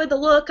you enjoyed the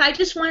look. I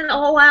just went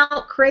all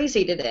out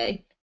crazy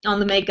today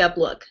on the makeup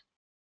look.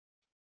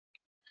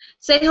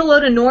 Say hello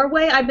to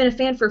Norway. I've been a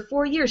fan for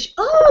 4 years.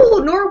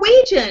 Oh,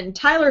 Norwegian.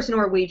 Tyler's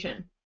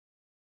Norwegian.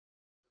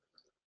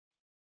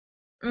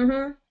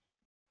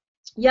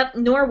 Yep,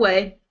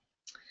 Norway.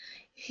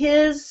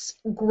 His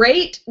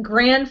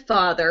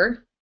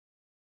great-grandfather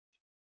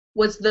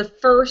was the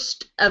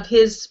first of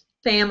his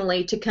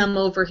family to come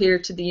over here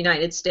to the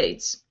United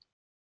States.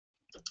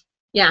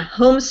 Yeah,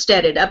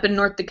 homesteaded up in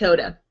North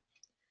Dakota.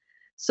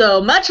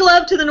 So much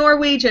love to the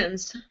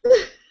Norwegians.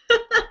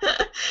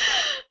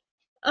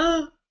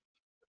 Oh.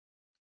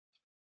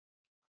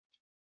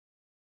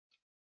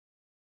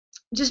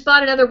 Just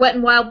bought another Wet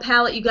n Wild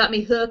palette. You got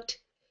me hooked.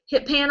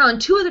 Hit pan on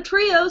 2 of the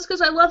trios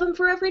because I love them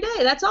for every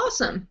day. That's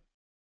awesome.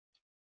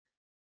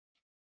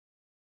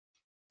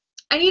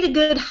 I need a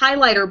good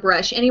highlighter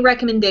brush. Any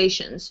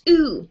recommendations?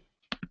 Ooh.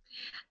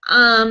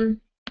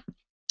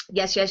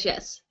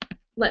 Yes.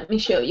 Let me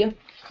show you.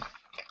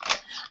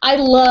 I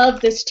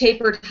love this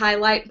tapered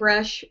highlight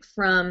brush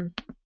from,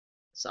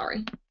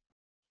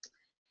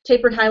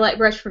 tapered highlight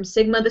brush from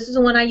Sigma. This is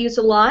the one I use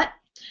a lot.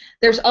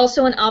 There's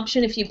also an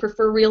option if you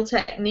prefer Real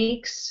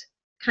Techniques,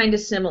 kind of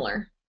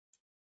similar.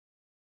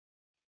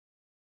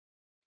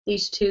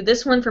 These two.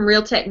 This one from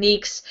Real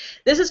Techniques.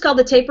 This is called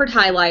the tapered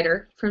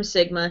highlighter from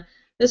Sigma.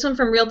 This one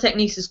from Real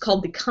Techniques is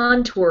called the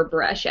contour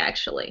brush,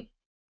 actually.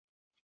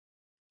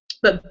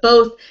 But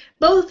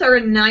both are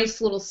a nice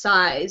little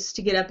size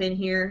to get up in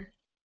here.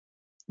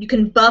 You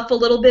can buff a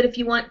little bit if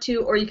you want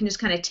to, or you can just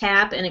kind of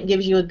tap and it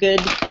gives you a good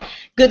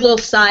little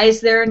size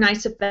there,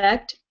 nice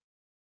effect.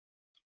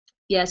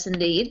 Yes,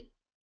 indeed.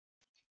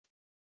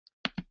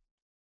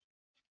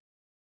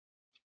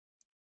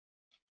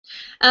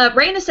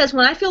 Raina says,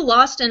 when I feel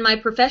lost in my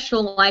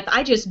professional life,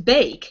 I just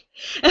bake.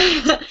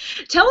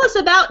 Tell us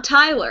about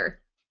Tyler.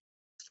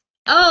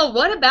 Oh,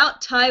 what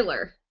about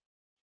Tyler?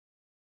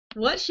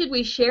 What should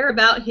we share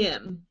about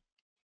him?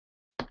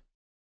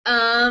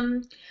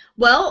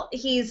 Well,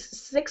 he's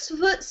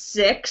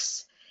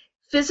 6'6".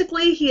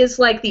 Physically, he is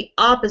like the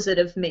opposite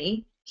of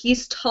me.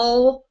 He's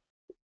tall,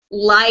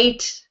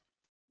 light,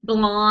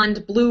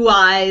 blonde, blue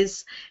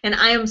eyes, and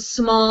I am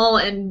small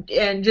and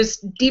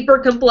just deeper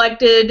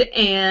complected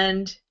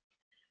and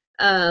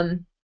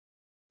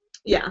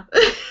yeah.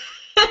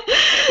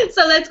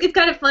 So it's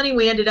kind of funny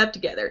we ended up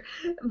together.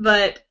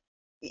 But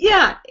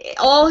yeah,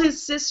 all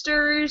his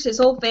sisters, his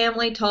whole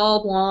family,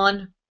 tall,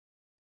 blonde.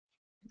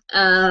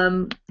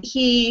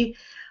 He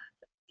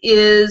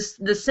is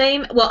the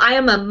same. Well, I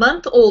am a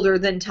month older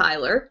than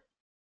Tyler.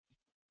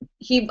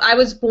 I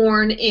was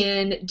born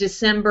in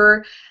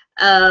December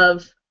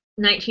of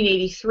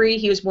 1983.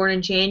 He was born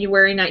in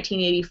January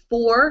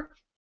 1984.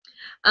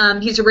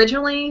 He's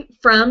originally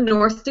from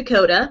North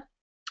Dakota,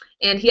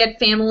 and he had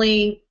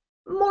family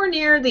more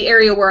near the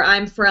area where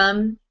I'm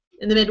from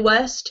in the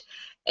Midwest,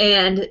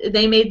 and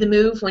they made the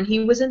move when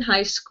he was in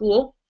high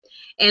school.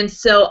 And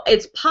so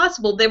it's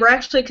possible they were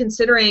actually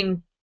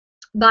considering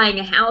buying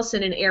a house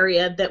in an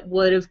area that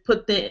would have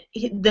put him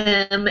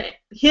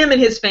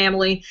and his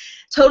family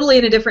totally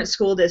in a different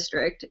school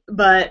district,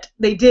 but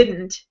they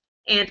didn't.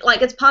 And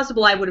like, it's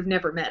possible I would have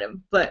never met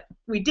him, but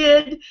we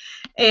did.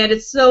 And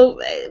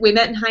we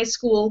met in high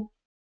school,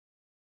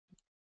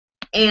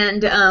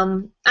 and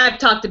I've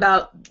talked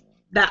about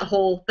that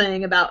whole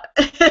thing about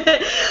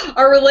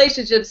our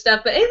relationship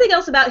stuff, but anything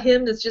else about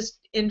him that's just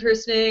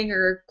interesting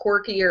or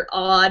quirky or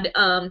odd?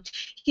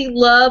 He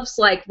loves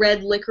like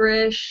red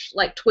licorice,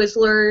 like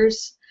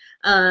Twizzlers,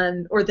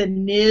 or the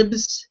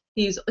nibs.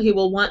 He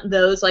will want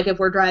those. Like if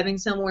we're driving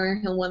somewhere,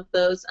 he'll want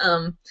those.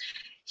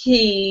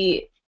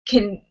 He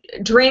can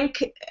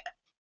drink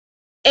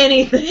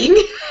anything.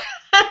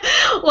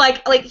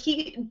 like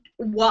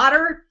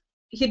water.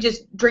 He could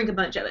just drink a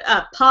bunch of it.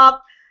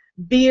 Pop,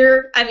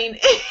 beer. I mean.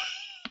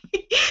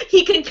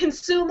 he can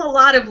consume a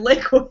lot of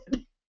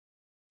liquid.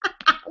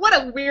 What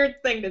a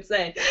weird thing to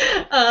say.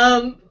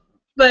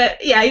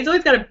 But yeah, he's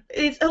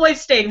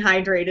always staying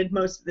hydrated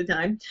most of the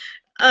time.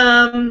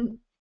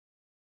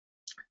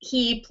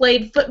 He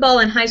played football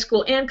in high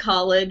school and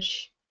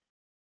college.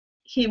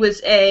 He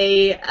was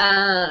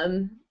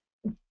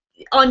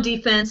on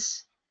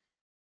defense,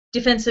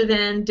 defensive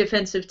end,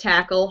 defensive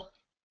tackle.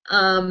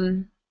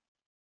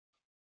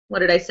 What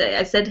did I say?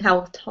 I said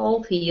how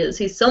tall he is.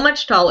 He's so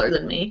much taller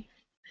than me.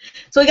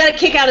 So we got a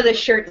kick out of this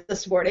shirt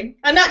this morning.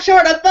 I'm not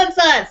short, I'm fun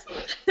size.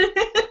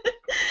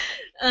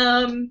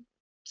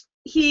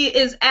 He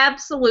is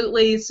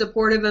absolutely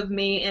supportive of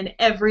me in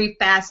every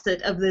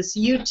facet of this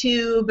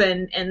YouTube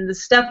and the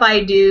stuff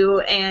I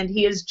do, and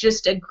he is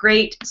just a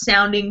great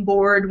sounding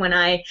board when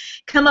I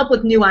come up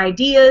with new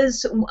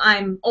ideas.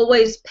 I'm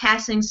always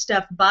passing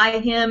stuff by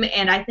him,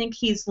 and I think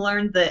he's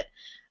learned that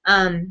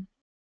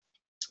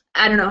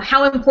I don't know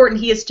how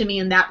important he is to me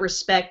in that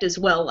respect as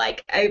well.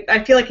 Like,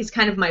 I feel like he's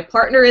kind of my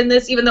partner in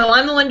this, even though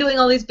I'm the one doing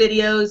all these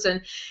videos,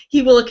 and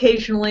he will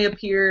occasionally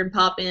appear and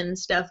pop in and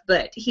stuff,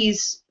 but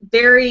he's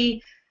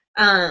very,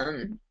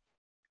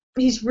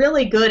 he's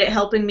really good at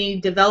helping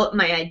me develop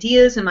my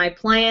ideas and my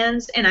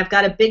plans, and I've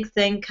got a big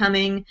thing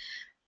coming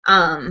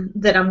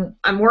that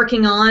I'm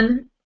working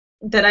on,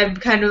 that I'm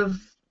kind of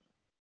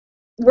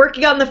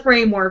working on the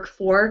framework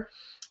for,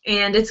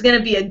 and it's going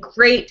to be a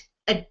great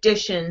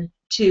addition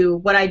to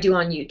what I do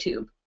on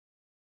YouTube.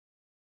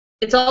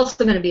 It's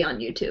also going to be on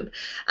YouTube,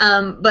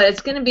 but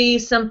it's going to be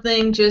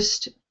something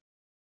just,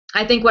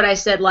 I think what I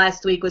said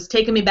last week was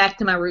taking me back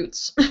to my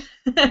roots.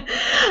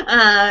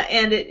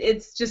 And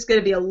it's just going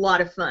to be a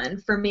lot of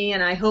fun for me,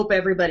 and I hope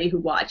everybody who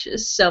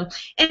watches. So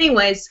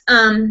anyways,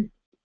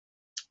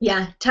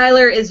 yeah,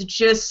 Tyler is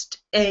just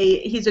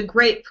he's a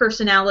great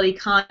personality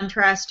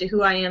contrast to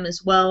who I am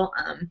as well.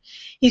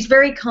 He's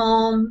very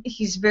calm,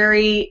 he's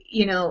very,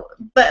 you know,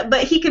 but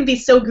he can be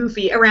so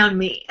goofy around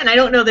me, and I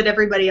don't know that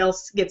everybody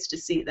else gets to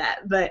see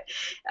that, but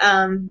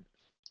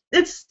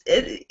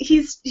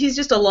he's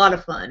just a lot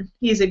of fun.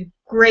 He's a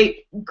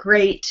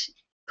great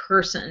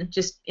person,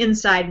 just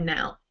inside and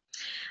out.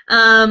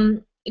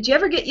 Did you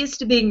ever get used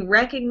to being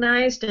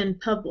recognized in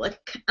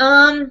public?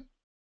 I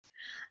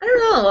don't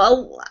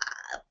know.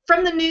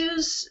 From the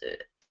news,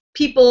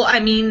 people, I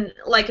mean,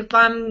 like if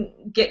I'm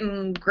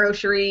getting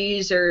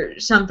groceries or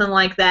something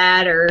like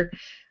that, or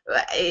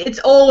it's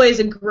always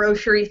a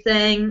grocery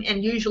thing,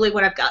 and usually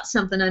when I've got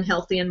something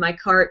unhealthy in my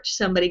cart,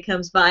 somebody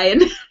comes by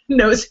and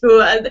knows who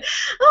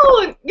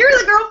oh, you're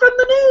the girl from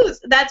the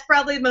news. That's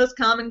probably the most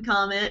common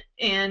comment,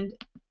 and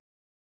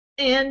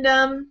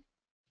yeah,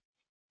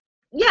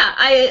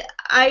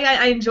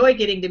 I enjoy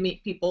getting to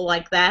meet people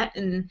like that,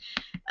 and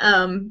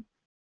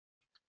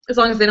as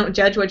long as they don't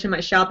judge what's in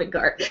my shopping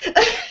cart.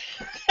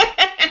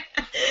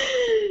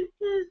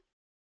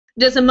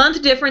 Does a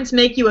month difference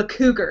make you a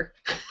cougar?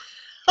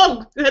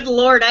 Oh, good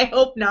Lord, I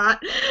hope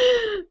not.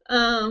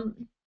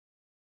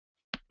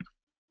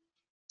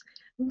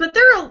 But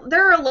there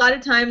are a lot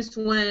of times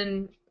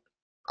when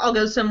I'll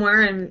go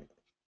somewhere and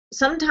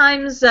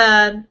sometimes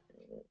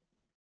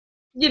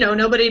you know,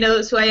 nobody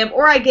knows who I am,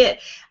 or I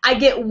get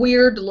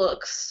weird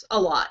looks a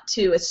lot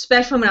too,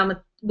 especially when I'm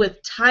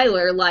with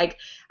Tyler. Like,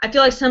 I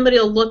feel like somebody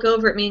will look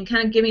over at me and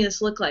kind of give me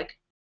this look like,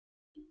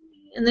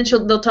 and then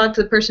they'll talk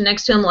to the person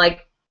next to him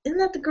like, isn't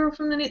that the girl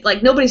from the news?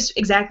 Like, nobody's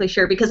exactly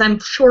sure because I'm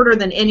shorter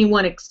than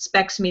anyone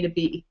expects me to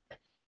be.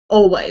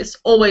 Always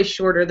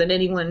shorter than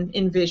anyone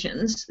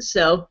envisions.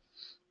 So,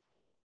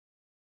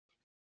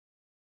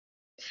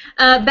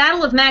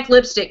 Battle of Mac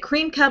lipstick,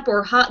 cream cup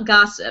or hot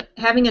gossip?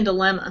 Having a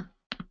dilemma.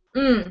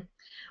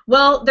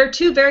 Well, they're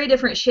two very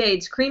different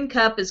shades. Cream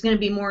cup is going to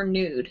be more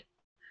nude,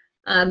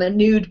 a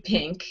nude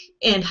pink,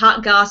 and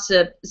hot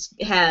gossip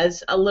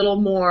has a little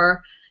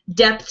more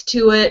depth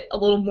to it, a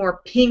little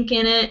more pink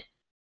in it.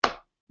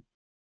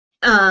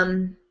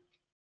 Oh,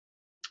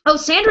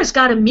 Sandra's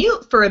got to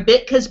mute for a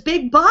bit because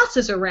Big Boss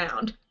is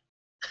around.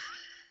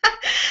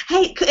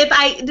 Hey,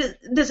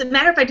 does it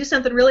matter if I do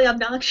something really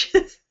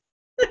obnoxious?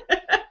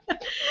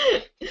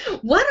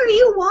 What are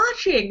you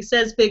watching?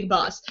 Says Big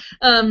Boss.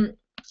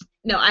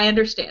 No, I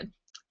understand.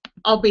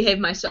 I'll behave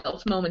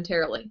myself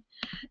momentarily.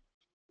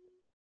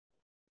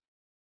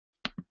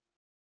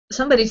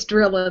 Somebody's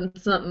drilling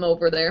something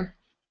over there.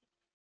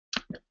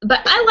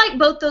 But I like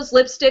both those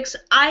lipsticks.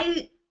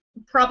 I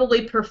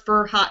probably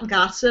prefer hot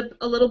gossip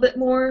a little bit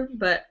more,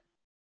 but...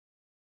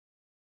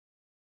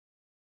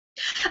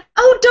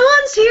 Oh,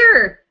 Dawn's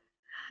here!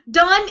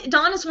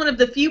 Dawn is one of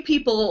the few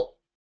people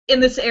in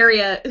this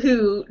area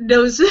who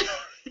knows...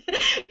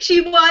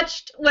 She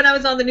watched when I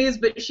was on the news,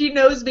 but she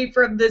knows me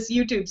from this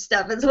YouTube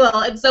stuff as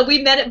well. And so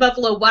we met at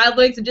Buffalo Wild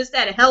Wings and just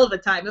had a hell of a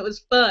time. It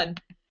was fun.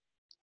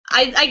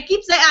 I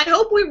keep saying, I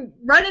hope we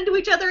run into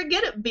each other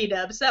again at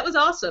B-Dubs. That was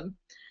awesome.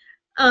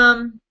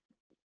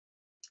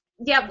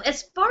 Yeah,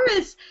 as far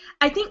as,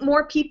 I think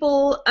more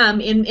people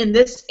in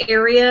this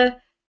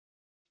area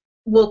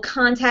will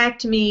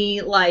contact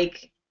me,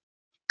 like,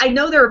 I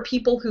know there are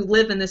people who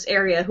live in this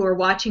area who are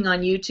watching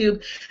on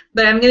YouTube,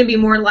 but I'm going to be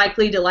more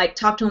likely to like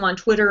talk to them on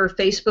Twitter or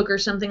Facebook or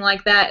something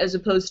like that, as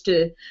opposed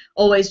to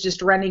always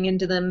just running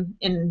into them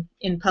in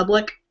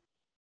public.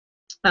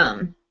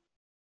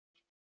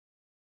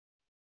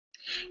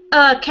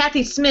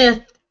 Kathy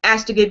Smith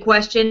asked a good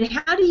question.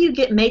 How do you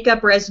get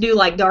makeup residue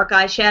like dark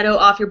eyeshadow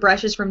off your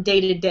brushes from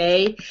day to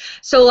day?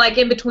 So like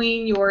in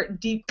between your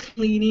deep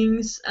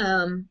cleanings,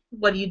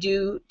 what do you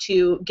do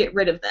to get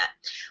rid of that?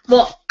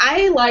 Well,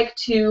 I like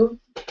to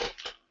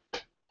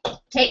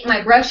take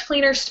my brush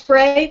cleaner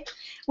spray,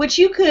 which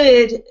you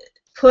could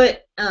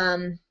put,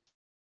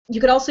 you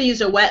could also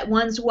use a wet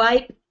ones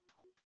wipe.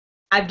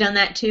 I've done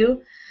that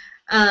too.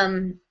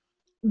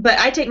 But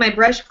I take my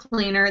brush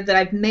cleaner that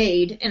I've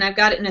made, and I've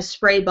got it in a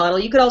spray bottle.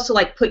 You could also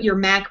like put your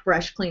MAC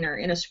brush cleaner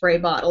in a spray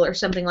bottle or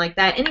something like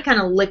that. Any kind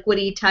of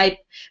liquidy type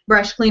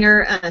brush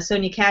cleaner.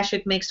 Sonia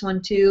Kashuk makes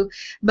one too.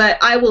 But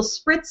I will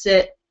spritz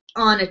it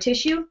on a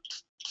tissue.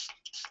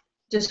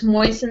 Just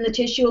moisten the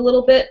tissue a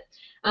little bit.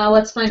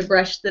 Let's find a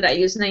brush that I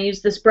use, and I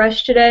use this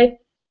brush today.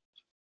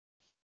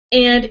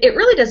 And it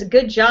really does a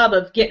good job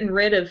of getting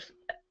rid of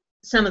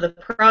some of the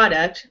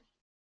product,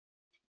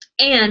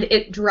 and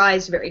it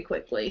dries very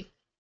quickly.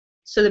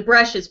 So the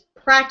brush is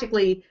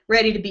practically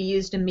ready to be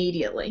used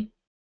immediately.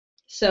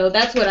 So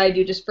that's what I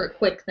do just for a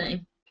quick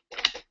thing.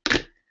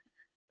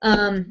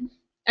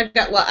 I've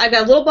got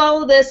a little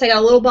bottle of this, I got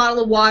a little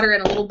bottle of water,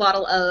 and a little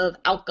bottle of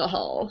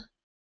alcohol.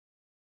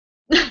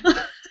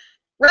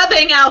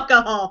 Rubbing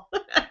alcohol.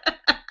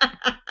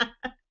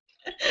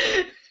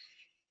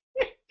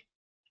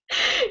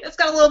 It's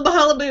got a little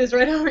bottle of booze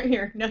right over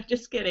here. No,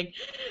 just kidding.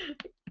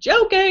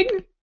 Joking.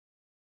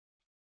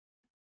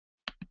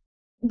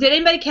 Did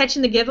anybody catch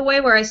in the giveaway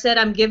where I said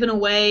I'm giving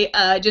away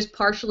just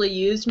partially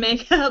used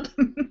makeup?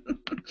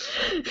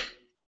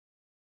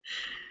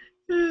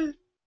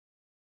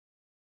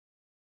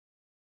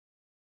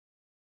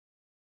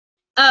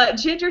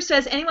 Ginger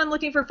says, anyone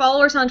looking for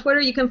followers on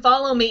Twitter, you can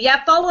follow me.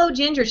 Yeah, follow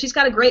Ginger. She's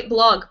got a great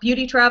blog,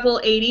 Beauty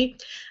Travel 80.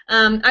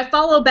 I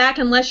follow back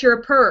unless you're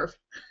a perv.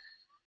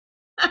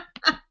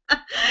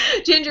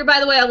 Ginger,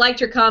 by the way, I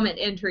liked your comment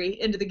entry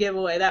into the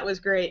giveaway. That was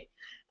great.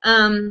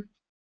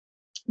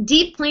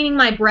 Deep cleaning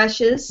my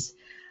brushes.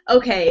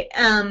 Okay,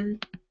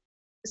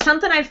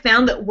 something I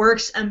found that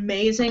works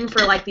amazing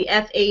for like the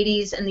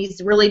F80s and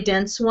these really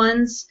dense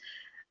ones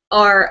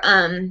are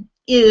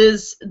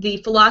is the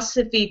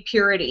Philosophy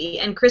Purity,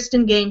 and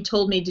Kristen Gain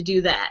told me to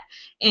do that,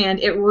 and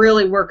it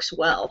really works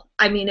well.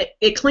 I mean,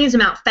 it cleans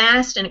them out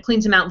fast, and it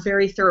cleans them out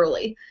very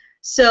thoroughly.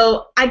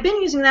 So I've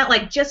been using that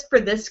like just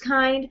for this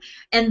kind,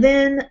 and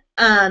then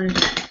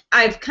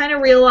I've kind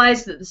of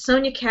realized that the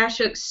Sonia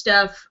Kashuk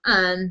stuff,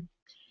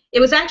 it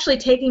was actually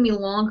taking me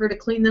longer to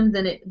clean them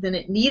than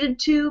it needed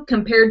to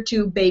compared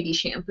to baby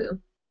shampoo.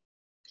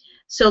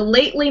 So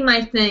lately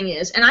my thing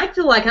is, and I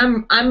feel like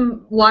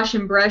I'm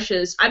washing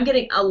brushes, I'm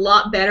getting a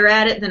lot better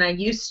at it than I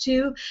used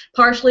to,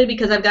 partially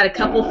because I've got a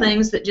couple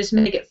things that just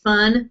make it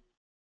fun.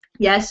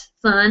 Yes,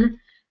 fun.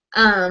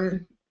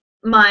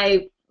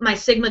 My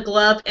Sigma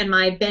glove and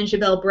my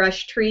Benjabel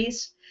brush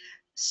trees.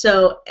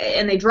 So,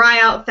 and they dry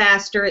out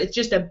faster. It's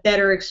just a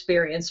better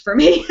experience for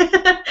me.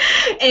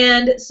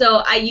 And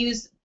so I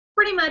use,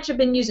 pretty much I've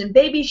been using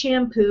baby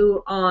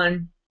shampoo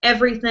on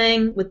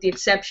everything with the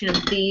exception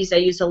of these. I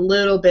use a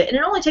little bit, and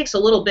it only takes a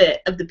little bit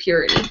of the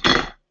Purity.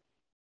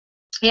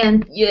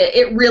 And yeah,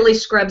 it really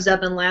scrubs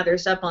up and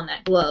lathers up on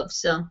that glove.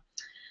 So,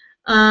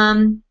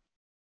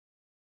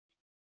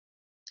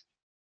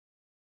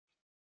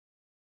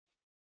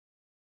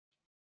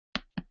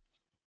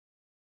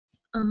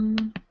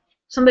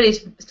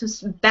 somebody's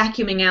just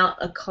vacuuming out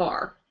a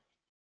car.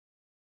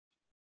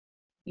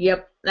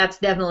 Yep, that's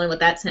definitely what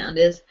that sound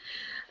is.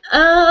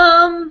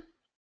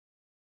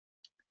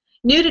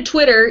 New to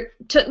Twitter,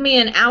 took me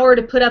an hour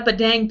to put up a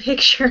dang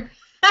picture.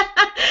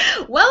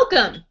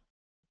 Welcome.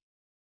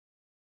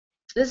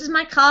 This is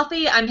my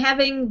coffee. I'm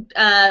having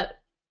I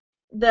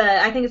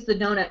think it's the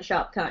donut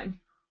shop kind.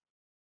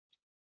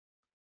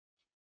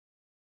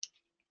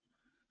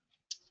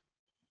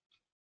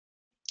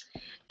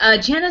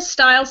 Jenna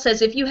Style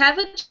says, if you have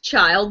a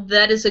child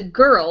that is a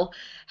girl,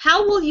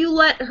 how will you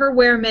let her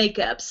wear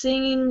makeup,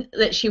 seeing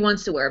that she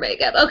wants to wear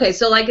makeup? Okay,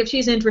 so like if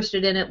she's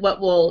interested in it, what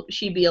will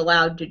she be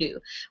allowed to do?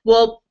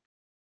 Well,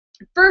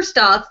 first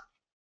off,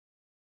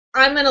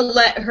 I'm going to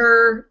let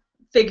her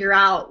figure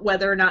out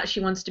whether or not she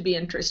wants to be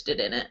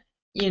interested in it.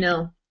 You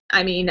know,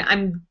 I mean, I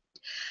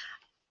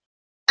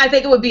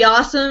think it would be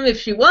awesome if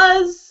she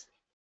was,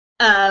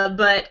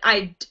 but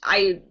I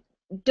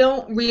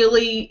don't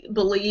really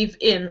believe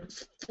in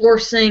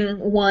forcing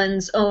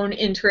one's own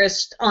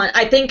interest on.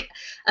 I think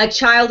a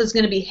child is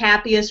going to be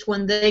happiest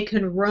when they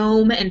can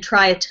roam and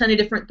try a ton of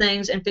different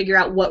things and figure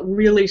out what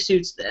really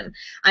suits them.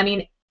 I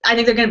mean, I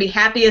think they're going to be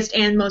happiest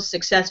and most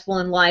successful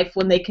in life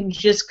when they can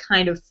just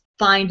kind of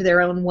find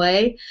their own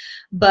way.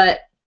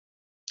 But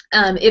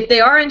if they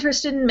are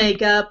interested in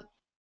makeup,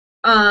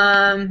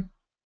 I'm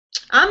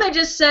going to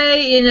just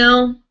say, you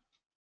know,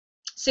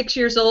 6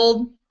 years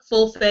old,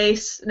 full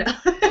face. No.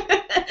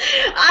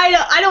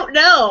 I don't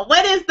know.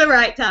 What is the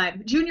right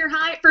time? Junior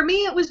high? For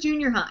me, it was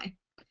junior high.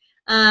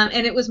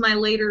 And it was my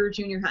later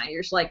junior high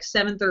years, like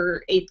 7th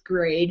or 8th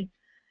grade.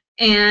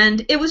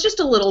 And it was just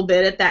a little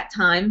bit at that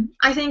time.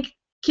 I think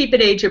keep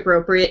it age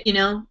appropriate, you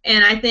know?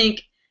 And I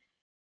think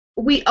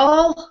we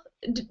all,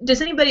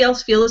 does anybody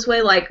else feel this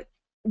way? Like,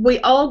 we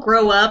all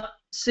grow up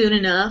soon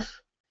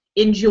enough,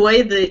 enjoy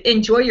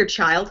your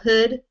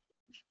childhood,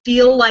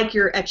 feel like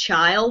you're a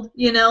child,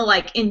 you know,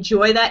 like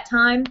enjoy that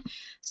time.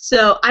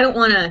 So I don't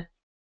want to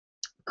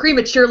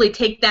prematurely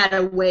take that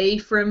away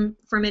from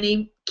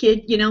any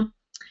kid, you know.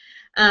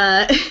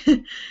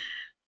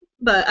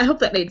 But I hope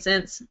that made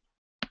sense.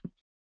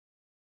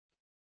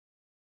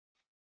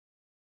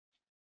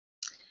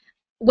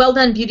 Well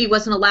Done Beauty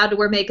wasn't allowed to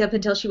wear makeup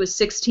until she was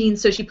 16,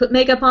 so she put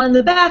makeup on in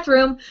the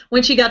bathroom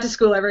when she got to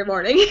school every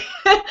morning.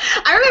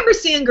 I remember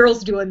seeing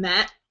girls doing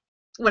that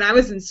when I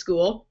was in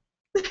school.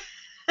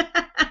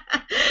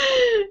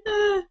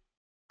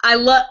 I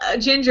love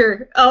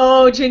Ginger.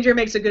 Oh, Ginger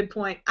makes a good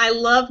point. I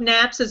love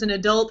naps as an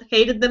adult,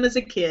 hated them as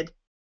a kid.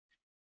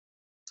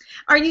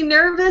 Are you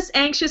nervous,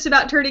 anxious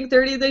about turning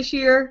 30 this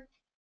year?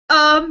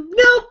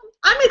 No,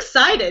 I'm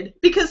excited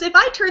because if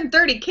I turn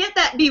 30, can't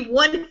that be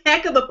one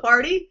heck of a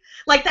party?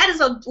 Like, that is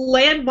a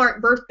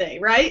landmark birthday,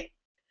 right?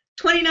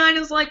 29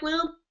 is like,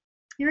 well,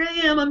 here I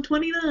am, I'm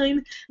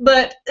 29.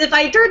 But if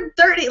I turn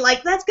 30,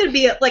 like, that's going to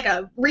be like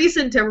a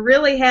reason to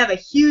really have a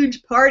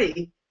huge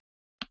party.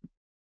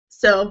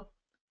 So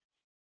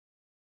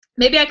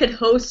maybe I could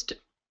host,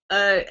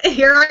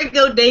 here I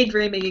go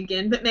daydreaming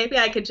again, but maybe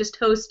I could just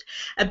host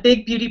a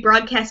big beauty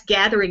broadcast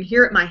gathering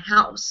here at my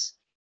house.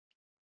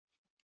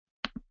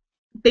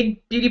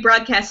 Big beauty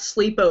broadcast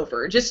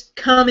sleepover. Just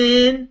come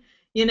in,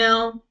 you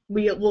know,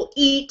 we'll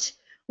eat,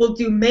 we'll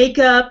do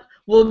makeup,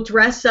 we'll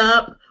dress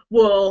up,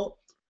 we'll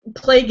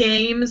play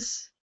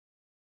games.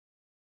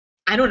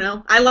 I don't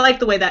know. I like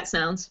the way that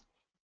sounds.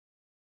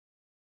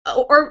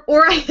 And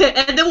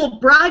then we'll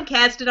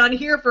broadcast it on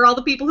here for all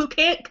the people who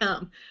can't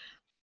come.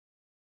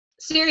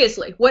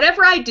 Seriously,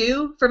 whatever I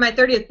do for my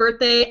 30th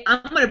birthday,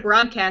 I'm going to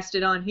broadcast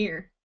it on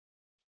here.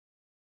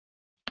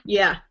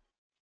 Yeah.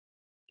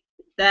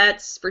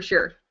 That's for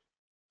sure.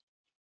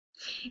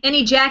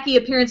 Any Jackie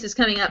appearances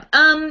coming up?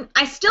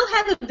 I still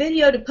have a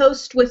video to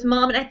post with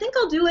Mom, and I think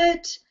I'll do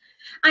it.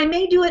 I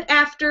may do it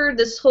after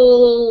this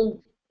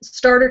whole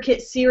starter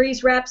kit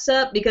series wraps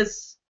up,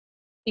 because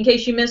in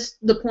case you missed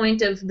the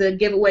point of the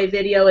giveaway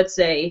video, it's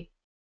a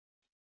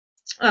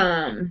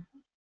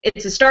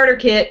starter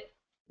kit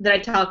that I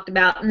talked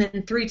about, and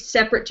then 3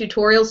 separate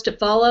tutorials to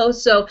follow.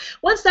 So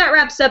once that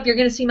wraps up, you're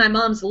going to see my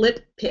mom's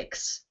lip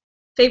picks,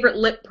 favorite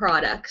lip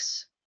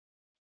products.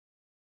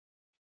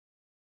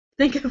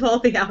 Think of all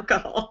the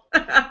alcohol.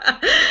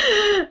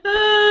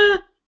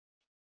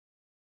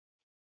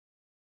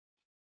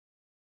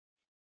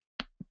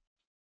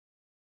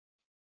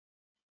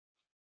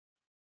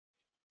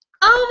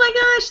 Oh my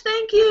gosh,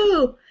 thank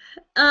you.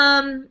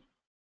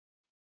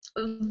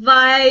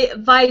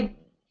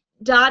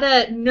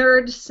 Vidata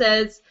Nerd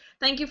says,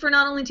 thank you for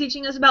not only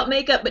teaching us about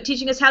makeup, but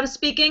teaching us how to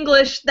speak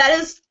English. That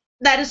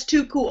is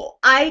too cool.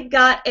 I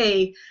got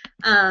a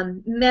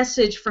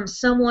message from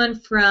someone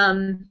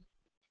from,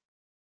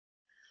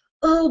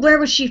 oh, where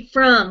was she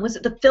from? Was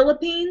it the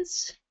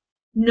Philippines?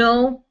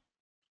 No.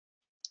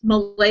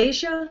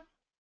 Malaysia?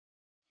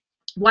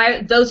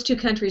 Why those 2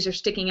 countries are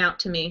sticking out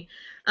to me.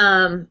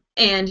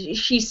 And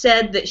she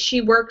said that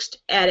she works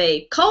at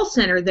a call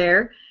center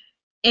there,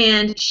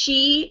 and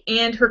she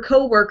and her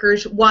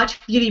coworkers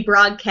watch beauty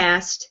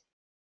broadcast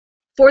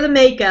for the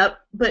makeup,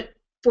 but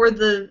for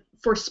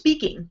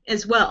speaking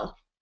as well.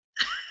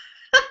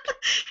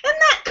 Isn't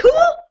that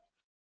cool?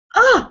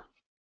 Oh,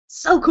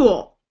 so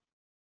cool.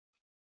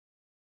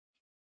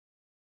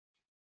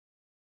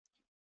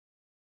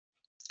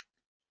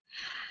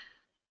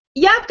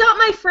 Yeah, I've got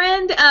my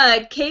friend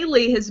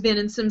Kaylee has been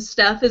in some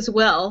stuff as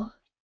well.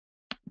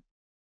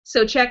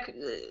 So check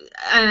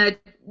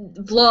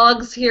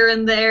vlogs here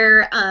and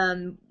there.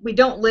 We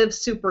don't live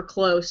super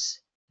close.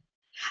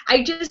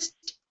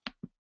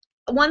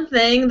 One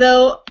thing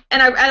though,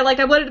 and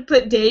I wanted to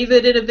put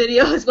David in a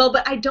video as well,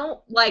 but I don't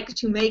like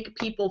to make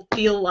people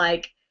feel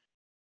like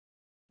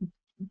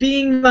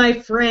being my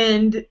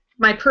friend,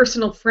 my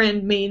personal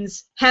friend,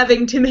 means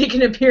having to make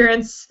an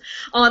appearance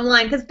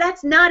online, because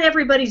that's not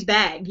everybody's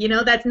bag, you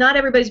know? That's not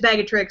everybody's bag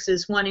of tricks,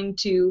 is wanting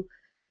to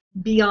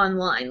be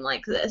online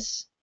like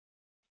this.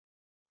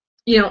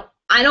 You know,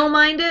 I don't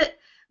mind it,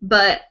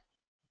 but,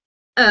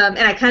 and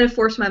I kind of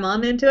forced my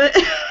mom into it.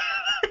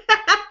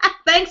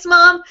 Thanks,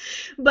 Mom.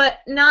 But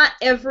not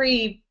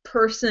every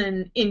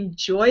person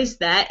enjoys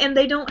that, and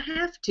they don't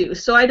have to.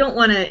 So I don't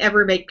want to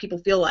ever make people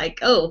feel like,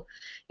 oh,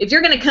 if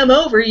you're going to come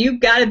over, you've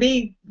got to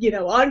be, you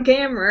know, on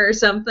camera or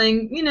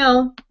something, you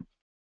know.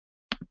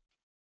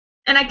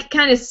 And I can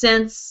kind of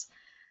sense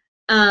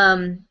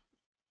sometimes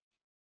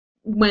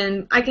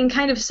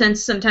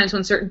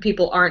when certain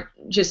people aren't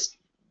just,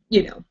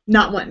 you know,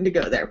 not wanting to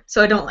go there.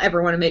 So I don't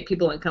ever want to make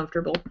people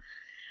uncomfortable.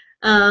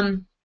 But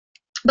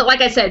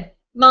like I said,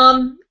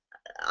 Mom,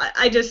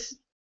 I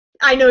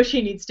I know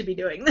she needs to be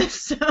doing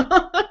this. So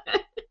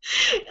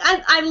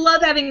I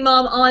love having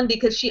Mom on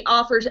because she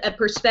offers a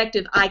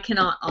perspective I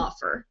cannot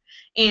offer.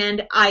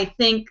 And I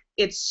think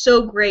it's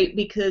so great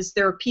because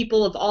there are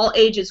people of all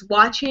ages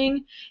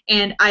watching,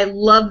 and I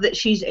love that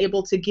she's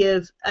able to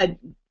give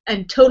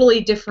a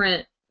totally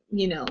different,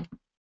 you know,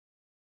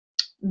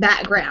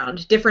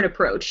 background, different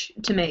approach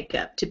to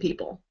makeup to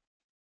people.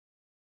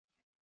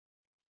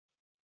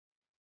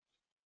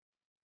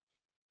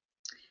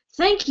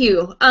 Thank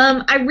you.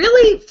 I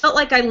really felt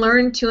like I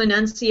learned to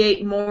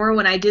enunciate more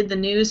when I did the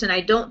news, and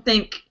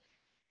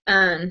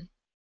um,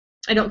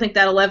 I don't think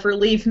that'll ever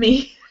leave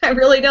me. I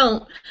really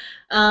don't.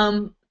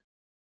 Um,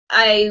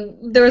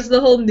 there was the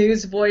whole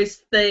news voice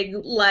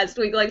thing last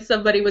week, like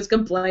somebody was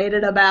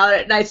complaining about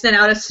it, and I sent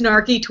out a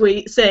snarky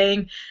tweet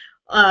saying,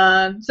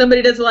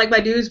 somebody doesn't like my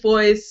news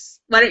voice.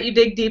 Why don't you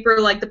dig deeper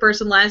like the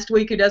person last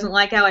week who doesn't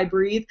like how I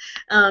breathe?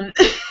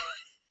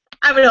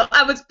 I don't know.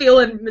 I was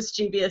feeling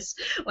mischievous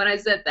when I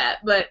said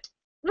that, but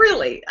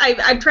really,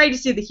 I'm trying to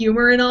see the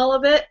humor in all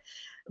of it.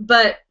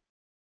 But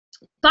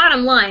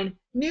bottom line,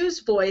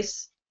 news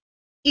voice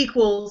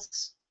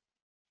equals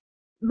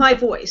my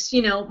voice.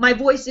 You know, my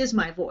voice is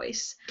my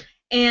voice.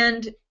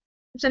 And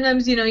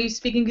sometimes, you know, you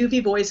speak in goofy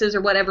voices or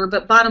whatever,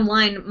 but bottom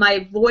line,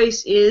 my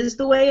voice is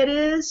the way it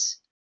is.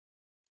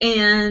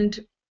 And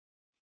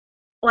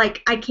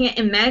like, I can't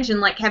imagine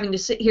like having to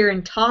sit here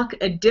and talk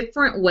a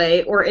different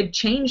way or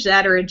change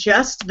that or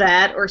adjust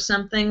that or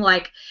something,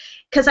 like,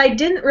 because I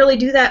didn't really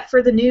do that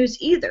for the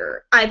news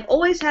either. I've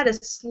always had a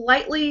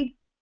slightly,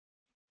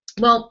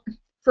 well,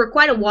 for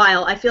quite a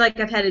while, I feel like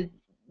I've had a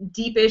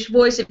deepish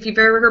voice. If you've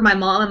ever heard my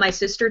mom and my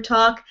sister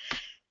talk,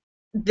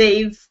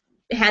 they've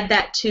had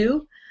that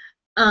too.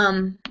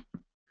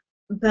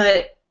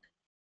 But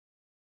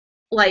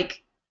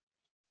like,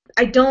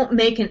 I don't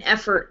make an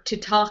effort to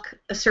talk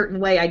a certain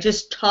way. I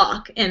just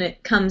talk, and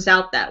it comes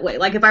out that way.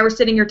 Like if I were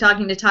sitting here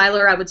talking to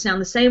Tyler, I would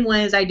sound the same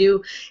way as I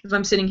do if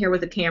I'm sitting here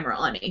with a camera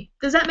on me.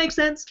 Does that make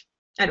sense?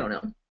 I don't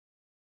know.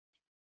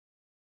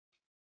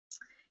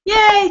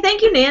 Yay!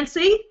 Thank you,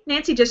 Nancy.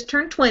 Nancy just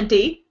turned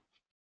 20.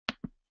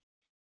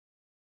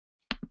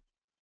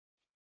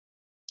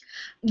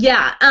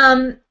 Yeah.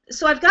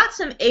 So I've got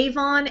some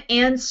Avon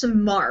and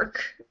some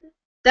Mark.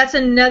 That's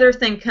another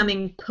thing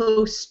coming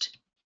post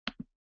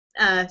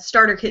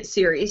starter kit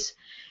series,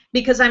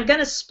 because I'm going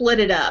to split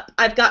it up.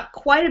 I've got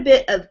quite a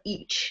bit of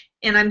each,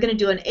 and I'm going to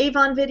do an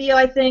Avon video,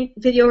 I think,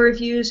 video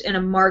reviews, and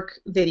a Mark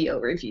video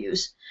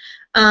reviews.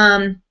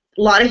 A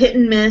lot of hit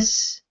and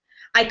miss.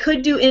 I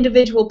could do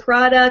individual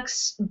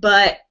products,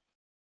 but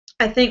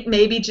I think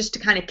maybe just to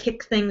kind of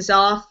kick things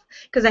off,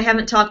 because I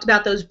haven't talked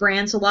about those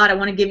brands a lot, I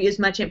want to give you as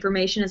much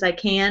information as I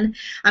can.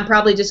 I'm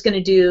probably just going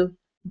to do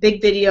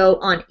big video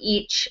on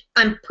each.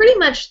 I'm pretty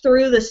much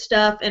through the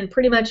stuff and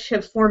pretty much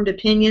have formed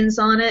opinions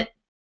on it.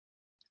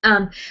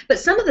 But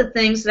some of the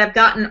things that I've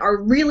gotten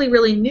are really,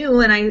 really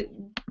new, and I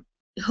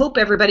hope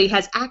everybody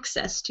has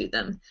access to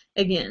them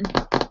again.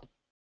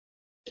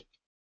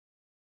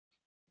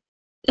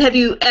 Have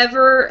you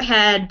ever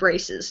had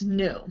braces?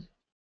 No.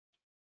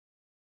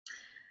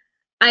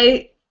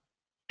 I've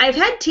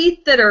had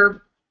teeth that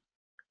are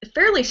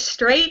fairly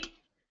straight.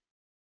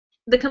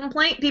 The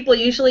complaint people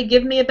usually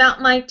give me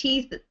about my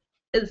teeth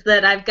is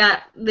that I've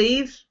got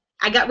these.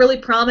 I got really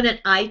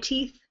prominent eye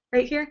teeth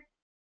right here.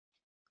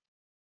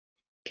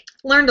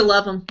 Learn to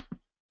love them.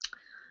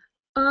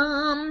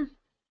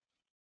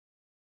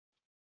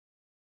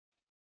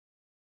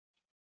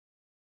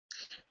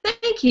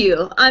 Thank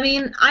you. I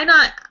mean,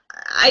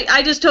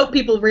 I just hope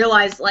people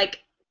realize,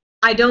 like,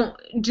 I don't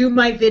do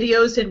my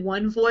videos in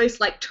one voice,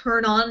 like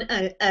turn on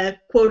a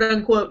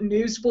quote-unquote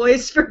news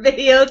voice for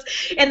videos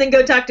and then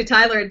go talk to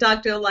Tyler and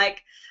talk to him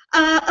like,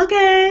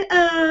 okay,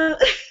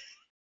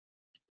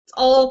 it's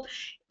all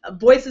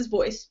voice is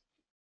voice.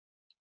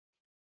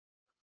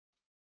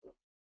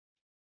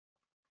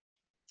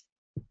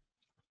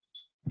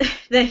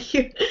 Thank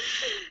you.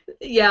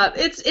 Yeah,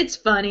 it's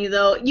funny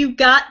though. You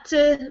got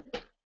to,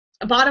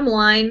 bottom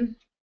line,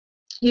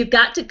 you've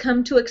got to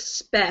come to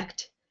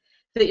expect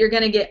that you're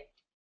going to get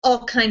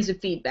all kinds of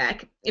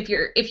feedback. If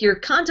you're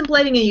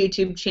contemplating a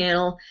YouTube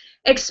channel,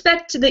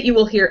 expect that you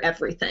will hear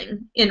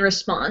everything in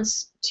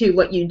response to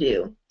what you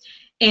do.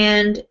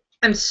 And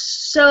I'm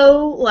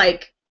so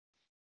like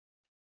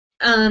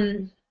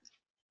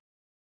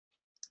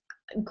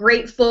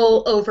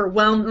grateful,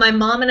 overwhelmed. My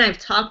mom and I have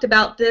talked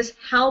about this,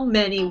 how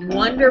many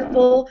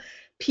wonderful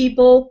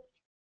people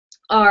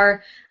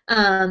are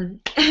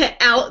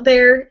out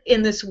there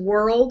in this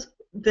world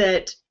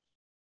that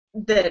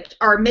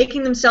are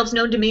making themselves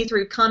known to me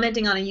through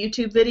commenting on a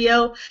YouTube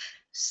video.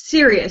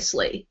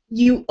 Seriously,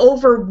 you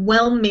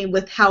overwhelm me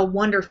with how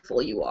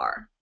wonderful you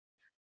are.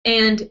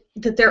 And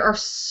that there are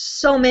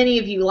so many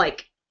of you,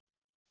 like,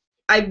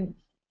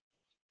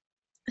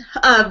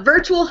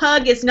 virtual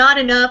hug is not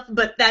enough,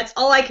 but that's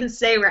all I can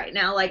say right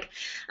now. Like,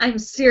 I'm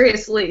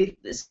seriously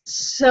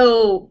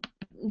so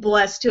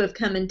blessed to have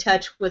come in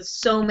touch with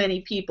so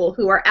many people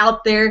who are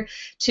out there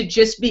to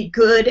just be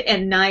good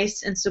and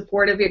nice and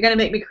supportive. You're going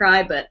to make me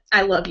cry, but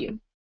I love you.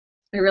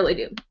 I really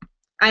do.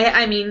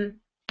 I mean,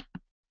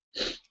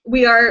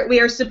 we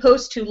are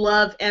supposed to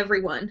love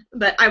everyone,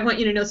 but I want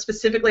you to know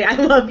specifically I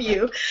love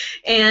you,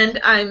 and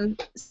I'm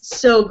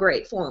so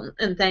grateful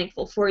and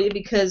thankful for you,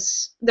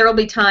 because there will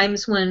be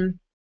times when,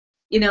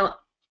 you know,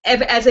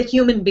 as a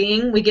human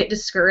being, we get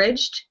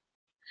discouraged,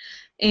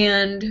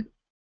 and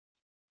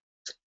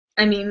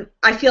I mean,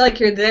 I feel like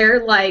you're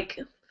there like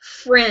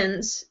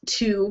friends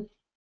to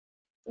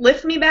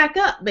lift me back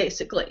up,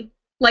 basically,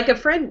 like a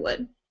friend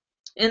would.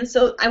 And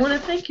so I want to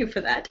thank you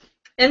for that.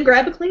 And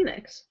grab a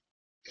Kleenex.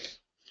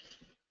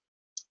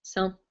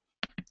 So,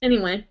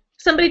 anyway,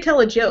 somebody tell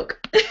a joke.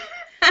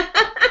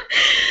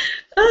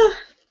 Oh,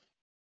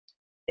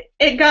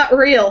 it got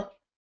real.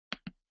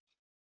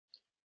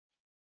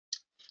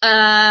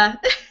 Yeah,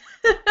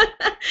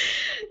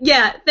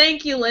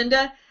 thank you,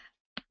 Linda.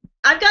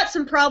 I've got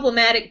some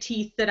problematic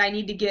teeth that I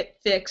need to get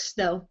fixed,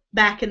 though,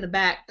 back in the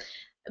back.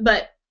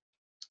 But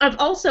I've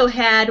also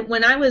had,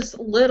 when I was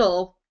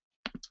little,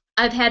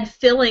 I've had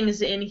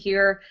fillings in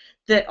here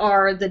that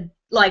are the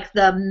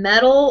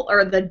metal,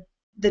 or the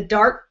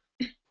dark,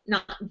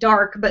 not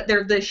dark, but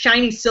they're the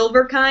shiny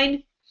silver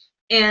kind,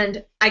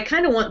 and I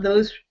kind of want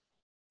those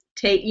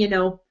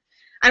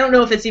I don't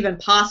know if it's even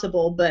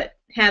possible, but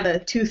have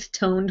a tooth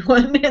toned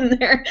one in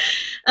there.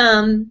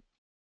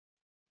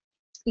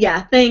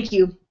 Yeah, thank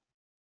you.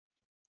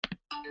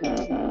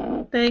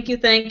 Thank you,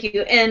 thank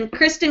you. And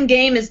Kristen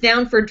Game is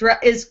going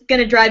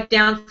to drive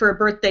down for a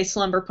birthday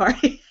slumber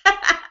party.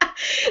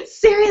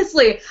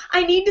 Seriously,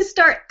 I need to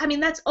start. I mean,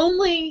 that's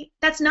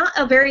not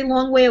a very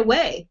long way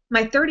away.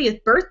 My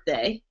 30th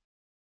birthday.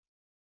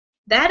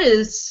 That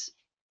is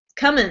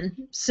coming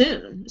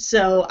soon.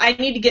 So I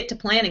need to get to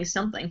planning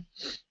something.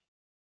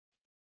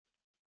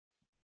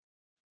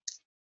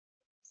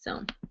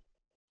 So,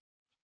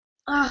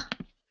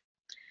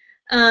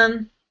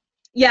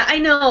 yeah, I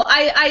know.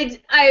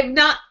 I'm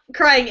not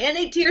crying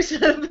any tears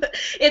of.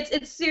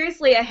 It's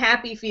seriously a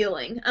happy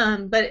feeling.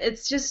 But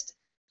it's just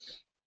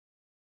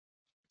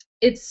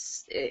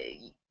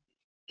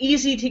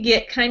easy to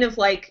get kind of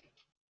like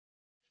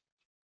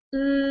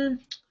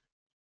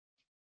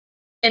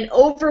an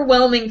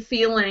overwhelming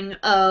feeling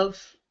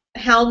of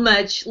how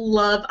much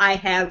love I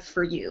have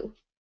for you.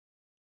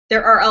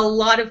 There are a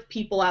lot of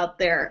people out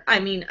there, I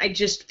mean, I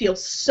just feel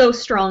so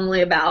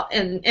strongly about,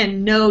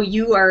 and know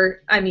you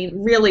are, I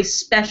mean, really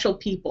special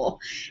people.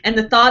 And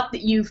the thought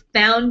that you've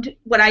found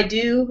what I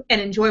do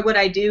and enjoy what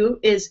I do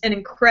is an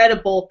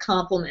incredible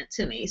compliment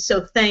to me.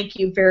 So thank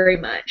you very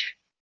much.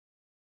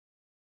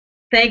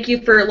 Thank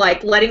you for,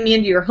 like, letting me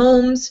into your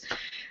homes,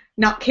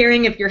 not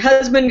caring if your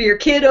husband or your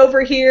kid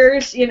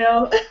overhears, you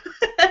know.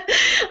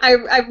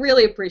 I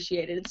really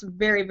appreciate it. It's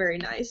very, very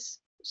nice.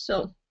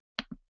 So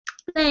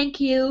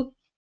thank you.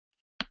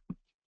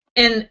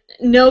 And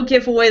no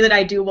giveaway that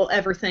I do will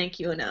ever thank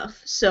you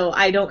enough. So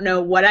I don't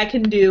know what I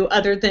can do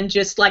other than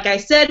just, like I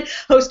said,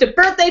 host a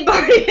birthday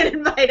party and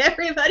invite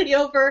everybody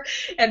over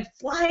and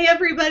fly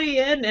everybody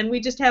in, and we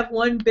just have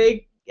one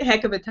big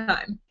heck of a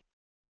time.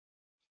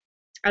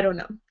 I don't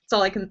know.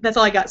 That's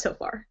all I got so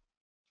far.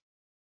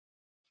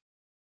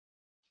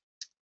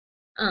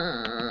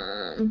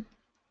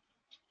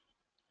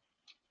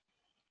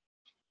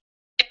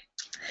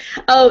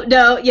 Oh,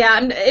 no,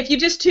 yeah, if you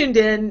just tuned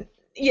in,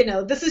 you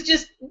know, this is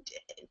just,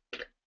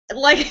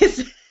 like I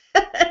said,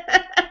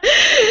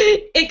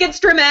 it gets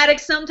dramatic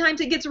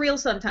sometimes, it gets real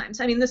sometimes.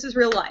 I mean, this is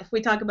real life.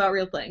 We talk about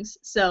real things.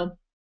 So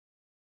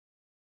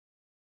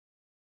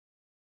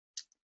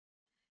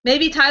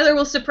maybe Tyler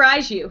will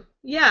surprise you.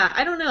 Yeah,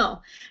 I don't know.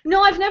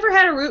 No, I've never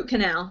had a root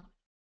canal.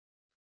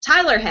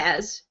 Tyler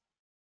has.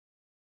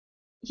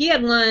 He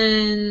had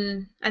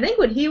one, I think,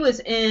 when he was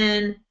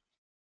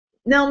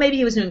no, maybe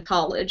he was in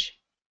college.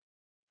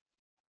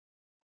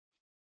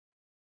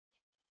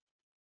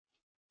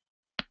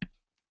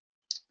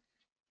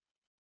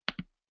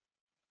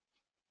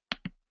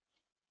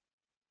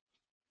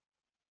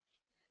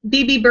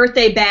 BB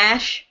birthday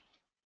bash.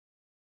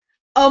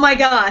 Oh my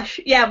gosh.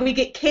 Yeah, we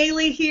get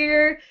Kaylee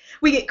here,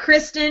 we get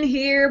Kristen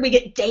here, we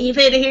get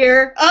David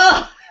here.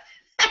 Oh!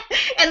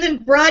 And then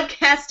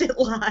broadcast it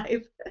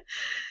live.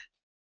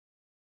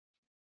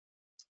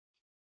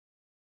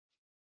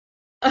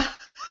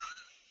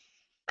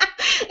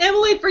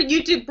 Emily for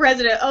YouTube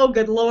president. Oh,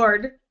 good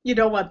Lord. You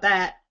don't want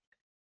that.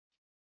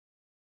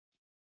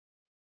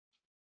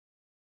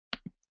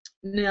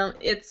 No,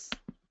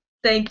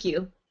 thank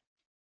you.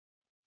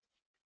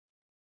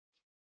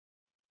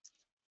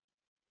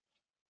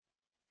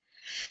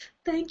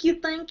 Thank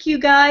you,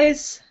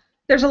 guys.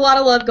 There's a lot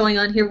of love going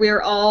on here.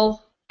 We're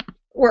all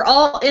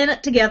in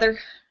it together.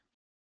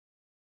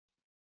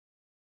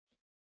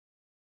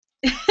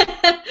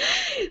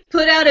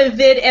 Put out a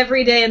vid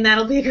every day, and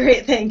that'll be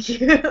great. Thank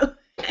you.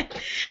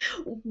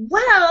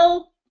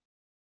 Well,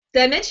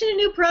 did I mention a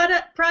new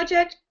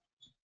project?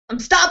 I'm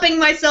stopping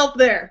myself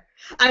there.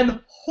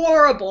 I'm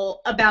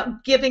horrible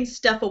about giving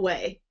stuff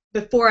away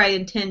before I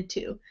intend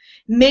to,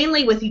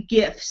 mainly with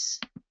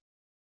gifts.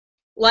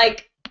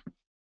 Like,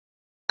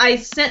 I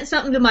sent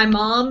something to my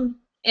mom,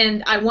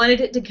 and I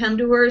wanted it to come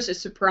to her as a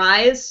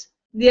surprise,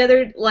 the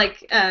other,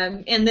 like,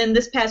 and then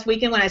this past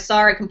weekend when I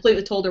saw her, I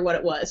completely told her what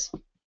it was.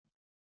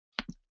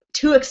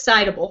 Too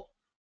excitable.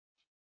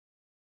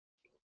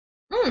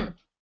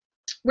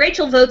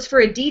 Rachel votes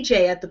for a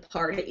DJ at the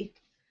party.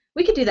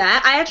 We could do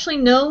that.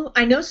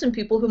 I know some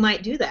people who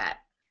might do that.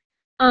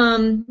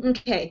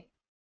 Okay.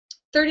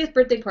 30th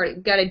birthday party.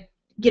 We've got to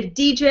get a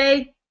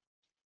DJ.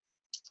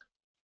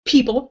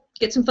 People.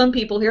 Get some fun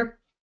people here.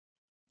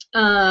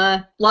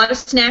 A lot of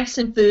snacks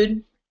and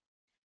food.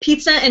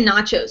 Pizza and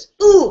nachos.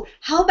 Ooh,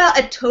 how about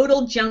a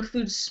total junk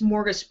food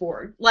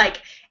smorgasbord?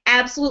 Like,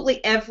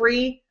 absolutely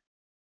every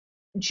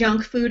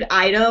junk food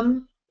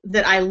item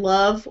that I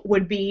love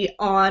would be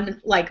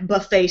on, like,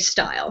 buffet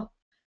style.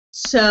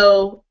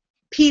 So,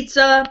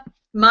 pizza,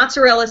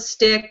 mozzarella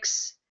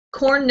sticks,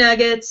 corn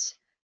nuggets,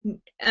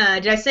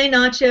 did I say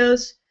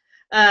nachos?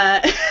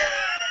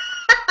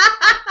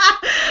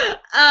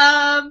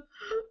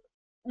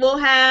 We'll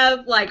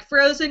have, like,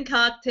 frozen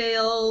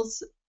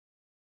cocktails,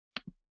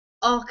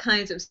 all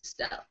kinds of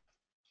stuff.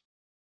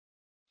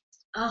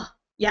 Oh,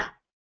 yeah.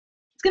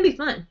 It's going to be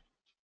fun.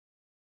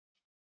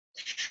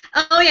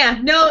 Oh, yeah.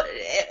 No,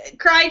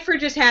 crying for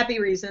just happy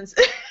reasons.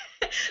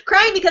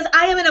 Crying because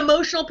I am an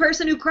emotional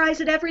person who cries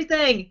at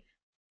everything.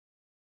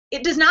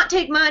 It does not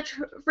take much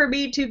for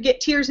me to get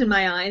tears in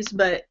my eyes,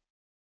 but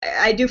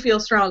I do feel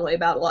strongly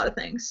about a lot of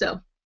things, so.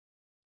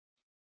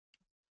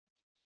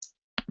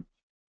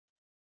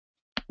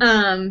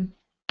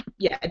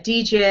 Yeah,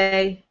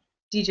 DJ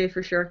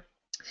for sure.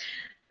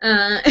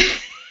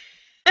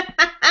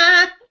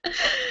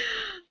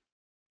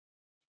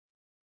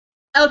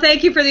 Oh,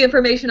 thank you for the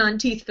information on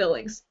teeth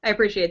fillings. I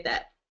appreciate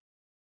that.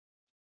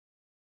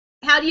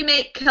 How do you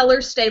make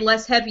colors stay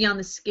less heavy on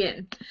the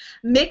skin?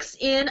 Mix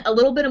in a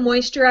little bit of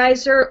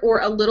moisturizer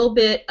or a little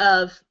bit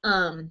of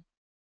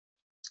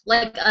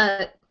like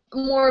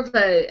more of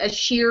a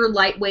sheer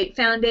lightweight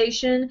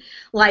foundation,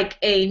 like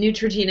a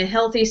Neutrogena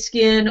Healthy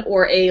Skin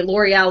or a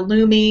L'Oreal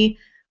Lumi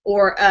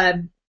or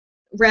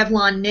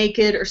Revlon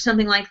Naked or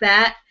something like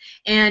that,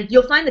 and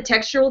you'll find the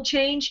texture will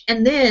change.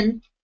 And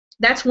then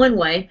that's one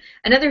way.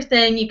 Another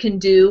thing you can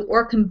do,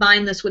 or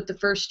combine this with the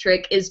first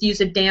trick, is use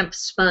a damp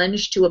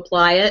sponge to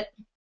apply it.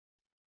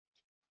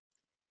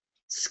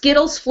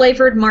 Skittles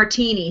flavored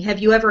martini. Have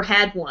you ever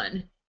had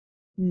one?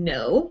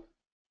 No.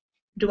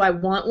 Do I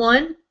want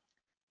one?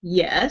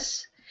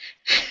 Yes.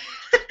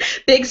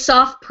 Big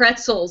soft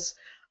pretzels.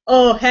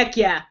 Oh, heck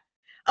yeah.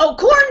 Oh,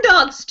 corn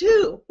dogs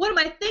too. What am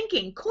I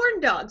thinking?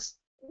 Corn dogs.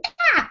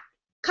 Ah!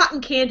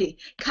 Cotton candy.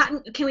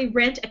 Can we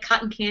rent a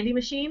cotton candy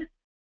machine?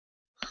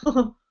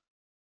 Oh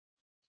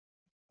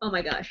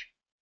my gosh.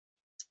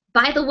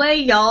 By the way,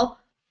 y'all,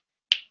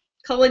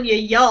 calling you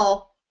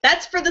y'all.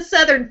 That's for the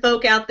southern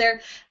folk out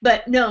there.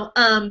 But no,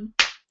 I'm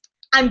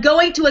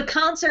going to a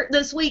concert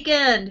this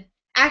weekend.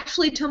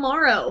 Actually,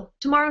 tomorrow.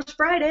 Tomorrow's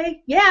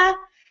Friday. Yeah.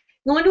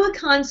 Going to a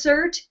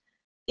concert.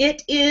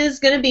 It is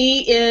going to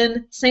be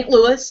in St.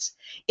 Louis.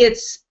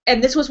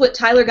 And this was what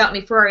Tyler got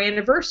me for our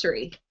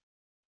anniversary.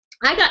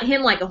 I got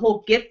him like a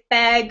whole gift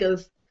bag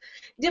of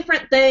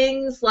different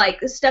things, like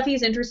the stuff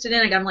he's interested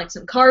in. I got him like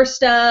some car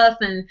stuff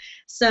and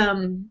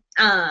some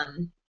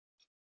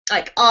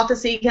like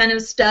office-y kind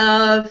of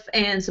stuff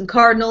and some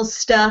Cardinals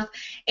stuff,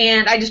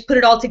 and I just put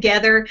it all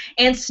together,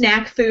 and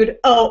snack food.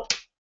 Oh,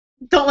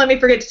 don't let me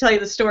forget to tell you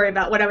the story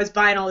about what I was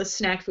buying all this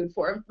snack food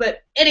for.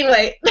 But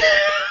anyway,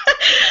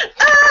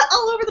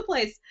 all over the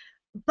place.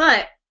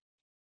 But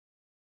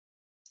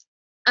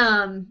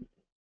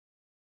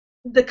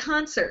the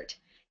concert,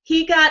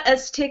 he got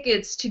us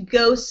tickets to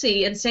go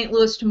see in St.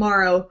 Louis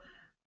tomorrow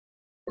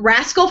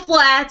Rascal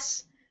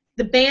Flatts,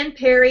 the band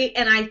Perry,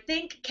 and I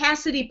think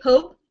Cassidy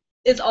Pope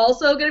is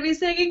also going to be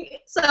singing.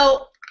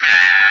 So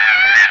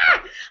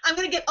I'm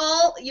going to get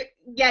all,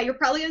 you're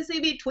probably going to see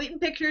me tweeting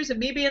pictures of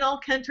me being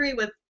all country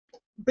with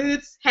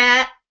boots,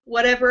 hat,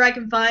 whatever I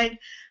can find.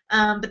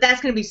 But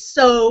that's going to be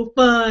so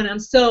fun. I'm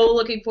so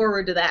looking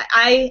forward to that.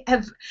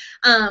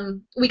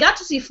 We got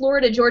to see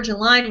Florida Georgia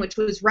Line, which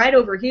was right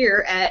over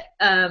here at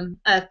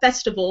a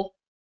festival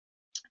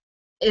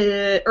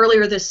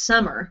earlier this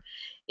summer.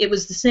 It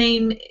was the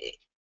same,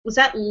 was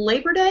that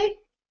Labor Day?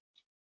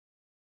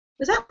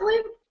 Was that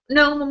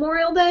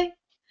Memorial Day?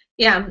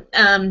 Yeah,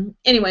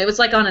 anyway, it was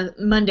like on a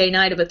Monday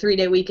night of a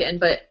 3-day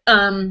weekend, but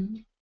other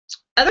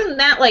than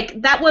that,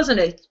 like, that was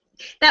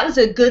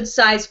a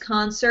good-sized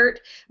concert,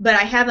 but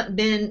I haven't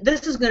been,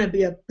 this is going to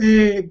be a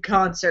big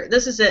concert.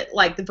 This is at,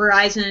 like, the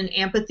Verizon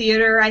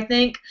Amphitheater, I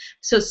think,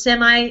 so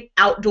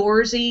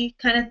semi-outdoorsy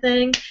kind of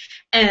thing,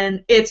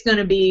 and it's going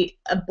to be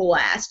a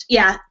blast.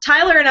 Yeah,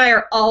 Tyler and I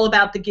are all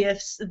about the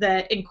gifts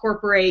that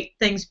incorporate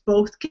things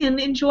both can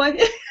enjoy.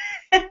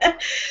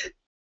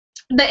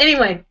 But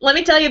anyway, let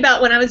me tell you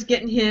about when I was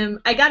getting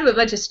him. I got him a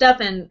bunch of stuff,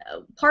 and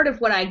part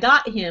of what I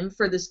got him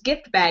for this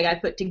gift bag I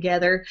put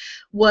together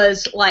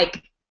was,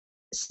 like,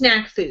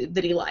 snack food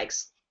that he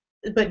likes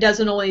but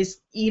doesn't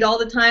always eat all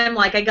the time.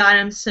 Like, I got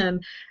him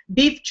some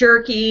beef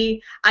jerky.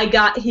 I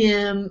got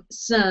him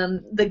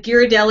the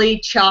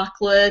Ghirardelli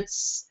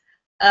chocolates.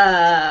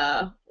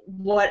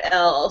 What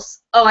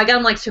else? Oh, I got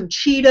him, like, some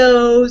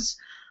Cheetos.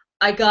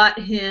 I got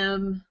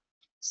him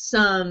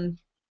some,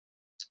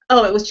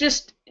 oh, it was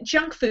just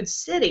Junk Food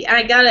City. And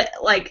I got it,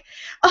 like,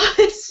 all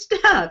this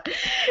stuff.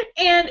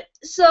 And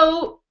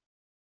so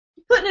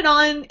putting it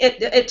on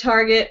at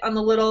Target on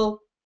the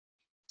little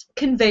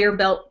conveyor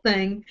belt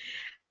thing.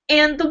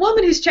 And the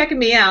woman who's checking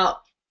me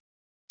out,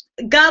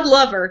 God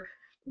love her,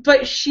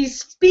 but she's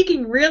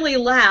speaking really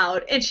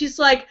loud, and she's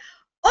like,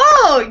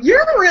 "Oh,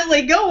 you're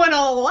really going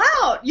all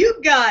out.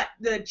 You've got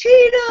the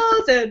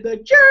Cheetos and the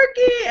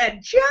jerky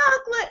and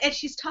chocolate," and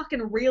she's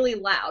talking really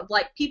loud,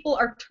 like people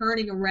are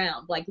turning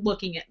around, like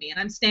looking at me, and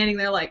I'm standing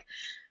there like,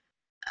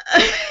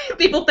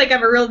 people think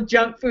I'm a real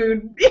junk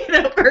food,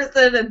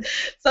 person, and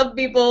some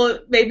people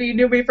maybe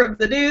knew me from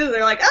the news.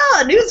 They're like,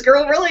 "Oh, news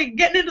girl really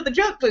getting into the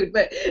junk food."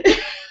 But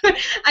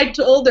I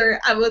told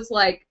her, I was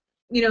like,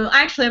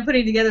 actually I'm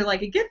putting together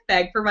like a gift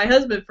bag for my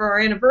husband for our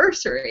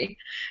anniversary.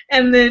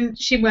 And then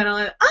she went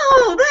on,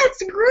 "Oh,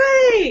 that's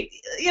great."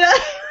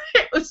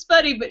 It was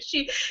funny, but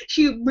she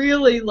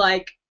really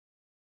like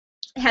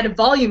had a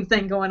volume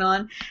thing going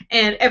on,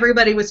 and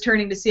everybody was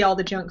turning to see all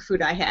the junk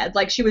food I had.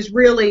 Like, she was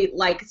really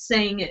like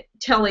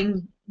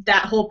telling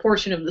that whole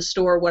portion of the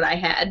store what I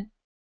had.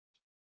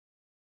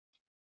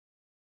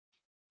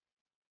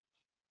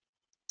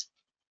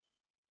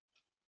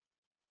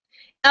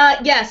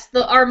 Yes,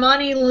 the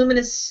Armani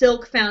Luminous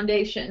Silk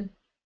Foundation.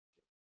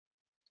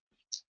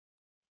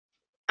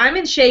 I'm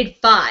in shade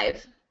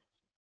 5,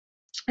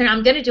 and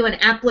I'm going to do an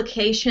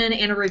application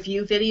and a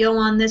review video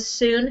on this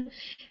soon,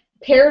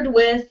 paired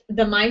with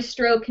the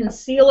Maestro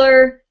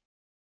Concealer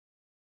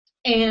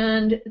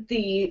and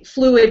the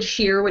Fluid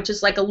Sheer, which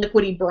is like a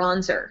liquidy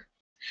bronzer.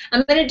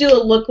 I'm going to do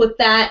a look with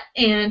that,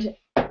 and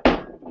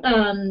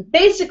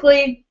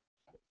basically,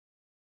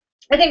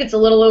 I think it's a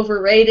little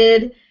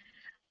overrated.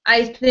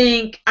 I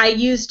think I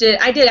used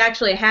it, I did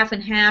actually a half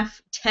and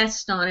half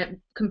test on it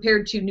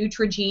compared to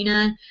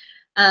Neutrogena,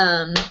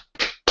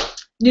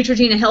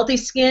 Neutrogena Healthy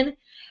Skin,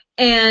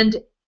 and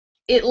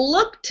it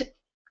looked,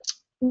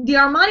 the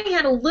Armani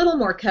had a little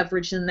more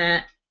coverage than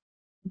that,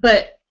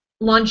 but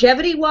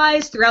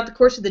longevity-wise, throughout the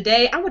course of the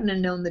day, I wouldn't have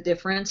known the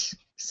difference.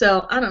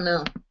 So, I don't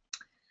know.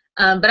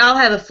 But I'll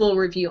have a full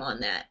review on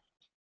that.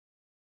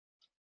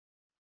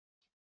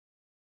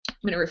 I'm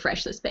going to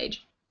refresh this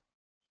page.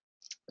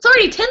 It's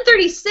already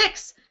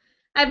 10:36.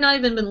 I have not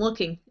even been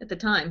looking at the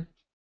time.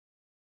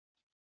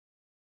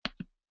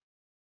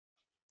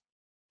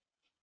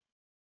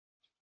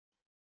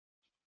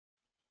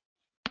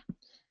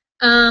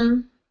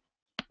 Can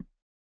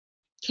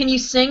you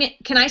sing it?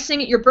 Can I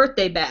sing at your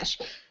birthday bash?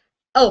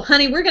 Oh,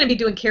 honey, we're going to be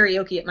doing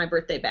karaoke at my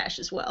birthday bash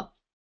as well.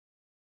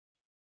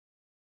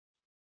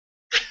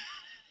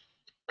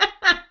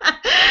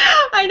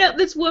 I know,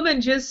 this woman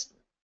just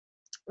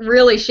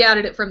really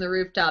shouted it from the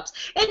rooftops.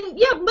 And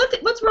yeah,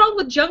 what's wrong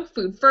with junk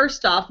food,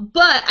 first off?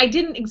 But I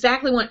didn't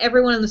exactly want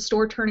everyone in the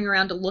store turning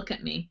around to look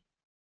at me.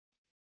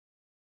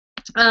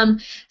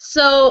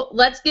 So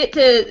let's get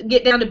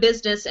down to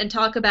business and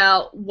talk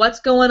about what's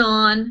going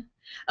on.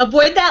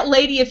 Avoid that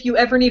lady if you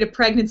ever need a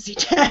pregnancy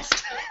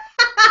test.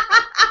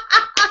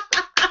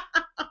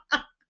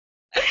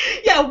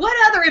 Yeah, what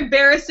other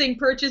embarrassing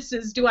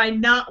purchases do I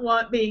not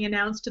want being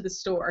announced to the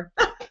store?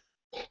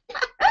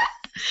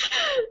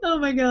 Oh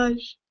my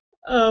gosh.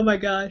 Oh my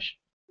gosh.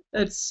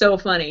 That's so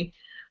funny.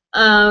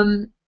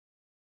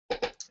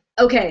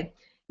 Okay.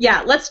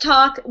 Yeah, let's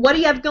talk. What do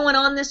you have going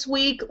on this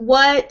week?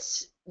 What,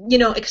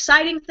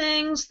 exciting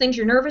things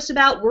you're nervous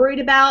about, worried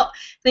about,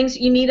 things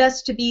that you need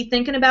us to be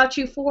thinking about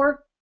you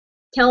for?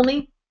 Tell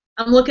me.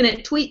 I'm looking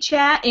at tweet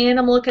chat and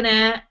I'm looking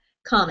at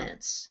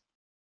comments,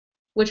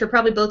 which are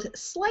probably both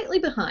slightly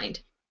behind.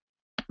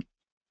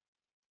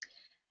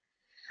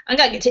 I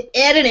gotta get to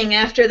editing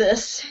after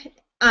this.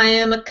 I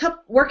am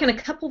working a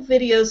couple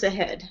videos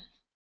ahead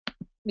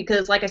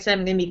because, like I said,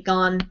 I'm going to be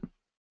gone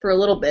for a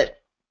little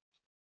bit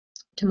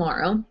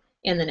tomorrow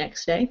and the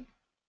next day.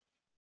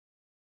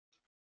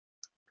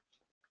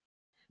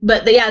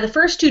 But the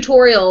first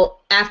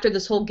tutorial after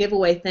this whole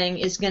giveaway thing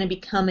is going to be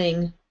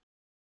coming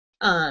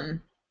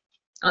on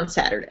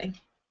Saturday,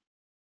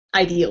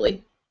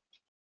 ideally.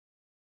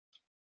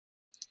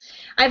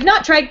 I have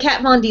not tried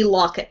Kat Von D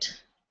Lock-It.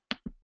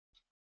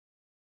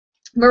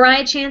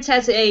 Mariah Chance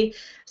has a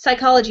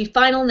psychology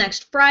final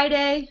next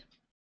Friday.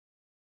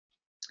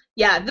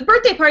 Yeah, the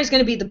birthday party is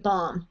going to be the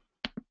bomb.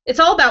 It's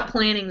all about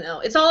planning, though.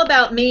 It's all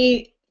about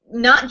me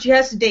not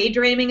just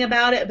daydreaming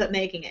about it, but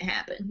making it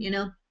happen,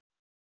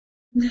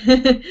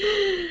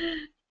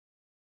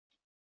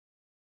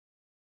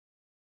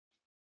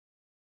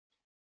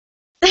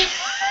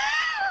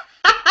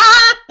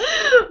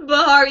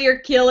 Bahar, you're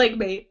killing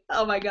me.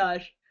 Oh my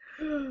gosh.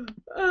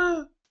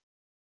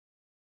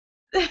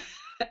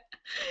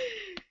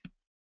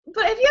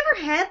 But have you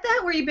ever had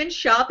that where you've been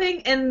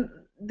shopping and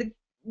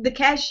the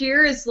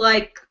cashier is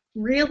like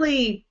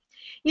really,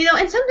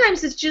 and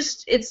sometimes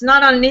it's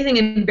not on anything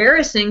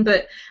embarrassing,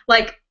 but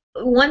like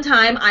one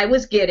time I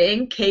was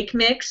getting cake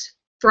mix,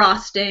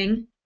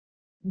 frosting,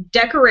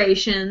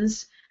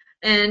 decorations,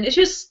 and it's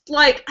just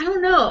like, I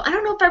don't know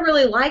if I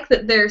really like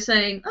that they're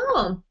saying,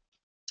 "Oh,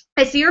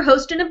 I see you're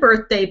hosting a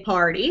birthday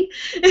party.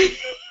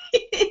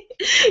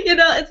 You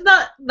know, it's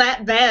not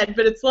that bad,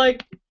 but it's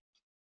like,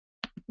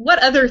 what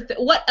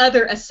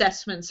other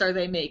assessments are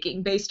they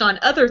making based on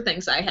other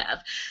things I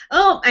have?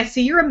 Oh, I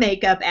see you're a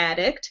makeup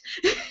addict.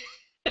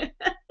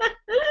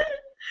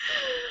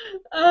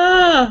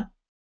 uh,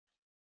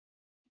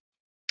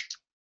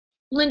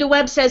 Linda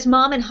Webb says,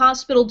 Mom in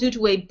hospital due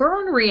to a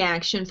burn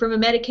reaction from a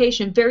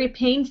medication. Very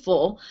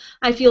painful.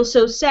 I feel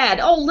so sad.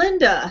 Oh,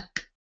 Linda.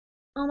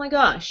 Oh, my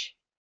gosh.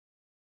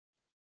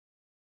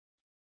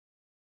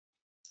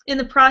 In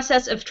the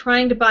process of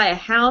trying to buy a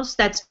house.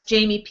 That's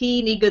Jamie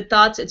P. Need good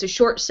thoughts. It's a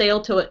short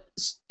sale, so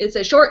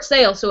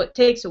it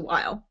takes a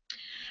while.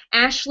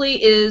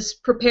 Ashley is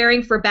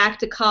preparing for back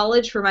to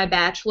college for my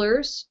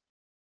bachelor's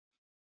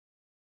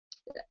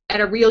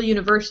at a real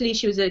university.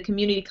 She was at a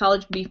community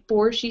college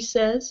before, she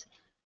says.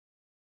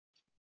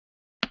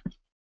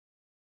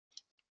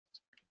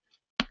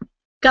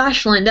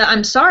 Gosh, Linda,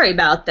 I'm sorry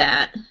about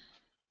that.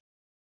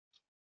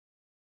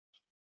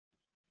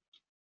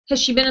 Has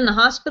she been in the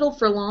hospital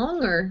for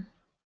long, or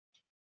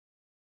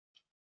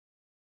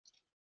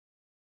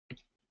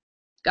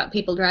got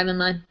people driving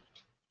by?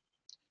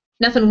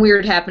 Nothing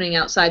weird happening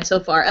outside so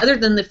far, other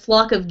than the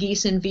flock of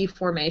geese in V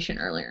formation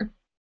earlier.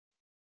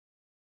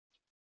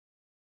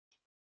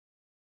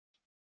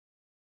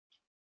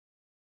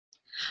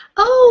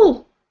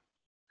 Oh!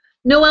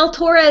 Noel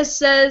Torres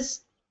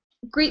says,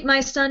 greet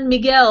my son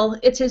Miguel.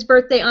 It's his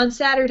birthday on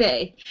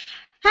Saturday.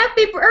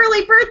 Happy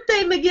early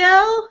birthday,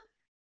 Miguel!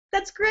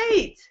 That's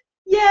great!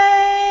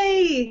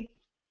 Yay!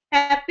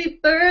 Happy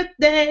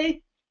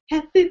birthday!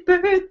 Happy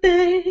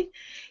birthday!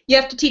 You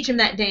have to teach him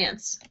that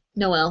dance,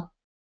 Noel.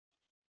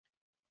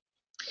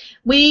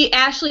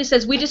 Ashley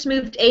says, we just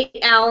moved 8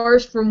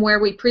 hours from where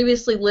we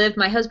previously lived.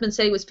 My husband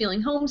said he was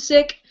feeling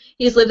homesick.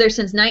 He's lived there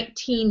since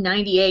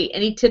 1998.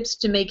 Any tips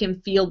to make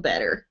him feel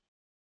better?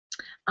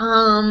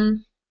 I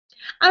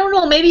don't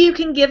know. Maybe you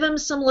can give him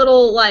some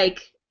little,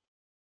 like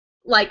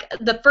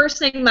the first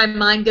thing my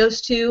mind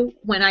goes to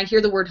when I hear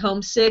the word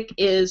homesick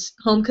is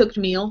home-cooked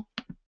meal.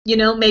 You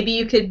know, maybe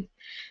you could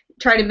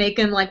try to make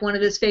him like one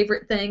of his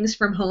favorite things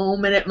from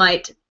home, and it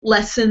might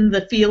lessen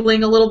the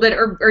feeling a little bit,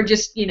 or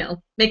just, you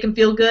know, make him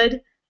feel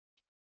good.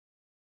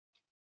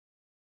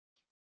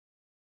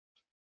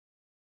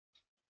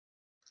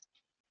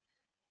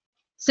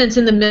 Since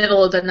in the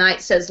middle of the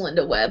night, says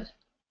Linda Webb.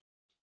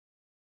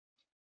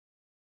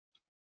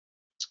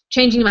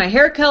 Changing my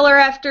hair color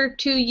after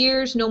 2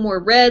 years, no more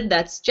red.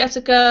 That's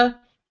Jessica.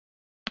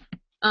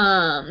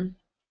 Have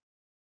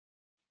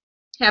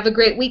a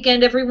great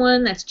weekend,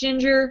 everyone. That's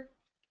Ginger.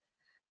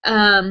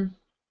 Oh,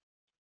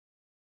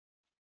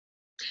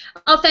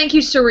 thank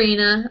you,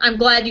 Serena. I'm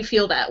glad you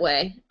feel that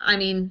way. I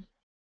mean,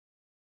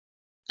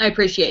 I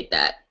appreciate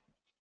that.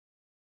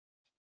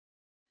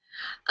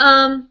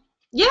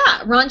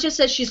 Yeah, Ron just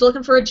says she's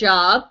looking for a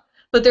job,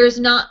 but there's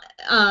not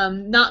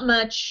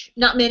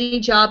many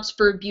jobs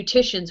for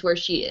beauticians where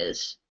she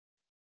is.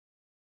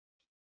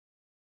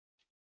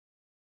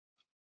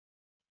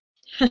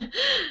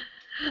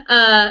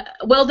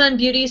 Well Done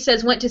Beauty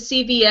says, went to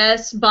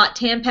CVS, bought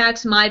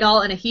Tampax,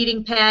 Midol, and a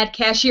heating pad.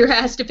 Cashier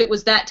asked if it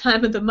was that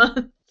time of the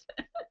month.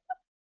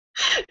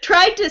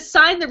 Tried to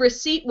sign the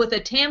receipt with a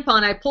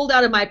tampon I pulled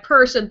out of my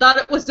purse and thought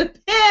it was a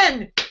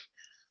pen.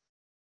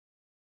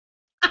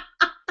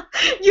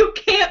 You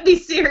can't be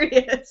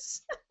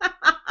serious.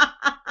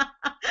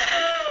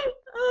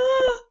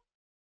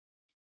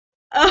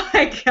 Oh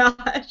my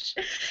gosh.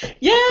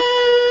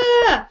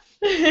 Yeah.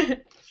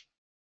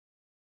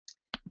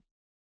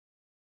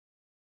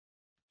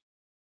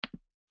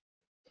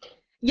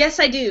 Yes,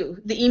 I do.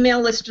 The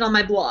email listed on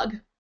my blog.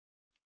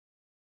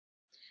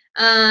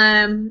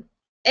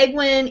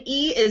 Egwin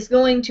E is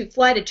going to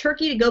fly to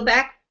Turkey to go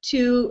back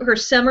to her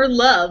summer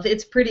love.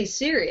 It's pretty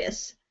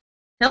serious.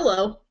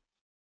 Hello.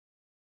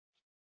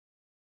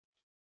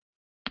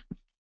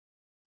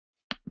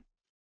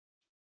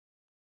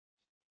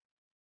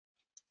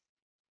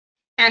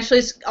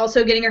 Ashley's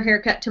also getting her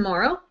hair cut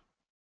tomorrow.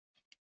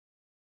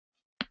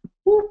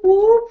 Whoop,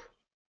 whoop.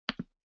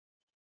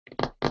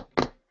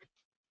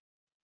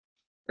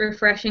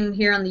 Refreshing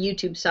here on the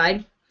YouTube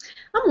side.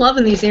 I'm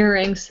loving these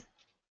earrings.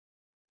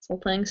 These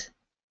little things.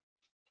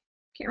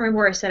 Can't remember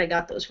where I said I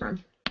got those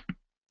from.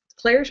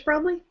 Claire's,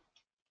 probably?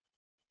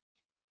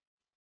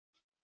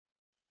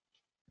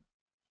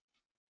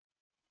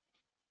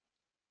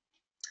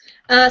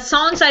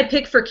 Songs I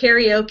pick for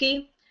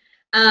karaoke.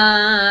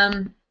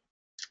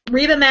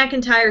 Reba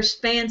McEntire's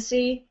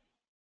Fancy,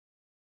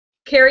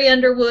 Carrie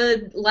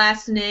Underwood,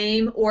 Last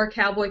Name, or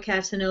Cowboy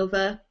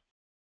Casanova,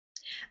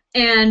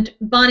 and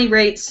Bonnie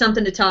Raitt's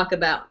Something to Talk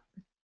About.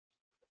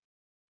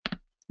 I'm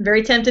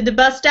very tempted to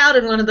bust out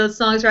in one of those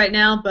songs right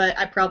now, but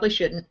I probably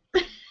shouldn't.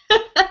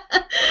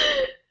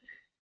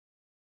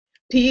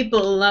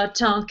 People are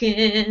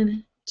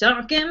talking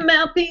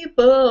about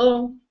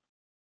people.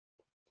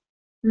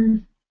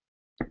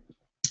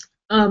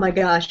 Oh my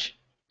gosh.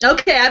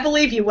 Okay, I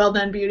believe you. Well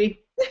done, Beauty.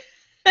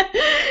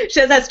 She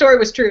says that story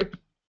was true.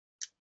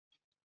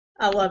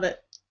 I love it.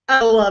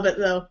 I love it,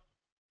 though.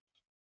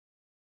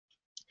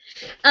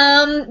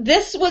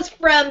 This was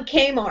from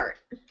Kmart.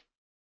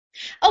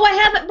 Oh, I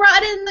haven't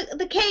brought in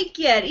the cake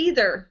yet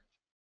either.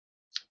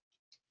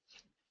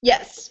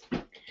 Yes.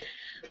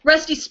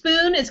 Rusty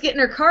Spoon is getting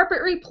her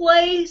carpet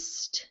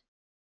replaced.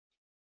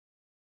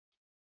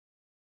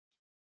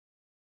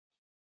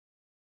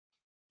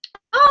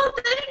 Oh,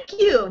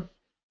 thank you.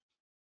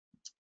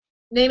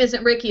 Name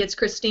isn't Ricky, it's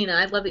Christina.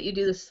 I love that you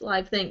do this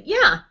live thing.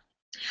 Yeah,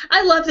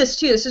 I love this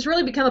too. This has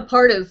really become a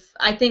part of,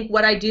 I think,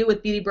 what I do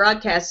with Beauty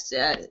Broadcasts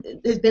has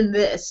been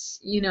this.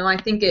 You know, I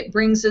think it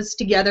brings us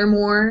together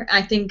more.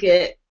 I think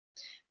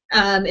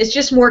it's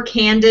just more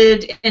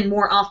candid and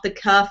more off the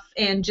cuff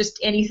and just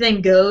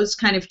anything goes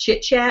kind of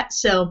chit chat.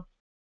 So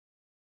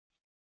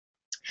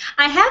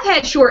I have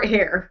had short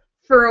hair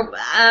for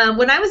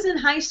when I was in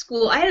high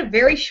school. I had a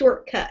very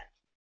short cut.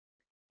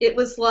 It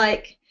was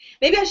like,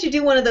 maybe I should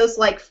do one of those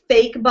like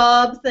fake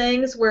bob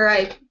things where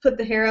I put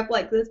the hair up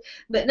like this.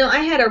 But no,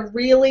 I had a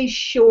really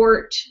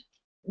short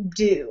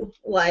do,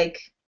 like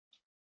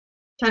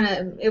kind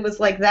of, it was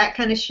like that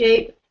kind of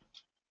shape.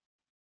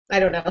 I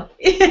don't know.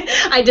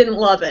 I didn't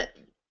love it.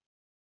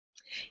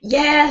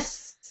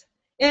 Yes.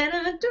 And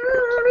I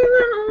don't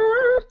even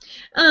know.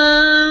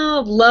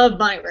 Oh, love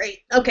my rate.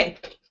 Okay.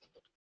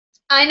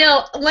 I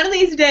know one of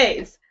these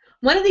days,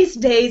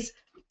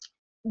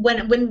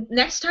 when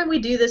next time we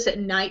do this at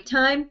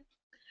nighttime,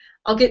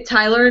 I'll get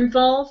Tyler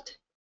involved,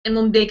 and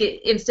we'll make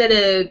it, instead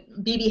of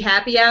BB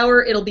Happy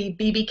Hour, it'll be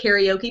BB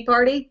Karaoke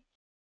Party.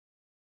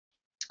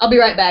 I'll be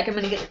right back. I'm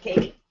going to get the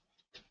cake.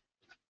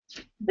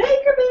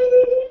 Baker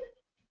Bean!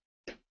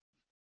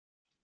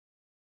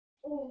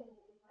 Oh.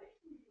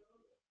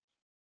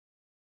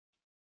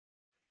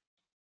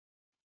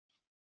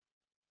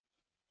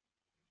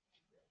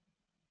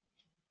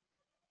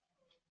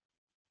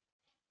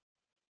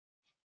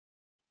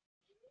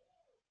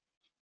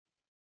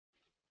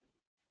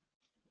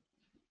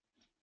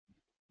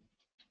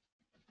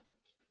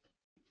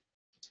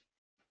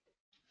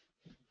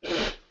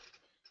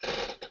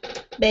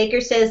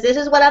 Baker says, this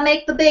is what I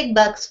make the big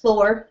bucks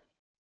for.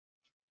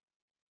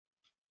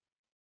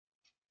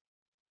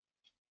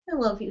 I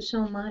love you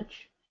so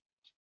much.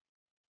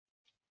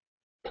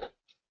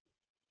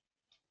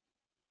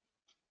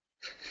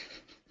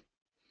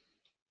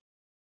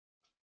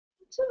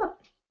 What's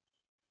up?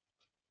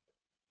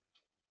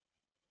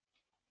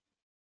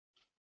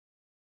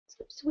 What's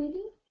up,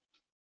 sweetie?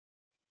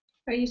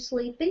 Are you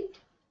sleepy?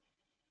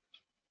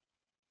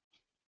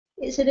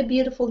 Is it a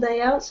beautiful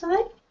day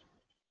outside?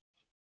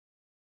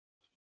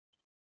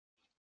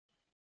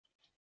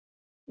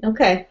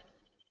 Okay,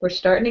 we're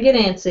starting to get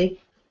antsy.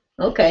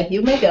 Okay,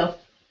 you may go.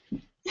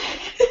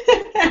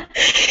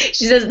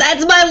 She says,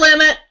 that's my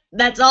limit.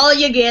 That's all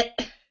you get.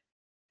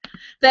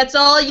 That's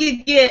all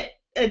you get,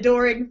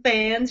 adoring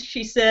fans,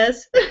 she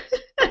says.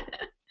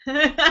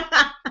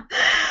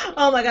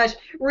 Oh my gosh.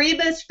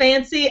 Reba's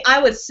Fancy. I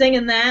was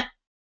singing that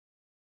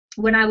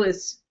when I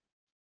was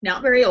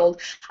not very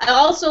old. I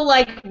also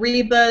like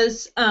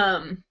Reba's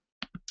That's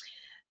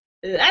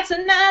a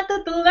Night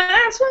That the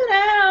Lights Went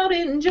Out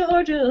in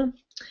Georgia.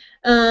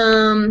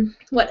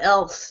 What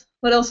else?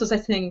 What else was I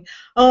singing?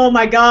 Oh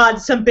my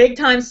God, some big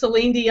time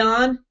Celine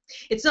Dion.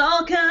 It's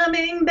all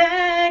coming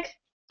back.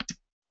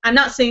 I'm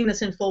not singing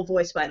this in full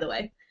voice, by the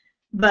way,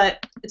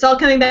 but it's all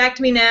coming back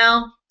to me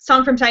now.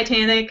 Song from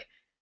Titanic.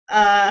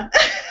 I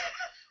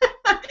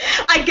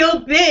go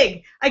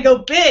big. I go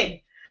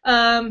big.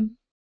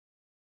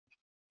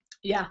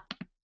 Yeah.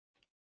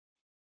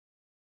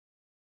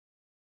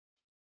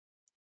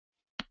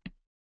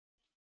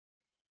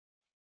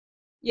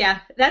 Yeah,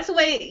 that's the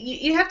way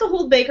you have to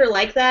hold Baker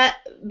like that,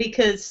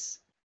 because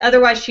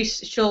otherwise she's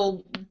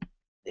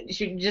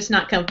just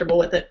not comfortable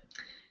with it.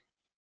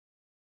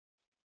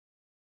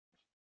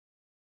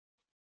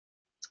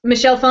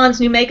 Michelle Phan's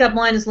new makeup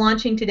line is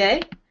launching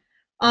today.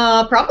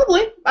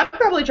 Probably. I'd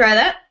probably try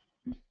that.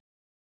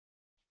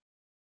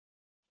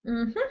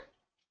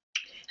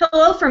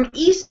 Hello from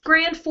East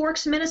Grand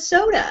Forks,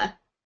 Minnesota.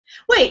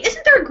 Wait,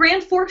 isn't there a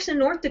Grand Forks in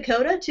North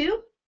Dakota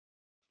too?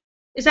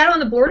 Is that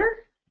on the border?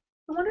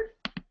 I wonder.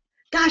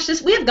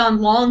 Gosh, we have gone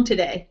long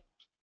today.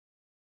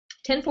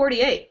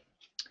 10:48.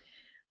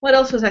 What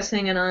else was I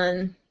singing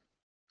on?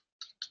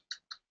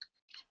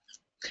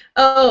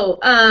 Oh,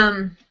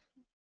 I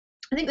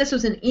think this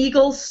was an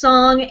Eagles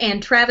song,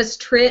 and Travis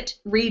Tritt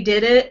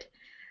redid it.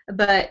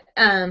 But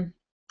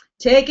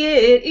take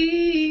it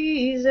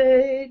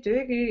easy,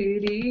 take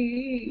it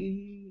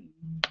easy.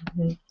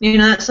 You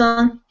know that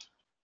song?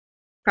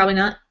 Probably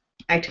not.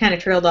 I kind of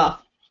trailed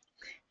off.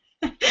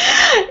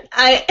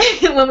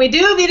 When we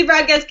do a Beauty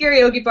Broadcast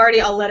Karaoke Party,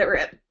 I'll let it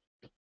rip.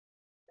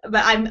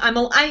 But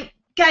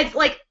guys,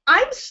 like,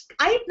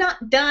 I've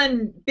not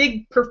done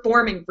big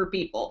performing for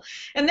people,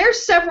 and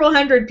there's several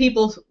hundred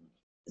people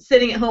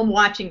sitting at home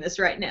watching this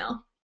right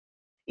now.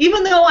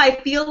 Even though I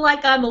feel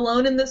like I'm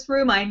alone in this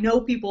room, I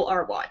know people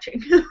are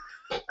watching.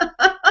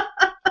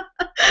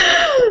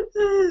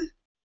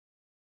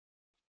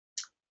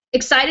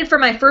 Excited for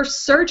my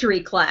first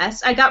surgery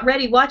class. I got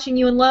ready watching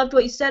you and loved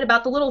what you said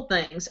about the little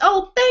things.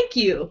 Oh, thank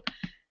you.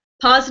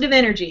 Positive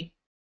energy.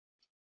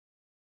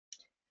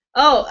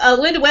 Oh,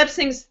 Linda Webb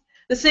sings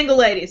The Single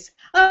Ladies.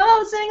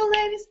 Oh, the single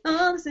ladies.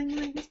 Oh, the single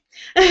ladies.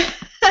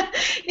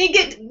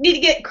 need to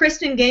get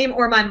Kristen Game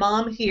or my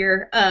mom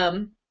here,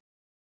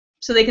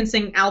 so they can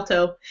sing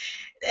alto.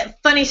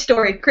 Funny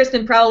story.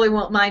 Kristen probably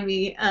won't mind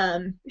me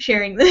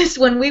sharing this.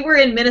 When we were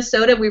in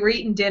Minnesota, we were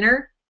eating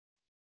dinner.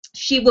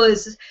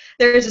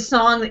 There's a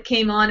song that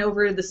came on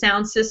over the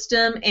sound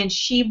system, and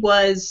she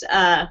was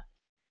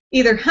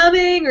either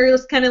humming or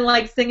was kind of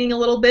like singing a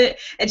little bit,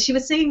 and she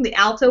was singing the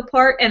alto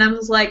part, and I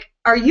was like,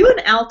 "Are you an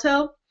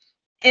alto?"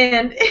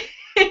 And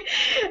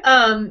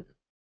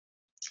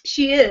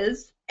she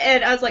is.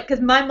 And I was like,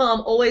 because my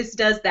mom always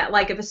does that.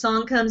 Like if a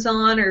song comes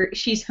on or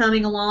she's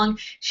humming along,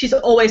 she's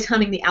always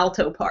humming the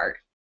alto part.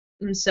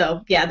 And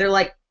so, yeah, they're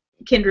like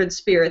kindred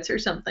spirits or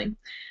something.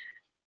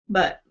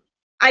 But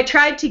I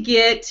tried to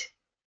get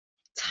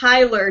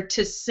Tyler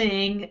to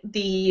sing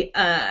the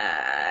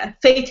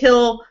Faith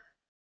Hill.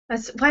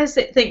 Why does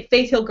it think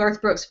Faith Hill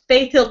Garth Brooks?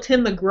 Faith Hill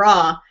Tim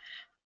McGraw.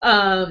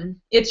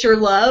 It's Your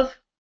Love.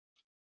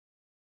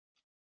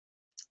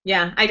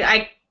 Yeah,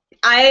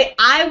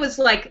 I was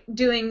like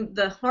doing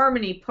the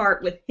harmony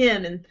part with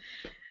him, and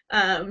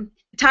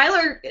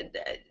Tyler,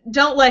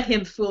 don't let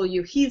him fool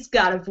you. He's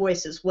got a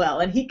voice as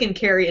well, and he can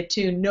carry a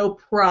tune no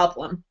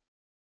problem.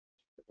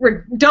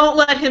 Don't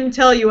let him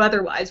tell you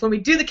otherwise when we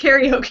do the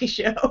karaoke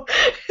show.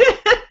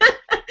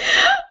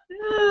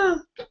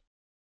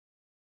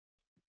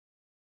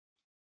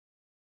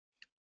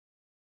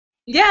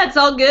 Yeah, it's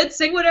all good.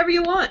 Sing whatever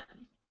you want.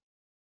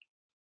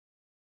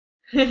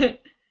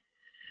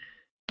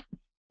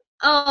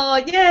 Oh,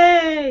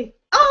 yay!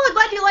 Oh, I'm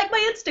glad you like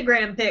my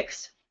Instagram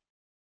pics.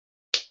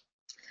 A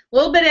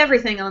little bit of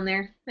everything on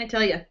there, I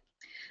tell you.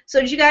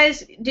 So did you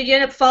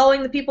end up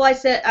following the people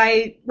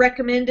I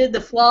recommended,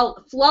 the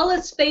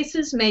Flawless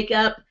Faces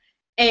Makeup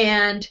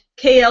and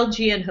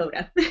KLG and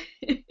Hoda?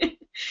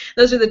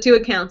 Those are the two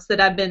accounts that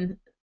I've been,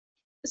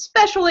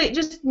 especially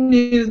just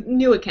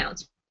new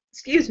accounts.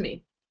 Excuse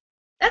me.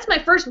 That's my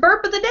first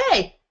burp of the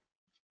day.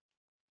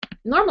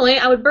 Normally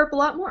I would burp a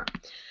lot more.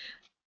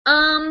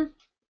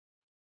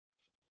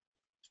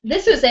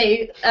 This is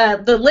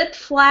the Lip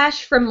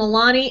Flash from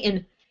Milani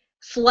in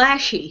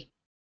Flashy.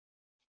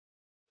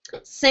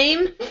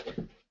 Same.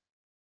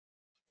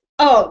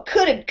 Oh,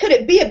 could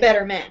it be a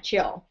better match,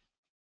 y'all?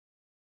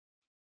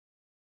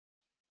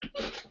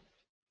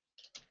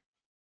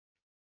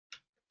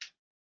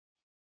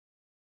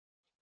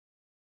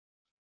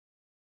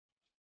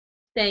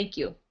 Thank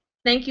you.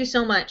 Thank you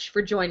so much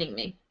for joining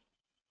me.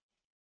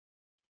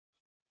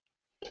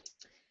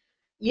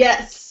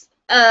 Yes.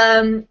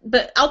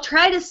 But I'll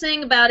try to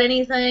sing about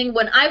anything.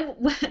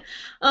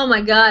 Oh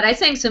my God, I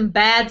sang some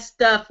bad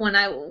stuff when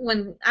I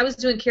was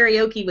doing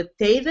karaoke with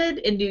David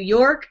in New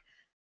York.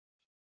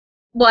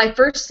 Well, I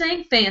first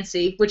sang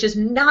Fancy, which is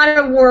not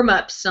a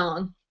warm-up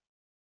song.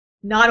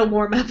 Not a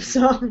warm-up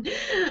song.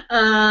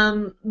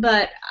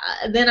 But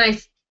then I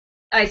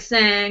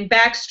sang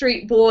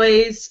Backstreet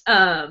Boys,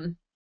 I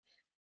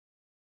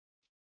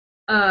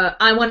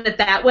Want It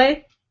That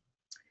Way.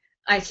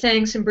 I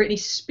sang some Britney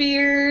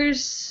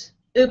Spears.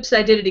 Oops,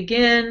 I Did It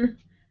Again.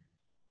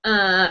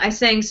 I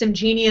sang some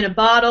Genie in a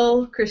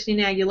Bottle,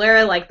 Christina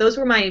Aguilera. Like, those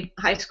were my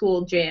high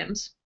school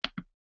jams.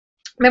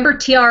 Remember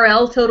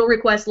TRL, Total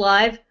Request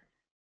Live?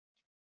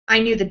 I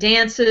knew the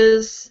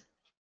dances.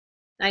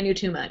 I knew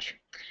too much.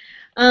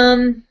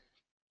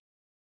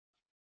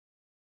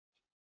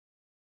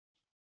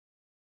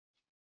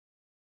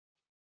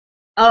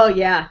 Oh,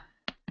 yeah.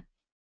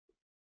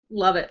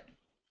 Love it.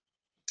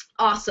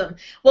 Awesome.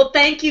 Well,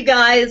 thank you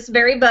guys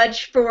very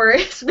much for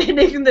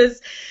spending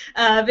this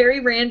very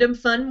random,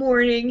 fun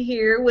morning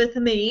here with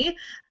me.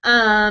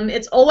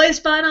 It's always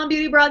fun on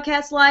Beauty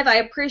Broadcast Live. I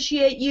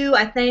appreciate you.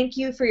 I thank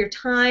you for your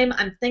time.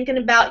 I'm thinking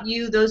about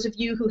you, those of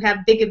you who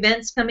have big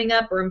events coming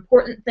up or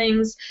important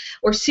things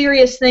or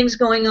serious things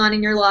going on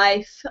in your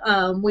life.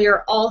 We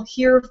are all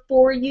here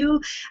for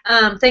you.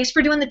 Thanks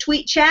for doing the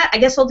tweet chat. I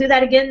guess I'll do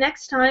that again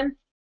next time.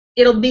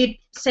 We'll keep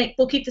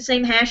the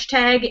same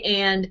hashtag,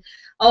 and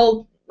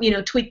I'll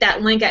tweet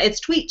that link.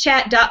 It's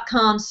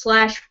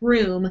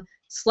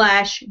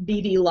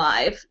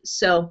tweetchat.com/room/BDLive.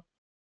 So,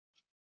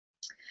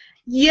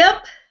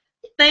 yep.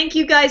 Thank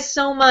you guys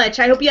so much.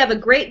 I hope you have a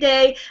great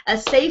day, a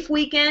safe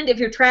weekend if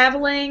you're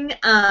traveling.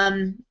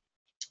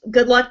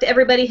 Good luck to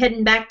everybody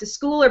heading back to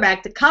school or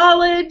back to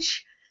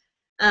college.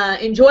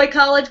 Enjoy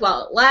college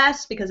while it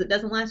lasts, because it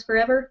doesn't last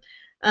forever.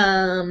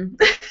 Any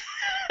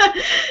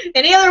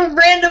other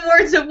random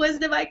words of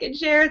wisdom I can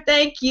share?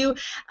 Thank you.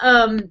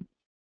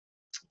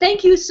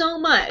 Thank you so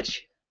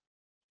much.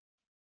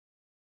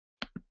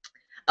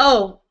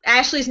 Oh,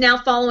 Ashley's now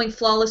following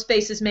Flawless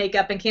Faces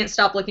Makeup and can't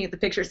stop looking at the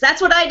pictures. That's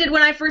what I did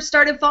when I first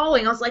started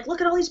following. I was like, look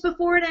at all these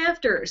before and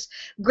afters.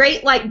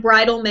 Great, like,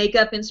 bridal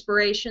makeup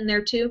inspiration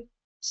there, too.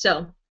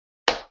 So,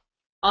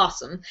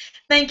 awesome.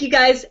 Thank you,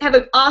 guys. Have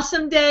an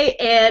awesome day,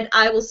 and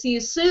I will see you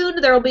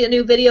soon. There will be a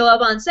new video up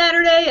on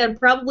Saturday and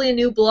probably a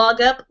new blog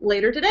up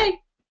later today.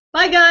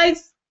 Bye,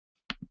 guys.